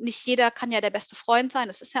 denn nicht jeder kann ja der beste Freund sein.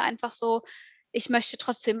 Es ist ja einfach so. Ich möchte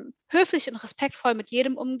trotzdem höflich und respektvoll mit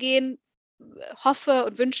jedem umgehen, hoffe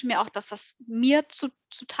und wünsche mir auch, dass das mir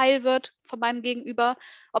zuteil wird von meinem Gegenüber,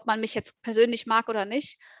 ob man mich jetzt persönlich mag oder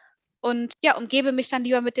nicht. Und ja, umgebe mich dann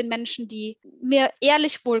lieber mit den Menschen, die mir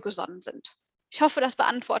ehrlich wohlgesonnen sind. Ich hoffe, das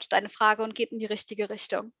beantwortet deine Frage und geht in die richtige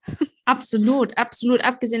Richtung. Absolut, absolut.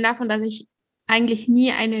 Abgesehen davon, dass ich eigentlich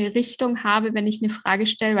nie eine Richtung habe, wenn ich eine Frage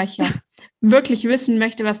stelle, weil ich ja wirklich wissen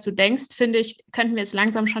möchte, was du denkst, finde ich, könnten wir jetzt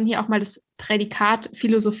langsam schon hier auch mal das Prädikat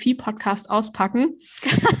Philosophie-Podcast auspacken,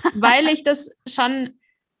 weil ich das schon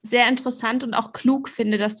sehr interessant und auch klug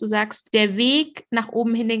finde, dass du sagst, der Weg nach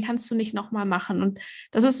oben hin, den kannst du nicht nochmal machen. Und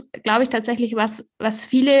das ist, glaube ich, tatsächlich was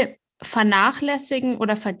viele vernachlässigen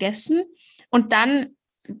oder vergessen und dann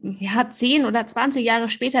 10 oder 20 Jahre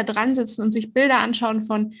später dran sitzen und sich Bilder anschauen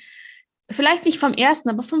von, vielleicht nicht vom ersten,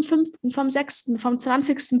 aber vom 5., vom 6., vom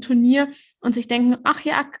 20. Turnier und sich denken, ach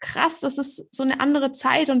ja, krass, das ist so eine andere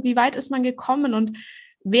Zeit und wie weit ist man gekommen? Und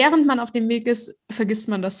während man auf dem Weg ist, vergisst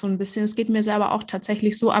man das so ein bisschen. Es geht mir selber auch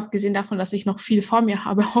tatsächlich so, abgesehen davon, dass ich noch viel vor mir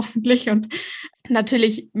habe, hoffentlich, und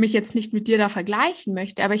natürlich mich jetzt nicht mit dir da vergleichen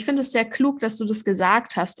möchte. Aber ich finde es sehr klug, dass du das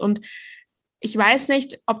gesagt hast. Und ich weiß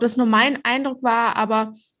nicht, ob das nur mein Eindruck war,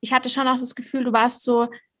 aber ich hatte schon auch das Gefühl, du warst so ein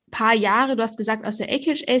paar Jahre, du hast gesagt, aus der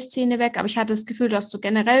AKHA-Szene weg, aber ich hatte das Gefühl, du hast so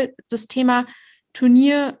generell das Thema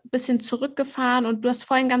Turnier ein bisschen zurückgefahren und du hast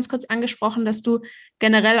vorhin ganz kurz angesprochen, dass du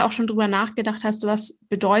generell auch schon drüber nachgedacht hast, was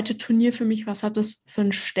bedeutet Turnier für mich, was hat das für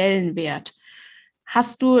einen Stellenwert?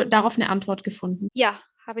 Hast du darauf eine Antwort gefunden? Ja,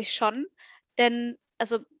 habe ich schon. Denn,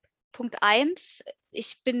 also Punkt eins: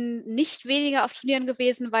 Ich bin nicht weniger auf Turnieren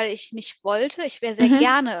gewesen, weil ich nicht wollte. Ich wäre sehr Mhm.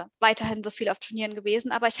 gerne weiterhin so viel auf Turnieren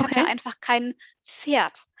gewesen, aber ich hatte Okay. einfach kein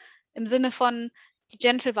Pferd. Im Sinne von, die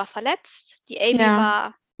Gentle war verletzt, die Amy Ja.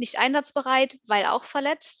 war nicht einsatzbereit, weil auch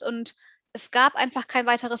verletzt, und es gab einfach kein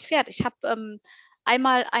weiteres Pferd. Ich habe,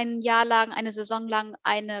 einmal ein Jahr lang, eine Saison lang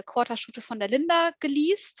eine Quarterstute von der Linda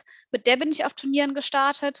geleast. Mit der bin ich auf Turnieren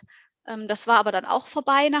gestartet. Das war aber dann auch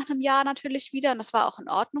vorbei nach einem Jahr natürlich wieder, und das war auch in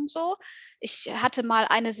Ordnung so. Ich hatte mal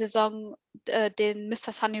eine Saison, den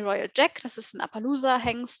Mr. Sunny Royal Jack, das ist 'n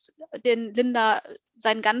Appaloosa-Hengst, den Linda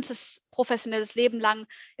sein ganzes professionelles Leben lang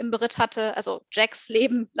im Beritt hatte, also Jacks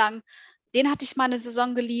Leben lang. Den hatte ich mal 'ne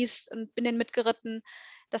Saison geleast und bin den mitgeritten.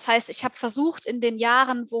 Das heißt, ich habe versucht, in den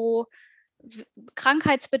Jahren, wo w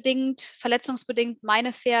krankheitsbedingt, verletzungsbedingt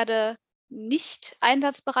meine Pferde nicht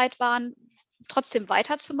einsatzbereit waren, trotzdem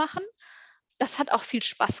weiterzumachen. Das hat auch viel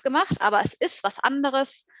Spaß gemacht, aber es ist was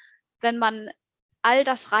anderes, wenn man all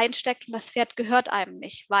das reinsteckt und das Pferd gehört einem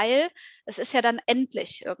nicht, weil es ist ja dann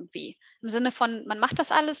endlich irgendwie. Im Sinne von, man macht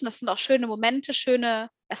das alles und das sind auch schöne Momente, schöne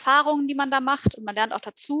Erfahrungen, die man da macht, und man lernt auch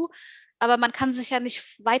dazu, aber man kann sich ja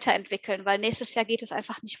nicht weiterentwickeln, weil nächstes Jahr geht es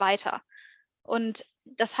einfach nicht weiter. Und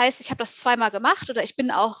das heißt, ich habe das zweimal gemacht, oder ich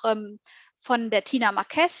bin auch, von der Tina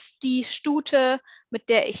Marquez, die Stute, mit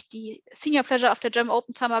der ich die Senior Pleasure auf der German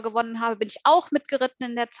Open zweimal gewonnen habe, bin ich auch mitgeritten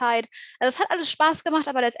in der Zeit. Also, es hat alles Spaß gemacht,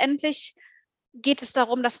 aber letztendlich geht es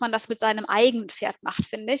darum, dass man das mit seinem eigenen Pferd macht,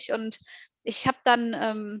 finde ich. Und ich habe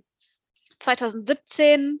dann,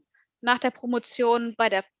 2017 nach der Promotion bei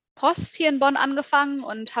der Post hier in Bonn angefangen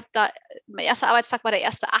und habe da, mein erster Arbeitstag war der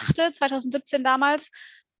 1.8. 2017 damals,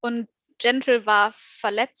 und Gentle war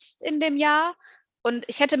verletzt in dem Jahr, und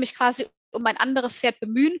ich hätte mich quasi um ein anderes Pferd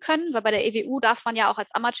bemühen können, weil bei der EWU darf man ja auch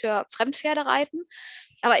als Amateur Fremdpferde reiten.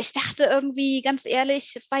 Aber ich dachte irgendwie, ganz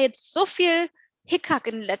ehrlich, es war jetzt so viel Hickhack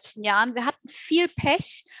in den letzten Jahren. Wir hatten viel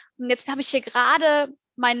Pech, und jetzt habe ich hier gerade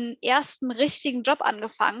meinen ersten richtigen Job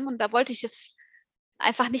angefangen, und da wollte ich jetzt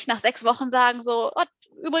einfach nicht nach 6 Wochen sagen, so: „Oh,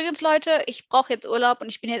 übrigens Leute, ich brauche jetzt Urlaub und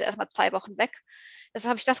ich bin jetzt erstmal 2 Wochen weg.“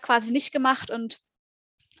 Deshalb habe ich das quasi nicht gemacht, und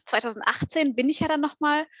 2018 bin ich ja dann noch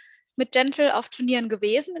mal mit Gentle auf Turnieren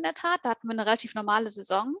gewesen in der Tat. Da hatten wir 'ne relativ normale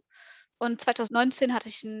Saison, und 2019 hatte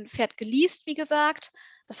ich 'n Pferd geleast, wie gesagt.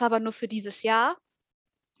 Das war aber nur für dieses Jahr.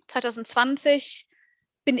 2020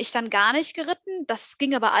 bin ich dann gar nicht geritten. Das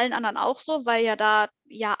ging aber allen anderen auch so, weil ja da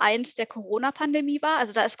Jahr 1 der Corona-Pandemie war.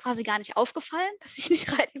 Also, da ist quasi gar nicht aufgefallen, dass ich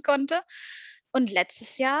nicht reiten konnte. Und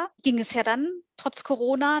letztes Jahr ging es ja dann trotz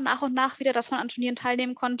Corona nach und nach wieder, dass man an Turnieren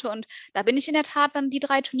teilnehmen konnte. Und da bin ich in der Tat dann die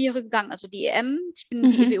 3 Turniere gegangen. Also die EM, ich bin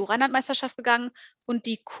die Mhm. EWU Rheinland-Meisterschaft gegangen und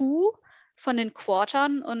die Q von den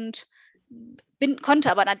Quartern, und konnte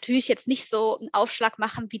aber natürlich jetzt nicht so einen Aufschlag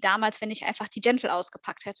machen wie damals, wenn ich einfach die Gentle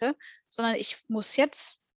ausgepackt hätte, sondern ich muss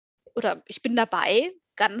jetzt, oder ich bin dabei,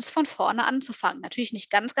 ganz von vorne anzufangen. Natürlich nicht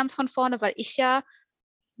ganz, ganz von vorne, weil ich ja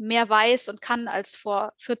mehr weiß und kann als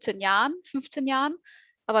vor 14 Jahren, 15 Jahren.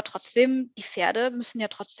 Aber trotzdem, die Pferde müssen ja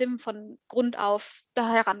trotzdem von Grund auf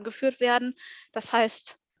da herangeführt werden. Das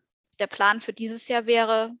heißt, der Plan für dieses Jahr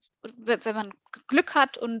wäre, wenn man Glück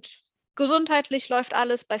hat und gesundheitlich läuft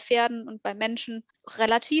alles bei Pferden und bei Menschen,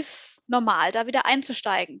 relativ normal da wieder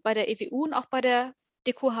einzusteigen, bei der EWU und auch bei der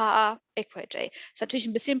DQHA AQHA. Ist natürlich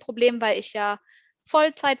ein bisschen 'n Problem, weil ich ja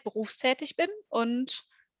Vollzeit berufstätig bin und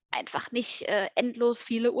einfach nicht, endlos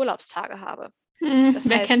viele Urlaubstage habe. Das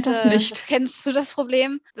Wer kennt heißt, das das nicht? kennst du das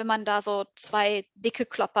Problem, wenn man da so 2 dicke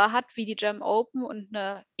Klopper hat, wie die German Open und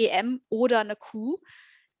eine EM oder eine Q,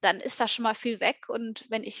 dann ist da schon mal viel weg. Und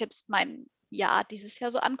wenn ich jetzt mein Jahr dieses Jahr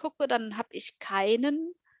so angucke, dann habe ich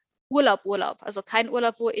keinen Urlaub. Also keinen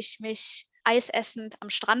Urlaub, wo ich mich eisessend am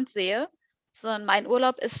Strand sehe, sondern mein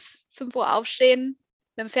Urlaub ist 5 Uhr aufstehen,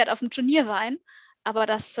 mit dem Pferd auf dem Turnier sein. Aber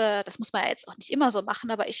das muss man ja jetzt auch nicht immer so machen,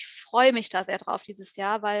 aber ich freue mich da sehr drauf dieses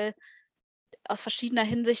Jahr, weil aus verschiedener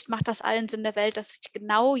Hinsicht macht das allen Sinn der Welt, dass ich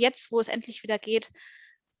genau jetzt, wo es endlich wieder geht,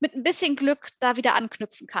 mit ein bisschen Glück da wieder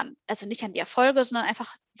anknüpfen kann. Also nicht an die Erfolge, sondern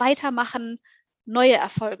einfach weitermachen, neue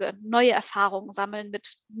Erfolge, neue Erfahrungen sammeln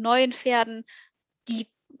mit neuen Pferden,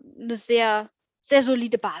 die eine sehr, sehr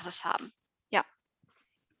solide Basis haben. Ja.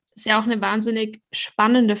 Ist ja auch eine wahnsinnig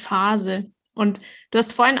spannende Phase. Und du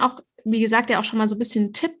hast vorhin auch, wie gesagt, ja auch schon mal so ein bisschen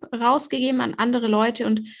einen Tipp rausgegeben an andere Leute.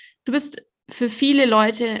 Und du bist für viele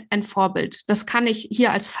Leute ein Vorbild. Das kann ich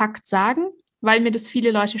hier als Fakt sagen, weil mir das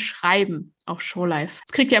viele Leute schreiben auf Showlife.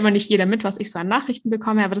 Das kriegt ja immer nicht jeder mit, was ich so an Nachrichten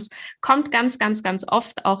bekomme, aber das kommt ganz, ganz, ganz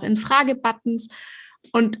oft auch in Fragebuttons.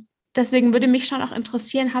 Und deswegen würde mich schon auch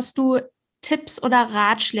interessieren, hast du Tipps oder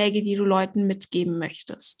Ratschläge, die du Leuten mitgeben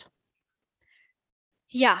möchtest?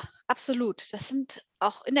 Ja, absolut. Das sind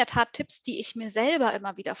auch in der Tat Tipps, die ich mir selber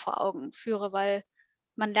immer wieder vor Augen führe, weil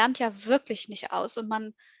man lernt ja wirklich nicht aus und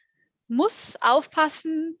man muss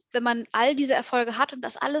aufpassen, wenn man all diese Erfolge hat und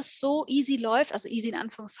das alles so easy läuft, also easy in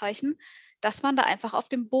Anführungszeichen, dass man da einfach auf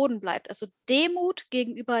dem Boden bleibt. Also Demut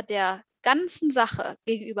gegenüber der ganzen Sache,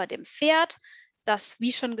 gegenüber dem Pferd, das,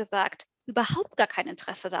 wie schon gesagt, überhaupt gar kein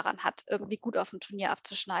Interesse daran hat, irgendwie gut auf dem Turnier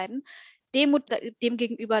abzuschneiden. Demut dem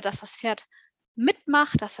gegenüber, dass das Pferd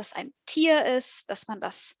mitmacht, dass das ein Tier ist, dass man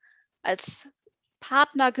das als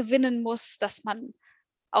Partner gewinnen muss, dass man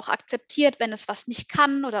auch akzeptiert, wenn es was nicht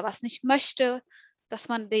kann oder was nicht möchte, dass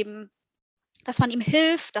man ihm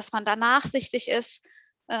hilft, dass man da nachsichtig ist.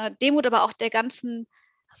 Demut aber auch der ganzen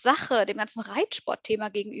Sache, dem ganzen Reitsportthema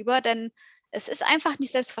gegenüber, denn es ist einfach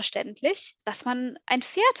nicht selbstverständlich, dass man ein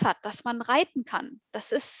Pferd hat, das man reiten kann.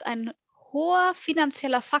 Das ist ein hoher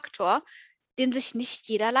finanzieller Faktor, den sich nicht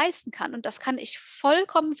jeder leisten kann. Und das kann ich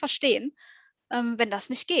vollkommen verstehen, wenn das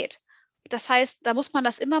nicht geht. Das heißt, da muss man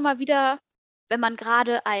das immer mal wieder, wenn man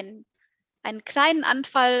gerade einen kleinen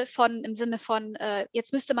Anfall von im Sinne von,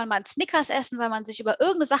 jetzt müsste man mal 'n Snickers essen, weil man sich über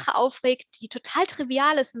irgendeine Sache aufregt, die total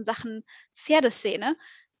trivial ist in Sachen Pferdeszene,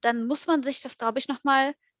 dann muss man sich das, glaube ich, noch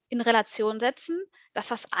mal in Relation setzen, dass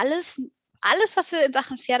das alles, was wir in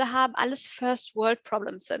Sachen Pferde haben, alles First World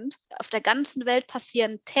Problems sind. Auf der ganzen Welt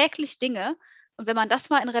passieren täglich Dinge und wenn man das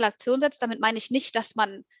mal in Relation setzt, damit meine ich nicht, dass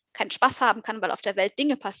man keinen Spaß haben kann, weil auf der Welt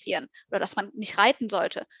Dinge passieren oder dass man nicht reiten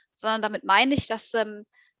sollte, sondern damit meine ich, dass,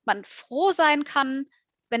 man froh sein kann,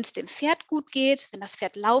 wenn es dem Pferd gut geht, wenn das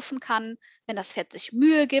Pferd laufen kann, wenn das Pferd sich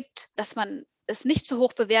Mühe gibt, dass man es nicht zu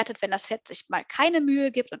hoch bewertet, wenn das Pferd sich mal keine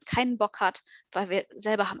Mühe gibt und keinen Bock hat, weil wir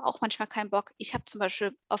selber haben auch manchmal keinen Bock. Ich habe zum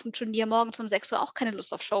Beispiel auf dem Turnier morgens um 6 Uhr auch keine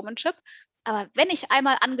Lust auf Showmanship. Aber wenn ich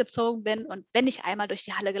einmal angezogen bin und wenn ich einmal durch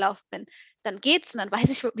die Halle gelaufen bin, dann geht's und dann weiß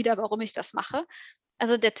ich wieder, warum ich das mache.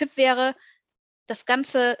 Also der Tipp wäre, das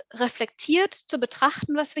Ganze reflektiert zu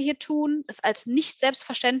betrachten, was wir hier tun, es als nicht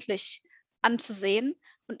selbstverständlich anzusehen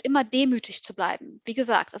und immer demütig zu bleiben. Wie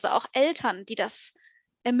gesagt, also auch Eltern, die das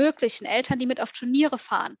ermöglichen, Eltern, die mit auf Turniere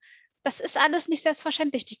fahren. Das ist alles nicht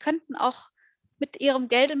selbstverständlich. Die könnten auch mit ihrem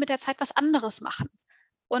Geld und mit der Zeit was anderes machen.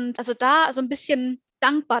 Und also da so ein bisschen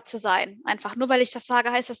dankbar zu sein. Einfach nur weil ich das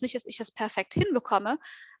sage, heißt das nicht, dass ich das perfekt hinbekomme,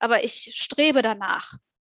 aber ich strebe danach,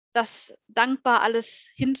 das dankbar alles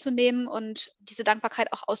hinzunehmen und diese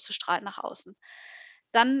Dankbarkeit auch auszustrahlen nach außen.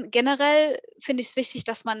 Dann generell finde ich es wichtig,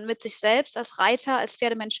 dass man mit sich selbst als Reiter, als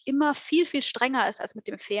Pferdemensch immer viel, viel strenger ist als mit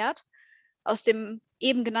dem Pferd. Aus dem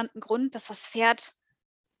eben genannten Grund, dass das Pferd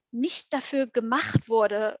nicht dafür gemacht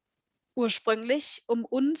wurde, ursprünglich, um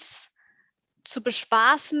uns zu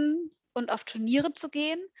bespaßen und auf Turniere zu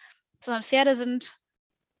gehen, sondern Pferde sind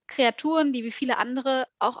Kreaturen, die wie viele andere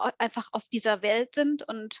auch einfach auf dieser Welt sind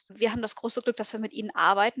und wir haben das große Glück, dass wir mit ihnen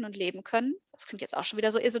arbeiten und leben können. Das klingt jetzt auch schon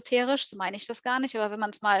wieder so esoterisch, so meine ich das gar nicht, aber wenn man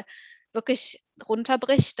es mal wirklich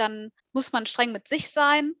runterbricht, dann muss man streng mit sich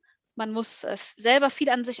sein. Man muss, selber viel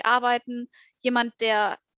an sich arbeiten. Jemand,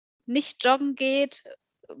 der nicht joggen geht,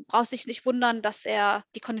 braucht sich nicht wundern, dass er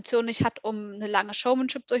die Kondition nicht hat, um eine lange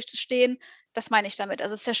Showmanship durchzustehen. Das meine ich damit.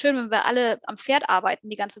 Also, es ist ja schön, wenn wir alle am Pferd arbeiten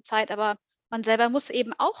die ganze Zeit, aber man selber muss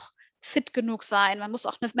eben auch fit genug sein. Man muss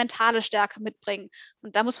auch eine mentale Stärke mitbringen.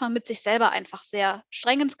 Und da muss man mit sich selber einfach sehr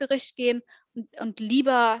streng ins Gericht gehen und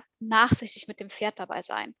lieber nachsichtig mit dem Pferd dabei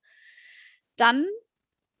sein. Dann,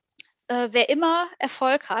 wer immer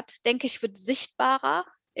Erfolg hat, denke ich, wird sichtbarer,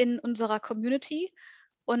 in unserer Community.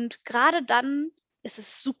 Und gerade dann ist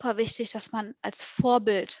es super wichtig, dass man als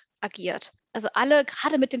Vorbild agiert. Also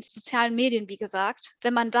gerade mit den sozialen Medien, wie gesagt,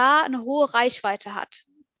 wenn man da eine hohe Reichweite hat,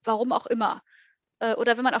 warum auch immer,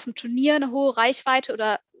 oder wenn man auf dem Turnier eine hohe Reichweite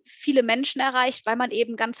oder viele Menschen erreicht, weil man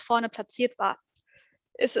eben ganz vorne platziert war,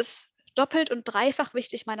 ist es doppelt und dreifach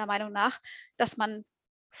wichtig, meiner Meinung nach, dass man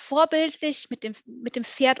vorbildlich mit dem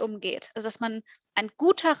Pferd umgeht. Also dass man ein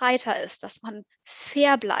guter Reiter ist, dass man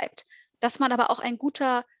fair bleibt, dass man aber auch ein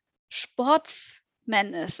guter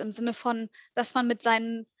Sportsman ist, im Sinne von, dass man mit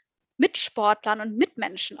seinen Mitsportlern und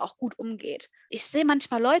Mitmenschen auch gut umgeht. Ich sehe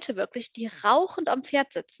manchmal Leute wirklich, die rauchend am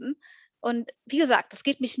Pferd sitzen. Und wie gesagt, das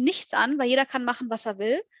geht mich nichts an, weil jeder kann machen, was er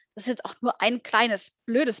will. Das ist jetzt auch nur ein kleines,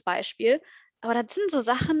 blödes Beispiel. Aber das sind so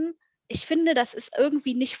Sachen, ich finde, das ist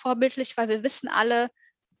irgendwie nicht vorbildlich, weil wir wissen alle,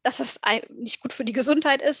 dass es nicht gut für die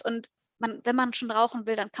Gesundheit ist. Und wenn man schon rauchen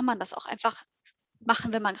will, dann kann man das auch einfach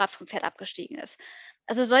machen, wenn man gerade vom Pferd abgestiegen ist.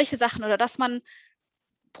 Also solche Sachen oder dass man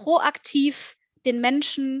proaktiv den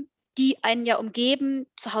Menschen, die einen ja umgeben,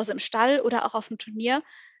 zu Hause im Stall oder auch auf dem Turnier,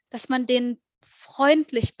 dass man denen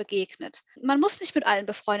freundlich begegnet. Man muss nicht mit allen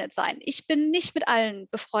befreundet sein. Ich bin nicht mit allen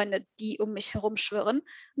befreundet, die um mich herum schwirren.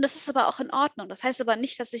 Und das ist aber auch in Ordnung. Das heißt aber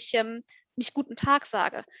nicht, dass ich nicht guten Tag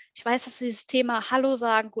sage. Ich weiß, dass dieses Thema Hallo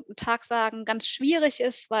sagen, guten Tag sagen ganz schwierig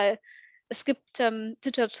ist, weil es gibt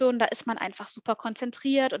Situationen, da ist man einfach super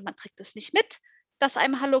konzentriert und man kriegt es nicht mit, dass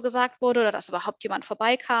einem Hallo gesagt wurde oder dass überhaupt jemand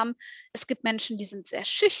vorbeikam. Es gibt Menschen, die sind sehr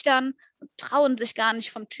schüchtern und trauen sich gar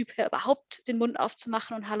nicht vom Typ her überhaupt den Mund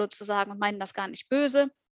aufzumachen und Hallo zu sagen und meinen das gar nicht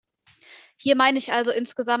böse. Hier meine ich also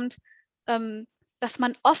insgesamt, dass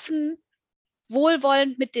man offen,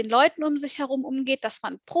 wohlwollend mit den Leuten um sich herum umgeht, dass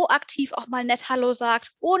man proaktiv auch mal nett Hallo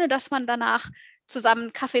sagt, ohne dass man danach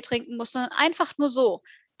zusammen Kaffee trinken muss, sondern einfach nur so.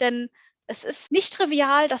 Denn es ist nicht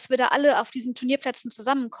trivial, dass wir da alle auf diesen Turnierplätzen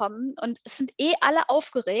zusammenkommen und es sind alle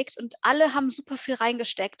aufgeregt und alle haben super viel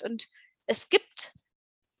reingesteckt und es gibt,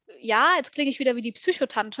 ja, jetzt klinge ich wieder wie die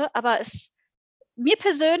Psychotante, aber mir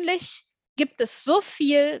persönlich gibt es so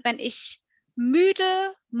viel, wenn ich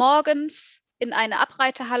müde morgens in eine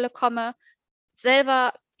Abreiterhalle komme,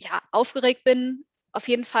 selber ja aufgeregt bin. Auf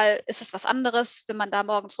jeden Fall ist es was anderes, wenn man da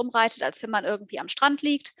morgens rumreitet, als wenn man irgendwie am Strand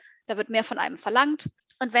liegt. Da wird mehr von einem verlangt.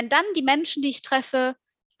 Und wenn dann die Menschen, die ich treffe,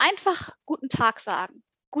 einfach guten Tag sagen,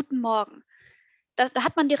 guten Morgen, da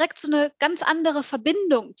hat man direkt so eine ganz andere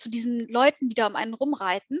Verbindung zu diesen Leuten, die da um einen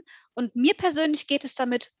rumreiten. Und mir persönlich geht es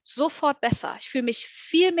damit sofort besser. Ich fühle mich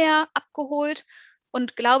viel mehr abgeholt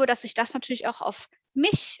und glaube, dass sich das natürlich auch auf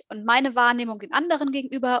mich und meine Wahrnehmung den anderen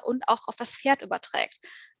gegenüber und auch auf das Pferd überträgt.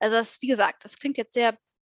 Also wie gesagt, das klingt jetzt sehr,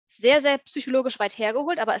 sehr, sehr psychologisch weit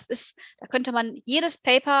hergeholt, aber da könnte man jedes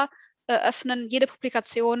Paper öffnen, jede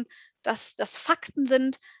Publikation, dass das Fakten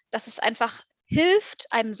sind, dass es einfach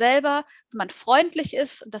hilft einem selber, wenn man freundlich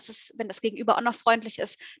ist und wenn das Gegenüber auch noch freundlich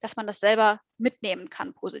ist, dass man das selber mitnehmen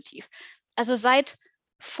kann, positiv. Also seid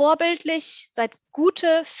vorbildlich, seid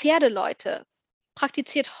gute Pferdeleute,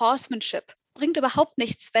 praktiziert Horsemanship. Bringt überhaupt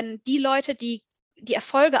nichts, wenn die Leute, die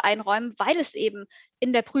Erfolge einräumen, weil es eben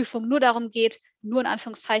in der Prüfung nur darum geht, nur in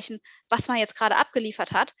Anführungszeichen, was man jetzt gerade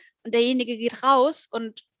abgeliefert hat und derjenige geht raus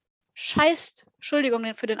und scheißt,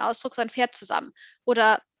 Entschuldigung für den Ausdruck, sein Pferd zusammen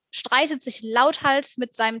oder streitet sich lauthals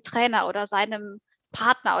mit seinem Trainer oder seinem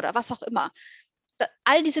Partner oder was auch immer.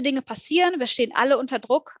 All diese Dinge passieren, wir stehen alle unter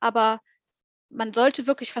Druck, aber man sollte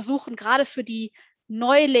wirklich versuchen, gerade für die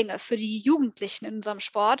Neulinge, für die Jugendlichen in unserem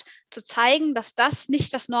Sport, zu zeigen, dass das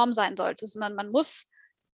nicht das Norm sein sollte, sondern man muss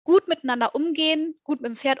gut miteinander umgehen, gut mit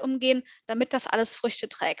dem Pferd umgehen, damit das alles Früchte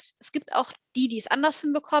trägt. Es gibt auch die es anders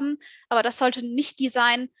hinbekommen, aber das sollte nicht die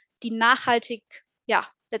sein, die nachhaltig, ja,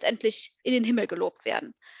 letztendlich in den Himmel gelobt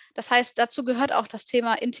werden. Das heißt, dazu gehört auch das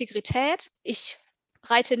Thema Integrität. Ich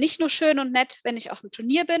reite nicht nur schön und nett, wenn ich auf dem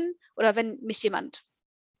Turnier bin oder wenn mich jemand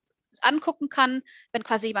angucken kann, wenn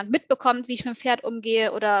quasi jemand mitbekommt, wie ich mit dem Pferd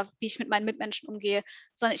umgehe oder wie ich mit meinen Mitmenschen umgehe,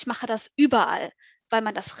 sondern ich mache das überall, weil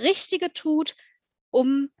man das Richtige tut,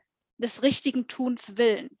 um des richtigen Tuns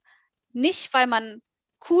willen. Nicht, weil man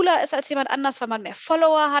cooler ist als jemand anders, weil man mehr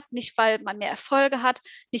Follower hat, nicht, weil man mehr Erfolge hat,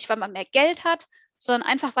 nicht, weil man mehr Geld hat, sondern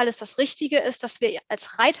einfach, weil es das Richtige ist, dass wir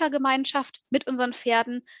als Reitergemeinschaft mit unseren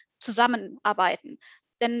Pferden zusammenarbeiten.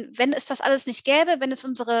 Denn wenn es das alles nicht gäbe, wenn es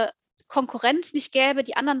unsere Konkurrenz nicht gäbe,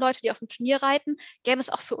 die anderen Leute, die auf dem Turnier reiten, gäbe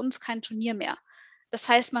es auch für uns kein Turnier mehr. Das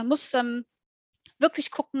heißt, man muss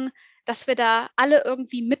wirklich gucken, dass wir da alle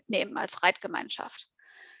irgendwie mitnehmen als Reitgemeinschaft.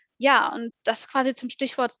 Ja, und das quasi zum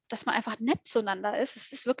Stichwort, dass man einfach nett zueinander ist.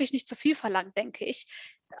 Es ist wirklich nicht zu viel verlangt, denke ich.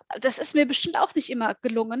 Das ist mir bestimmt auch nicht immer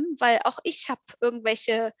gelungen, weil auch ich habe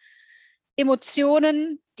irgendwelche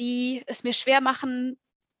Emotionen, die es mir schwer machen,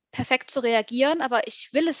 perfekt zu reagieren, aber ich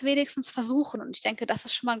will es wenigstens versuchen und ich denke, das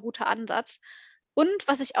ist schon mal ein guter Ansatz. Und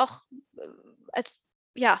was ich auch als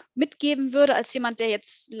mitgeben würde, als jemand, der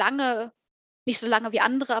jetzt lange, nicht so lange wie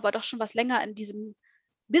andere, aber doch schon was länger in diesem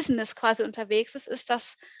Business quasi unterwegs ist, ist,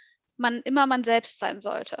 dass man immer man selbst sein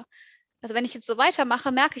sollte. Also wenn ich jetzt so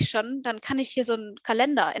weitermache, merke ich schon, dann kann ich hier so einen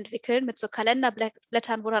Kalender entwickeln mit so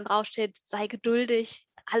Kalenderblättern, wo dann draufsteht: „Sei geduldig,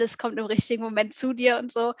 alles kommt im richtigen Moment zu dir“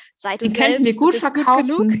 und so. „Sei du Den könnten wir selbst, du gut bist gut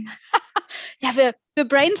genug.“ verkaufen. Ja, wir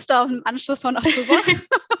brainstormen im Anschluss mal noch drüber.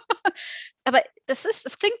 Aber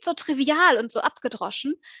es klingt so trivial und so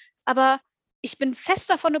abgedroschen, aber ich bin fest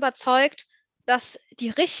davon überzeugt, dass die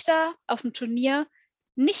Richter auf dem Turnier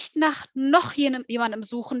nicht nach noch jemandem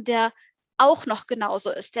suchen, der auch noch genauso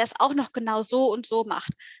ist, der es auch noch genau so und so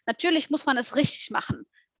macht. Natürlich muss man es richtig machen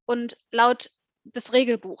und laut des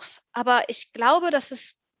Regelbuchs. Aber ich glaube, dass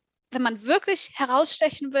es, wenn man wirklich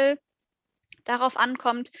herausstechen will, darauf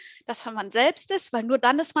ankommt, dass man selbst ist, weil nur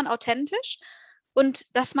dann ist man authentisch und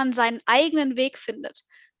dass man seinen eigenen Weg findet.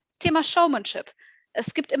 Thema Showmanship.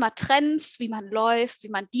 Es gibt immer Trends, wie man läuft, wie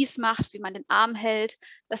man dies macht, wie man den Arm hält.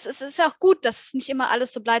 Ist ja auch gut, dass es nicht immer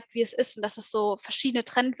alles so bleibt, wie es ist und dass es so verschiedene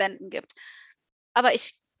Trendwenden gibt. Aber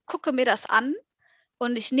ich gucke mir das an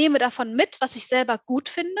und ich nehme davon mit, was ich selber gut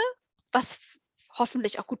finde, was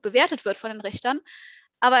hoffentlich auch gut bewertet wird von den Richtern.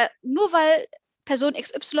 Aber nur weil Person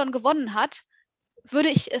XY gewonnen hat, würde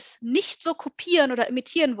ich es nicht so kopieren oder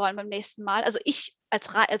imitieren wollen beim nächsten Mal. Also ich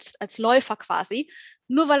als Läufer quasi,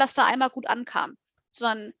 nur weil das da einmal gut ankam.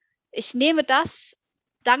 Sondern ich nehme das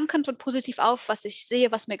dankend und positiv auf, was ich sehe,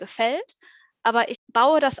 was mir gefällt. Aber ich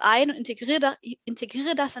baue das ein und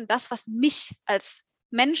integriere das in das, was mich als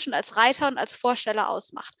Menschen, als Reiter und als Vorsteller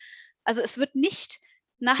ausmacht. Also es wird nicht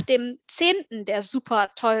nach dem Zehnten, der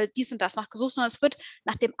super toll dies und das macht, gesucht, sondern es wird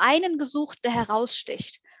nach dem einen gesucht, der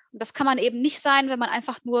heraussticht. Und das kann man eben nicht sein, wenn man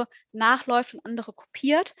einfach nur nachläuft und andere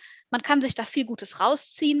kopiert. Man kann sich da viel Gutes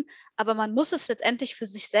rausziehen, aber man muss es letztendlich für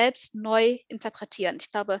sich selbst neu interpretieren.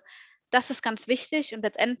 Ich glaube, das ist ganz wichtig und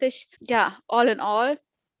letztendlich, ja, all in all,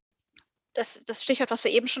 das Stichwort, was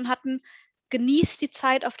wir eben schon hatten, genießt die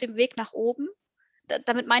Zeit auf dem Weg nach oben.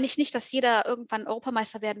 Damit meine ich nicht, dass jeder irgendwann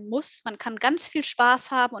Europameister werden muss. Man kann ganz viel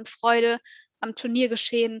Spaß haben und Freude am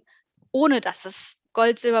Turniergeschehen, ohne dass es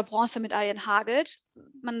Gold, Silber, Bronzemedaillen hagelt.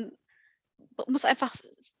 Man muss einfach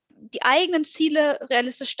die eigenen Ziele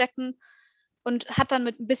realistisch stecken und hat dann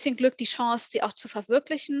mit ein bisschen Glück die Chance, sie auch zu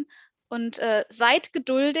verwirklichen. Und seid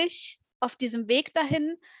geduldig auf diesem Weg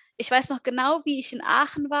dahin. Ich weiß noch genau, wie ich in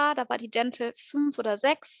Aachen war. Da war die Gentle 5 oder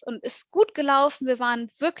 6 und ist gut gelaufen. Wir waren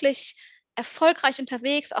wirklich erfolgreich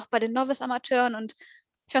unterwegs, auch bei den Novice-Amateuren. Und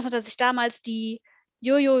ich weiß noch, dass ich damals die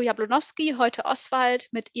Jojo Jablonowski, heute Oswald,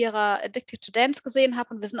 mit ihrer Addicted to Dance gesehen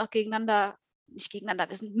habe. Und wir sind auch nicht gegeneinander,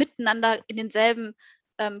 wir sind miteinander in denselben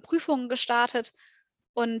Prüfungen gestartet.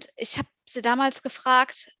 Und ich habe sie damals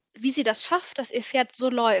gefragt, wie sie das schafft, dass ihr Pferd so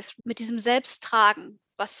läuft, mit diesem Selbsttragen,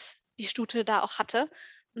 was die Stute da auch hatte.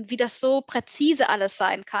 Und wie das so präzise alles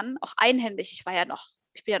sein kann, auch einhändig. Ich bin ja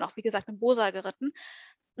noch, wie gesagt, mit Bosal geritten.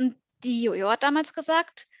 Und die Jojo hat damals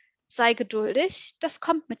gesagt, sei geduldig, das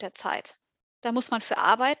kommt mit der Zeit. Da muss man für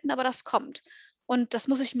arbeiten, aber das kommt. Und das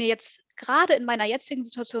muss ich mir jetzt gerade in meiner jetzigen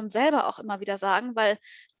Situation selber auch immer wieder sagen, weil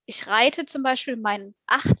ich reite zum Beispiel mein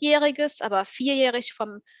 8-jähriges, aber 4-jährig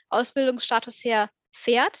vom Ausbildungsstatus her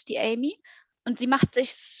Pferd, die Amy. Und sie macht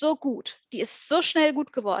sich so gut. Die ist so schnell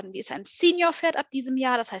gut geworden. Die ist ein Senior-Pferd ab diesem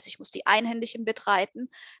Jahr. Das heißt, ich muss die einhändig im Bit reiten,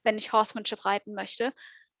 wenn ich Horsemanship reiten möchte.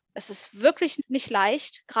 Es ist wirklich nicht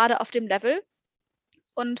leicht, gerade auf dem Level.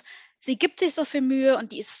 Und sie gibt sich so viel Mühe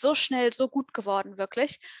und die ist so schnell so gut geworden,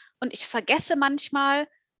 wirklich. Und ich vergesse manchmal,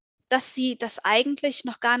 dass sie das eigentlich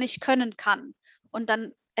noch gar nicht können kann. Und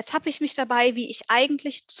dann ertappe ich mich dabei, wie ich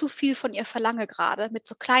eigentlich zu viel von ihr verlange gerade mit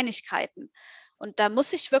so Kleinigkeiten. Und da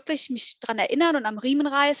muss ich wirklich mich dran erinnern und am Riemen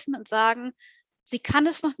reißen und sagen, sie kann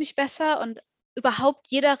es noch nicht besser und überhaupt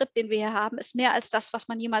jeder Ritt, den wir hier haben, ist mehr als das, was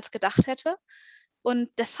man jemals gedacht hätte. Und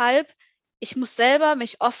deshalb, ich muss selber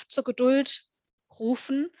mich oft zur Geduld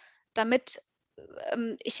rufen, damit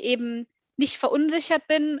ich eben nicht verunsichert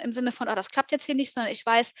bin im Sinne von, oh, das klappt jetzt hier nicht, sondern ich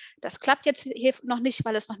weiß, das klappt jetzt hier noch nicht,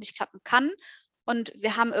 weil es noch nicht klappen kann. Und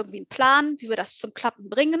wir haben irgendwie einen Plan, wie wir das zum Klappen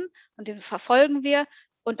bringen und den verfolgen wir.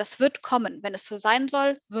 Und das wird kommen. Wenn es so sein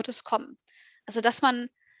soll, wird es kommen. Also, dass man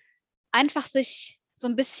einfach sich so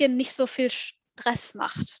ein bisschen nicht so viel Stress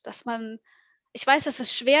macht, dass man, ich weiß, es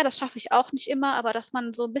ist schwer, das schaffe ich auch nicht immer, aber dass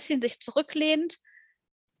man so ein bisschen sich zurücklehnt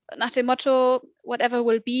nach dem Motto, whatever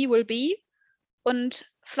will be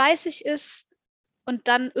und fleißig ist und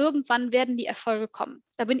dann irgendwann werden die Erfolge kommen.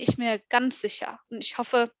 Da bin ich mir ganz sicher. Und ich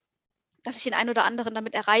hoffe, dass ich den einen oder anderen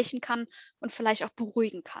damit erreichen kann und vielleicht auch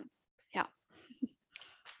beruhigen kann. Ja.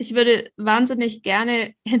 Ich würde wahnsinnig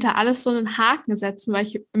gerne hinter alles so einen Haken setzen, weil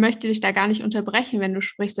ich möchte dich da gar nicht unterbrechen, wenn du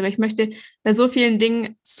sprichst, aber ich möchte bei so vielen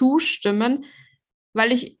Dingen zustimmen,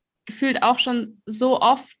 weil ich gefühlt auch schon so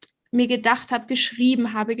oft mir gedacht habe,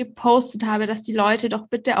 geschrieben habe, gepostet habe, dass die Leute doch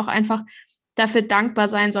bitte auch einfach dafür dankbar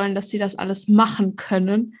sein sollen, dass sie das alles machen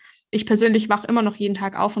können. Ich persönlich wache immer noch jeden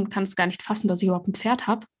Tag auf und kann es gar nicht fassen, dass ich überhaupt ein Pferd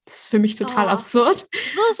habe. Das ist für mich total absurd.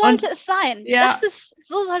 So sollte es sein. Ja,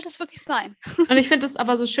 so sollte es wirklich sein. und ich finde es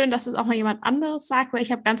aber so schön, dass es auch mal jemand anderes sagt, weil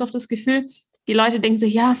ich habe ganz oft das Gefühl, die Leute denken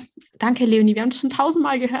sich, ja, danke Leonie, wir haben es schon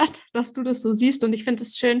 1000-mal gehört, dass du das so siehst. Und ich finde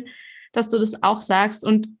es schön, dass du das auch sagst.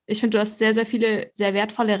 Und ich finde, du hast sehr, sehr viele, sehr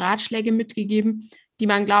wertvolle Ratschläge mitgegeben, die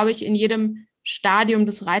man, glaube ich, in jedem Stadium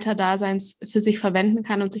des Reiterdaseins für sich verwenden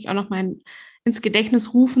kann und sich auch noch mal ins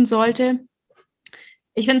Gedächtnis rufen sollte.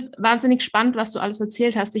 Ich finde es wahnsinnig spannend, was du alles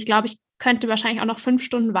erzählt hast. Ich glaube, ich könnte wahrscheinlich auch noch 5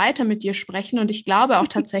 Stunden weiter mit dir sprechen. Und ich glaube auch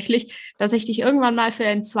tatsächlich, dass ich dich irgendwann mal für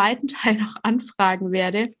einen zweiten Teil noch anfragen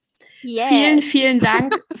werde. Yes. Vielen, vielen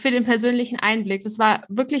Dank für den persönlichen Einblick. Das war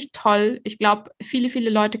wirklich toll. Ich glaube, viele,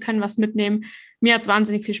 viele Leute können was mitnehmen. Mir hat es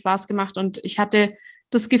wahnsinnig viel Spaß gemacht und ich hatte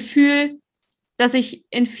das Gefühl, dass ich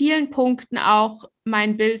in vielen Punkten auch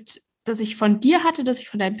mein Bild, das ich von dir hatte, das ich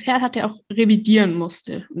von deinem Pferd hatte, auch revidieren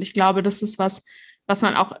musste. Und ich glaube, das ist was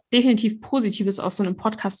man auch definitiv Positives aus so einem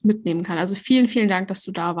Podcast mitnehmen kann. Also vielen, vielen Dank, dass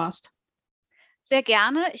du da warst. Sehr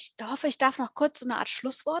gerne. Ich hoffe, ich darf noch kurz so eine Art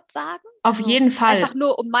Schlusswort sagen. Auf jeden Fall. Einfach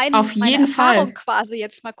nur, um meine Erfahrung quasi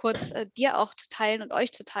jetzt mal kurz dir auch zu teilen und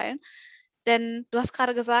euch zu teilen. Denn du hast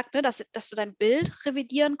gerade gesagt, ne, dass du dein Bild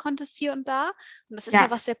revidieren konntest hier und da. Und das ist ja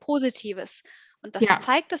was sehr Positives. Und das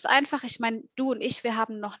zeigt es einfach, ich meine, du und ich, wir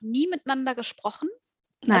haben noch nie miteinander gesprochen.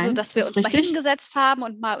 Nein, also, dass wir uns mal hingesetzt haben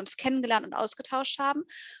und mal uns kennengelernt und ausgetauscht haben.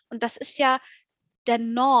 Und das ist ja der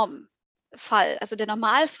Normfall, also der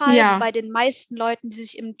Normalfall bei den meisten Leuten, die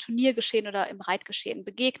sich im Turniergeschehen oder im Reitgeschehen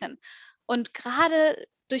begegnen. Und gerade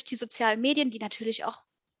durch die sozialen Medien, die natürlich auch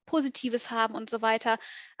Positives haben und so weiter,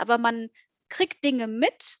 aber man kriegt Dinge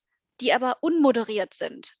mit, die aber unmoderiert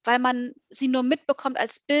sind, weil man sie nur mitbekommt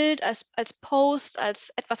als Bild, als Post,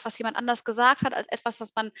 als etwas, was jemand anders gesagt hat, als etwas,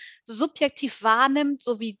 was man subjektiv wahrnimmt,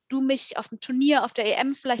 so wie du mich auf dem Turnier, auf der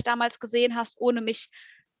EM vielleicht damals gesehen hast, ohne mich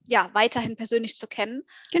weiterhin persönlich zu kennen.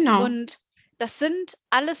 Genau. Und das sind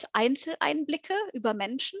alles Einzeleinblicke über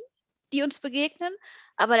Menschen, die uns begegnen,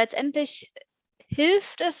 aber letztendlich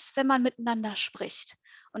hilft es, wenn man miteinander spricht.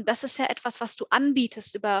 Und das ist ja etwas, was du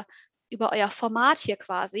anbietest über euer Format hier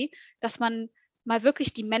quasi, dass man mal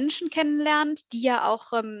wirklich die Menschen kennenlernt, die ja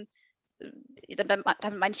auch, damit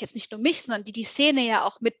meine ich jetzt nicht nur mich, sondern die Szene ja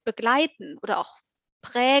auch mit begleiten oder auch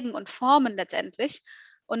prägen und formen letztendlich.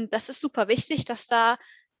 Und das ist super wichtig, dass da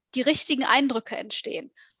die richtigen Eindrücke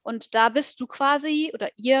entstehen. Und da bist du quasi, oder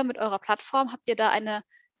ihr mit eurer Plattform, habt ihr da eine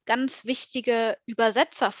ganz wichtige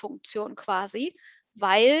Übersetzerfunktion quasi,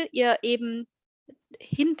 weil ihr eben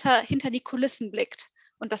hinter die Kulissen blickt.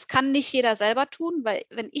 Und das kann nicht jeder selber tun, weil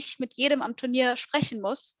wenn ich mit jedem am Turnier sprechen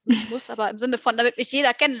muss, nicht muss, aber im Sinne von, damit mich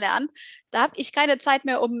jeder kennenlernt, da habe ich keine Zeit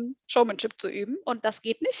mehr, um Showmanship zu üben und das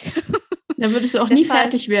geht nicht. Da würdest du auch nie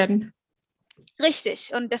fertig werden.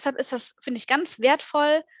 Richtig. Und deshalb ist das, finde ich, ganz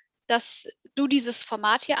wertvoll, dass du dieses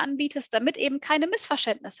Format hier anbietest, damit eben keine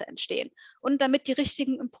Missverständnisse entstehen und damit die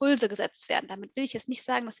richtigen Impulse gesetzt werden. Damit will ich jetzt nicht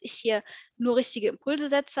sagen, dass ich hier nur richtige Impulse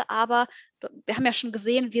setze, aber wir haben ja schon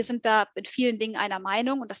gesehen, wir sind da mit vielen Dingen einer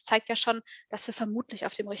Meinung und das zeigt ja schon, dass wir vermutlich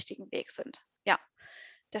auf dem richtigen Weg sind. Ja,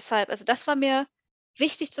 deshalb, also das war mir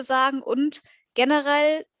wichtig zu sagen und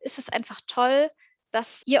generell ist es einfach toll,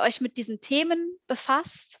 dass ihr euch mit diesen Themen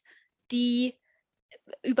befasst, die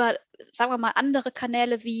über, sagen wir mal, andere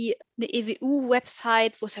Kanäle wie eine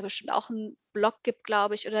EWU-Website, wo es ja bestimmt auch einen Blog gibt,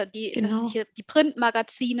 glaube ich, oder die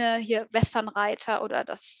Printmagazine, hier Westernreiter oder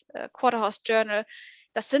das Quarterhouse Journal.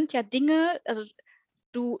 Das sind ja Dinge, also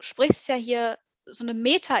du sprichst ja hier so eine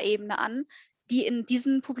Metaebene an, die in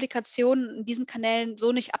diesen Publikationen, in diesen Kanälen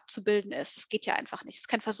so nicht abzubilden ist. Das geht ja einfach nicht. Es ist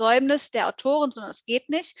kein Versäumnis der Autoren, sondern es geht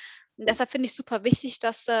nicht. Und deshalb finde ich super wichtig,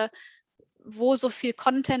 dass wo so viel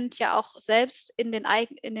Content ja auch selbst in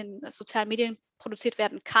den sozialen Medien produziert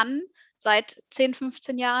werden kann, seit 10,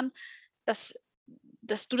 15 Jahren, dass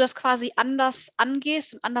du das quasi anders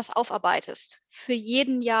angehst und anders aufarbeitest, für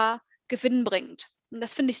jeden Jahr gewinnbringend. Und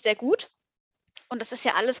das finde ich sehr gut. Und das ist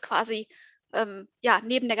ja alles quasi,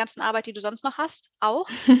 neben der ganzen Arbeit, die du sonst noch hast, auch.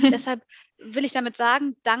 Deshalb will ich damit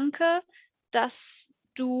sagen, danke, dass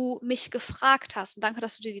du mich gefragt hast und danke,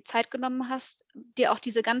 dass du dir die Zeit genommen hast, dir auch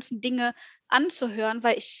diese ganzen Dinge anzuhören,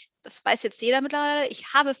 weil das weiß jetzt jeder mittlerweile,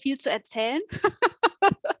 ich habe viel zu erzählen.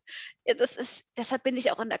 Ja, deshalb bin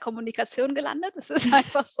ich auch in der Kommunikation gelandet. Das ist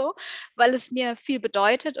einfach so, weil es mir viel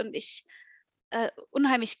bedeutet und ich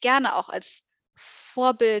unheimlich gerne auch als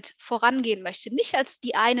Vorbild vorangehen möchte. Nicht als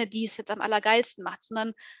die eine, die es jetzt am allergeilsten macht,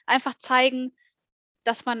 sondern einfach zeigen,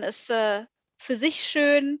 dass man es für sich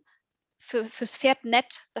schön, fürs Pferd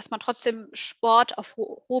nett, dass man trotzdem Sport auf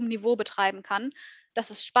hohem Niveau betreiben kann,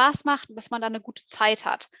 dass es Spaß macht und dass man da eine gute Zeit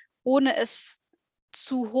hat, ohne es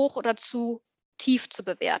zu hoch oder zu tief zu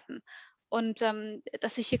bewerten. Und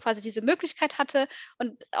dass ich hier quasi diese Möglichkeit hatte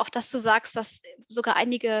und auch, dass du sagst, dass sogar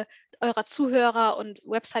einige eurer Zuhörer und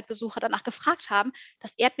Website-Besucher danach gefragt haben,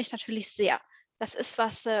 das ehrt mich natürlich sehr. Das ist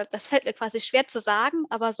was, das fällt mir quasi schwer zu sagen,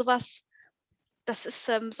 aber sowas, das ist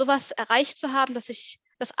sowas erreicht zu haben,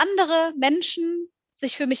 dass andere Menschen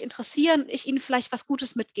sich für mich interessieren und ich ihnen vielleicht was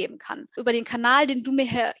Gutes mitgeben kann. Über den Kanal, den du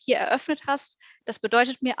mir hier eröffnet hast, das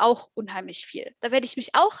bedeutet mir auch unheimlich viel. Da werde ich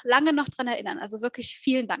mich auch lange noch dran erinnern. Also wirklich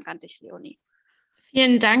vielen Dank an dich, Leonie.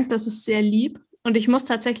 Vielen Dank, das ist sehr lieb. Und ich muss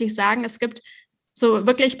tatsächlich sagen, es gibt so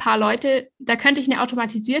wirklich ein paar Leute, da könnte ich eine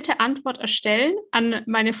automatisierte Antwort erstellen an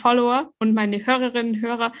meine Follower und meine Hörerinnen und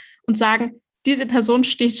Hörer und sagen, diese Person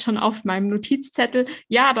steht schon auf meinem Notizzettel.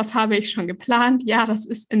 Ja, das habe ich schon geplant. Ja, das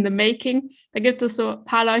ist in the making. Da gibt es so ein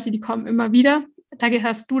paar Leute, die kommen immer wieder. Da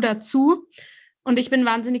gehörst du dazu. Und ich bin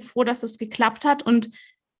wahnsinnig froh, dass das geklappt hat. Und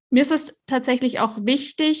mir ist es tatsächlich auch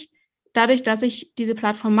wichtig, dadurch, dass ich diese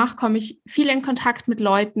Plattform mache, komme ich viel in Kontakt mit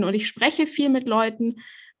Leuten und ich spreche viel mit Leuten,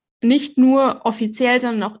 nicht nur offiziell,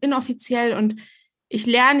 sondern auch inoffiziell. Und ich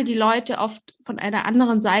lerne die Leute oft von einer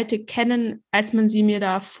anderen Seite kennen, als man sie mir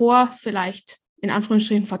davor vielleicht in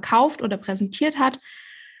Anführungsstrichen verkauft oder präsentiert hat.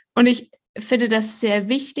 Und ich finde das sehr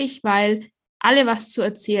wichtig, weil alle was zu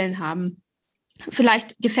erzählen haben.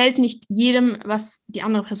 Vielleicht gefällt nicht jedem, was die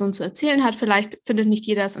andere Person zu erzählen hat. Vielleicht findet nicht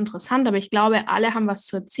jeder es interessant, aber ich glaube, alle haben was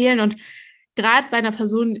zu erzählen. Und gerade bei einer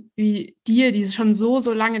Person wie dir, die schon so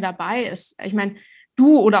lange dabei ist, ich meine,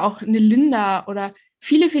 du oder auch eine Linda oder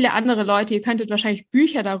viele andere Leute, ihr könntet wahrscheinlich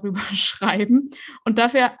Bücher darüber schreiben und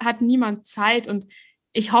dafür hat niemand Zeit und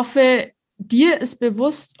ich hoffe, dir ist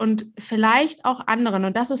bewusst und vielleicht auch anderen,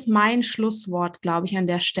 und das ist mein Schlusswort, glaube ich, an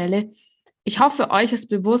der Stelle. Ich hoffe, euch ist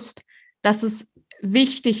bewusst, dass es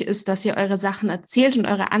wichtig ist, dass ihr eure Sachen erzählt und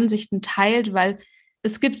eure Ansichten teilt, weil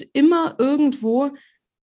es gibt immer irgendwo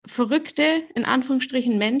verrückte, in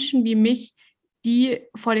Anführungsstrichen, Menschen wie mich, die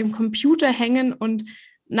vor dem Computer hängen und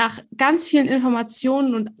nach ganz vielen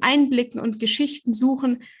Informationen und Einblicken und Geschichten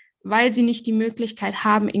suchen, weil sie nicht die Möglichkeit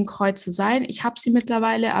haben, in Kreuz zu sein. Ich habe sie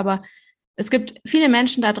mittlerweile, aber es gibt viele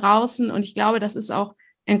Menschen da draußen und ich glaube, das ist auch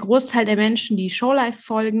ein Großteil der Menschen, die Showlife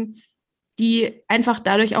folgen, die einfach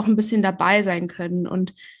dadurch auch ein bisschen dabei sein können.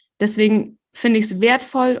 Und deswegen finde ich es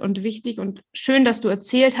wertvoll und wichtig und schön, dass du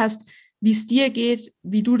erzählt hast, wie es dir geht,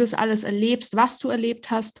 wie du das alles erlebst, was du erlebt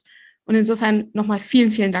hast. Und insofern nochmal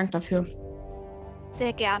vielen Dank dafür.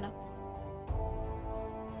 Sehr gerne.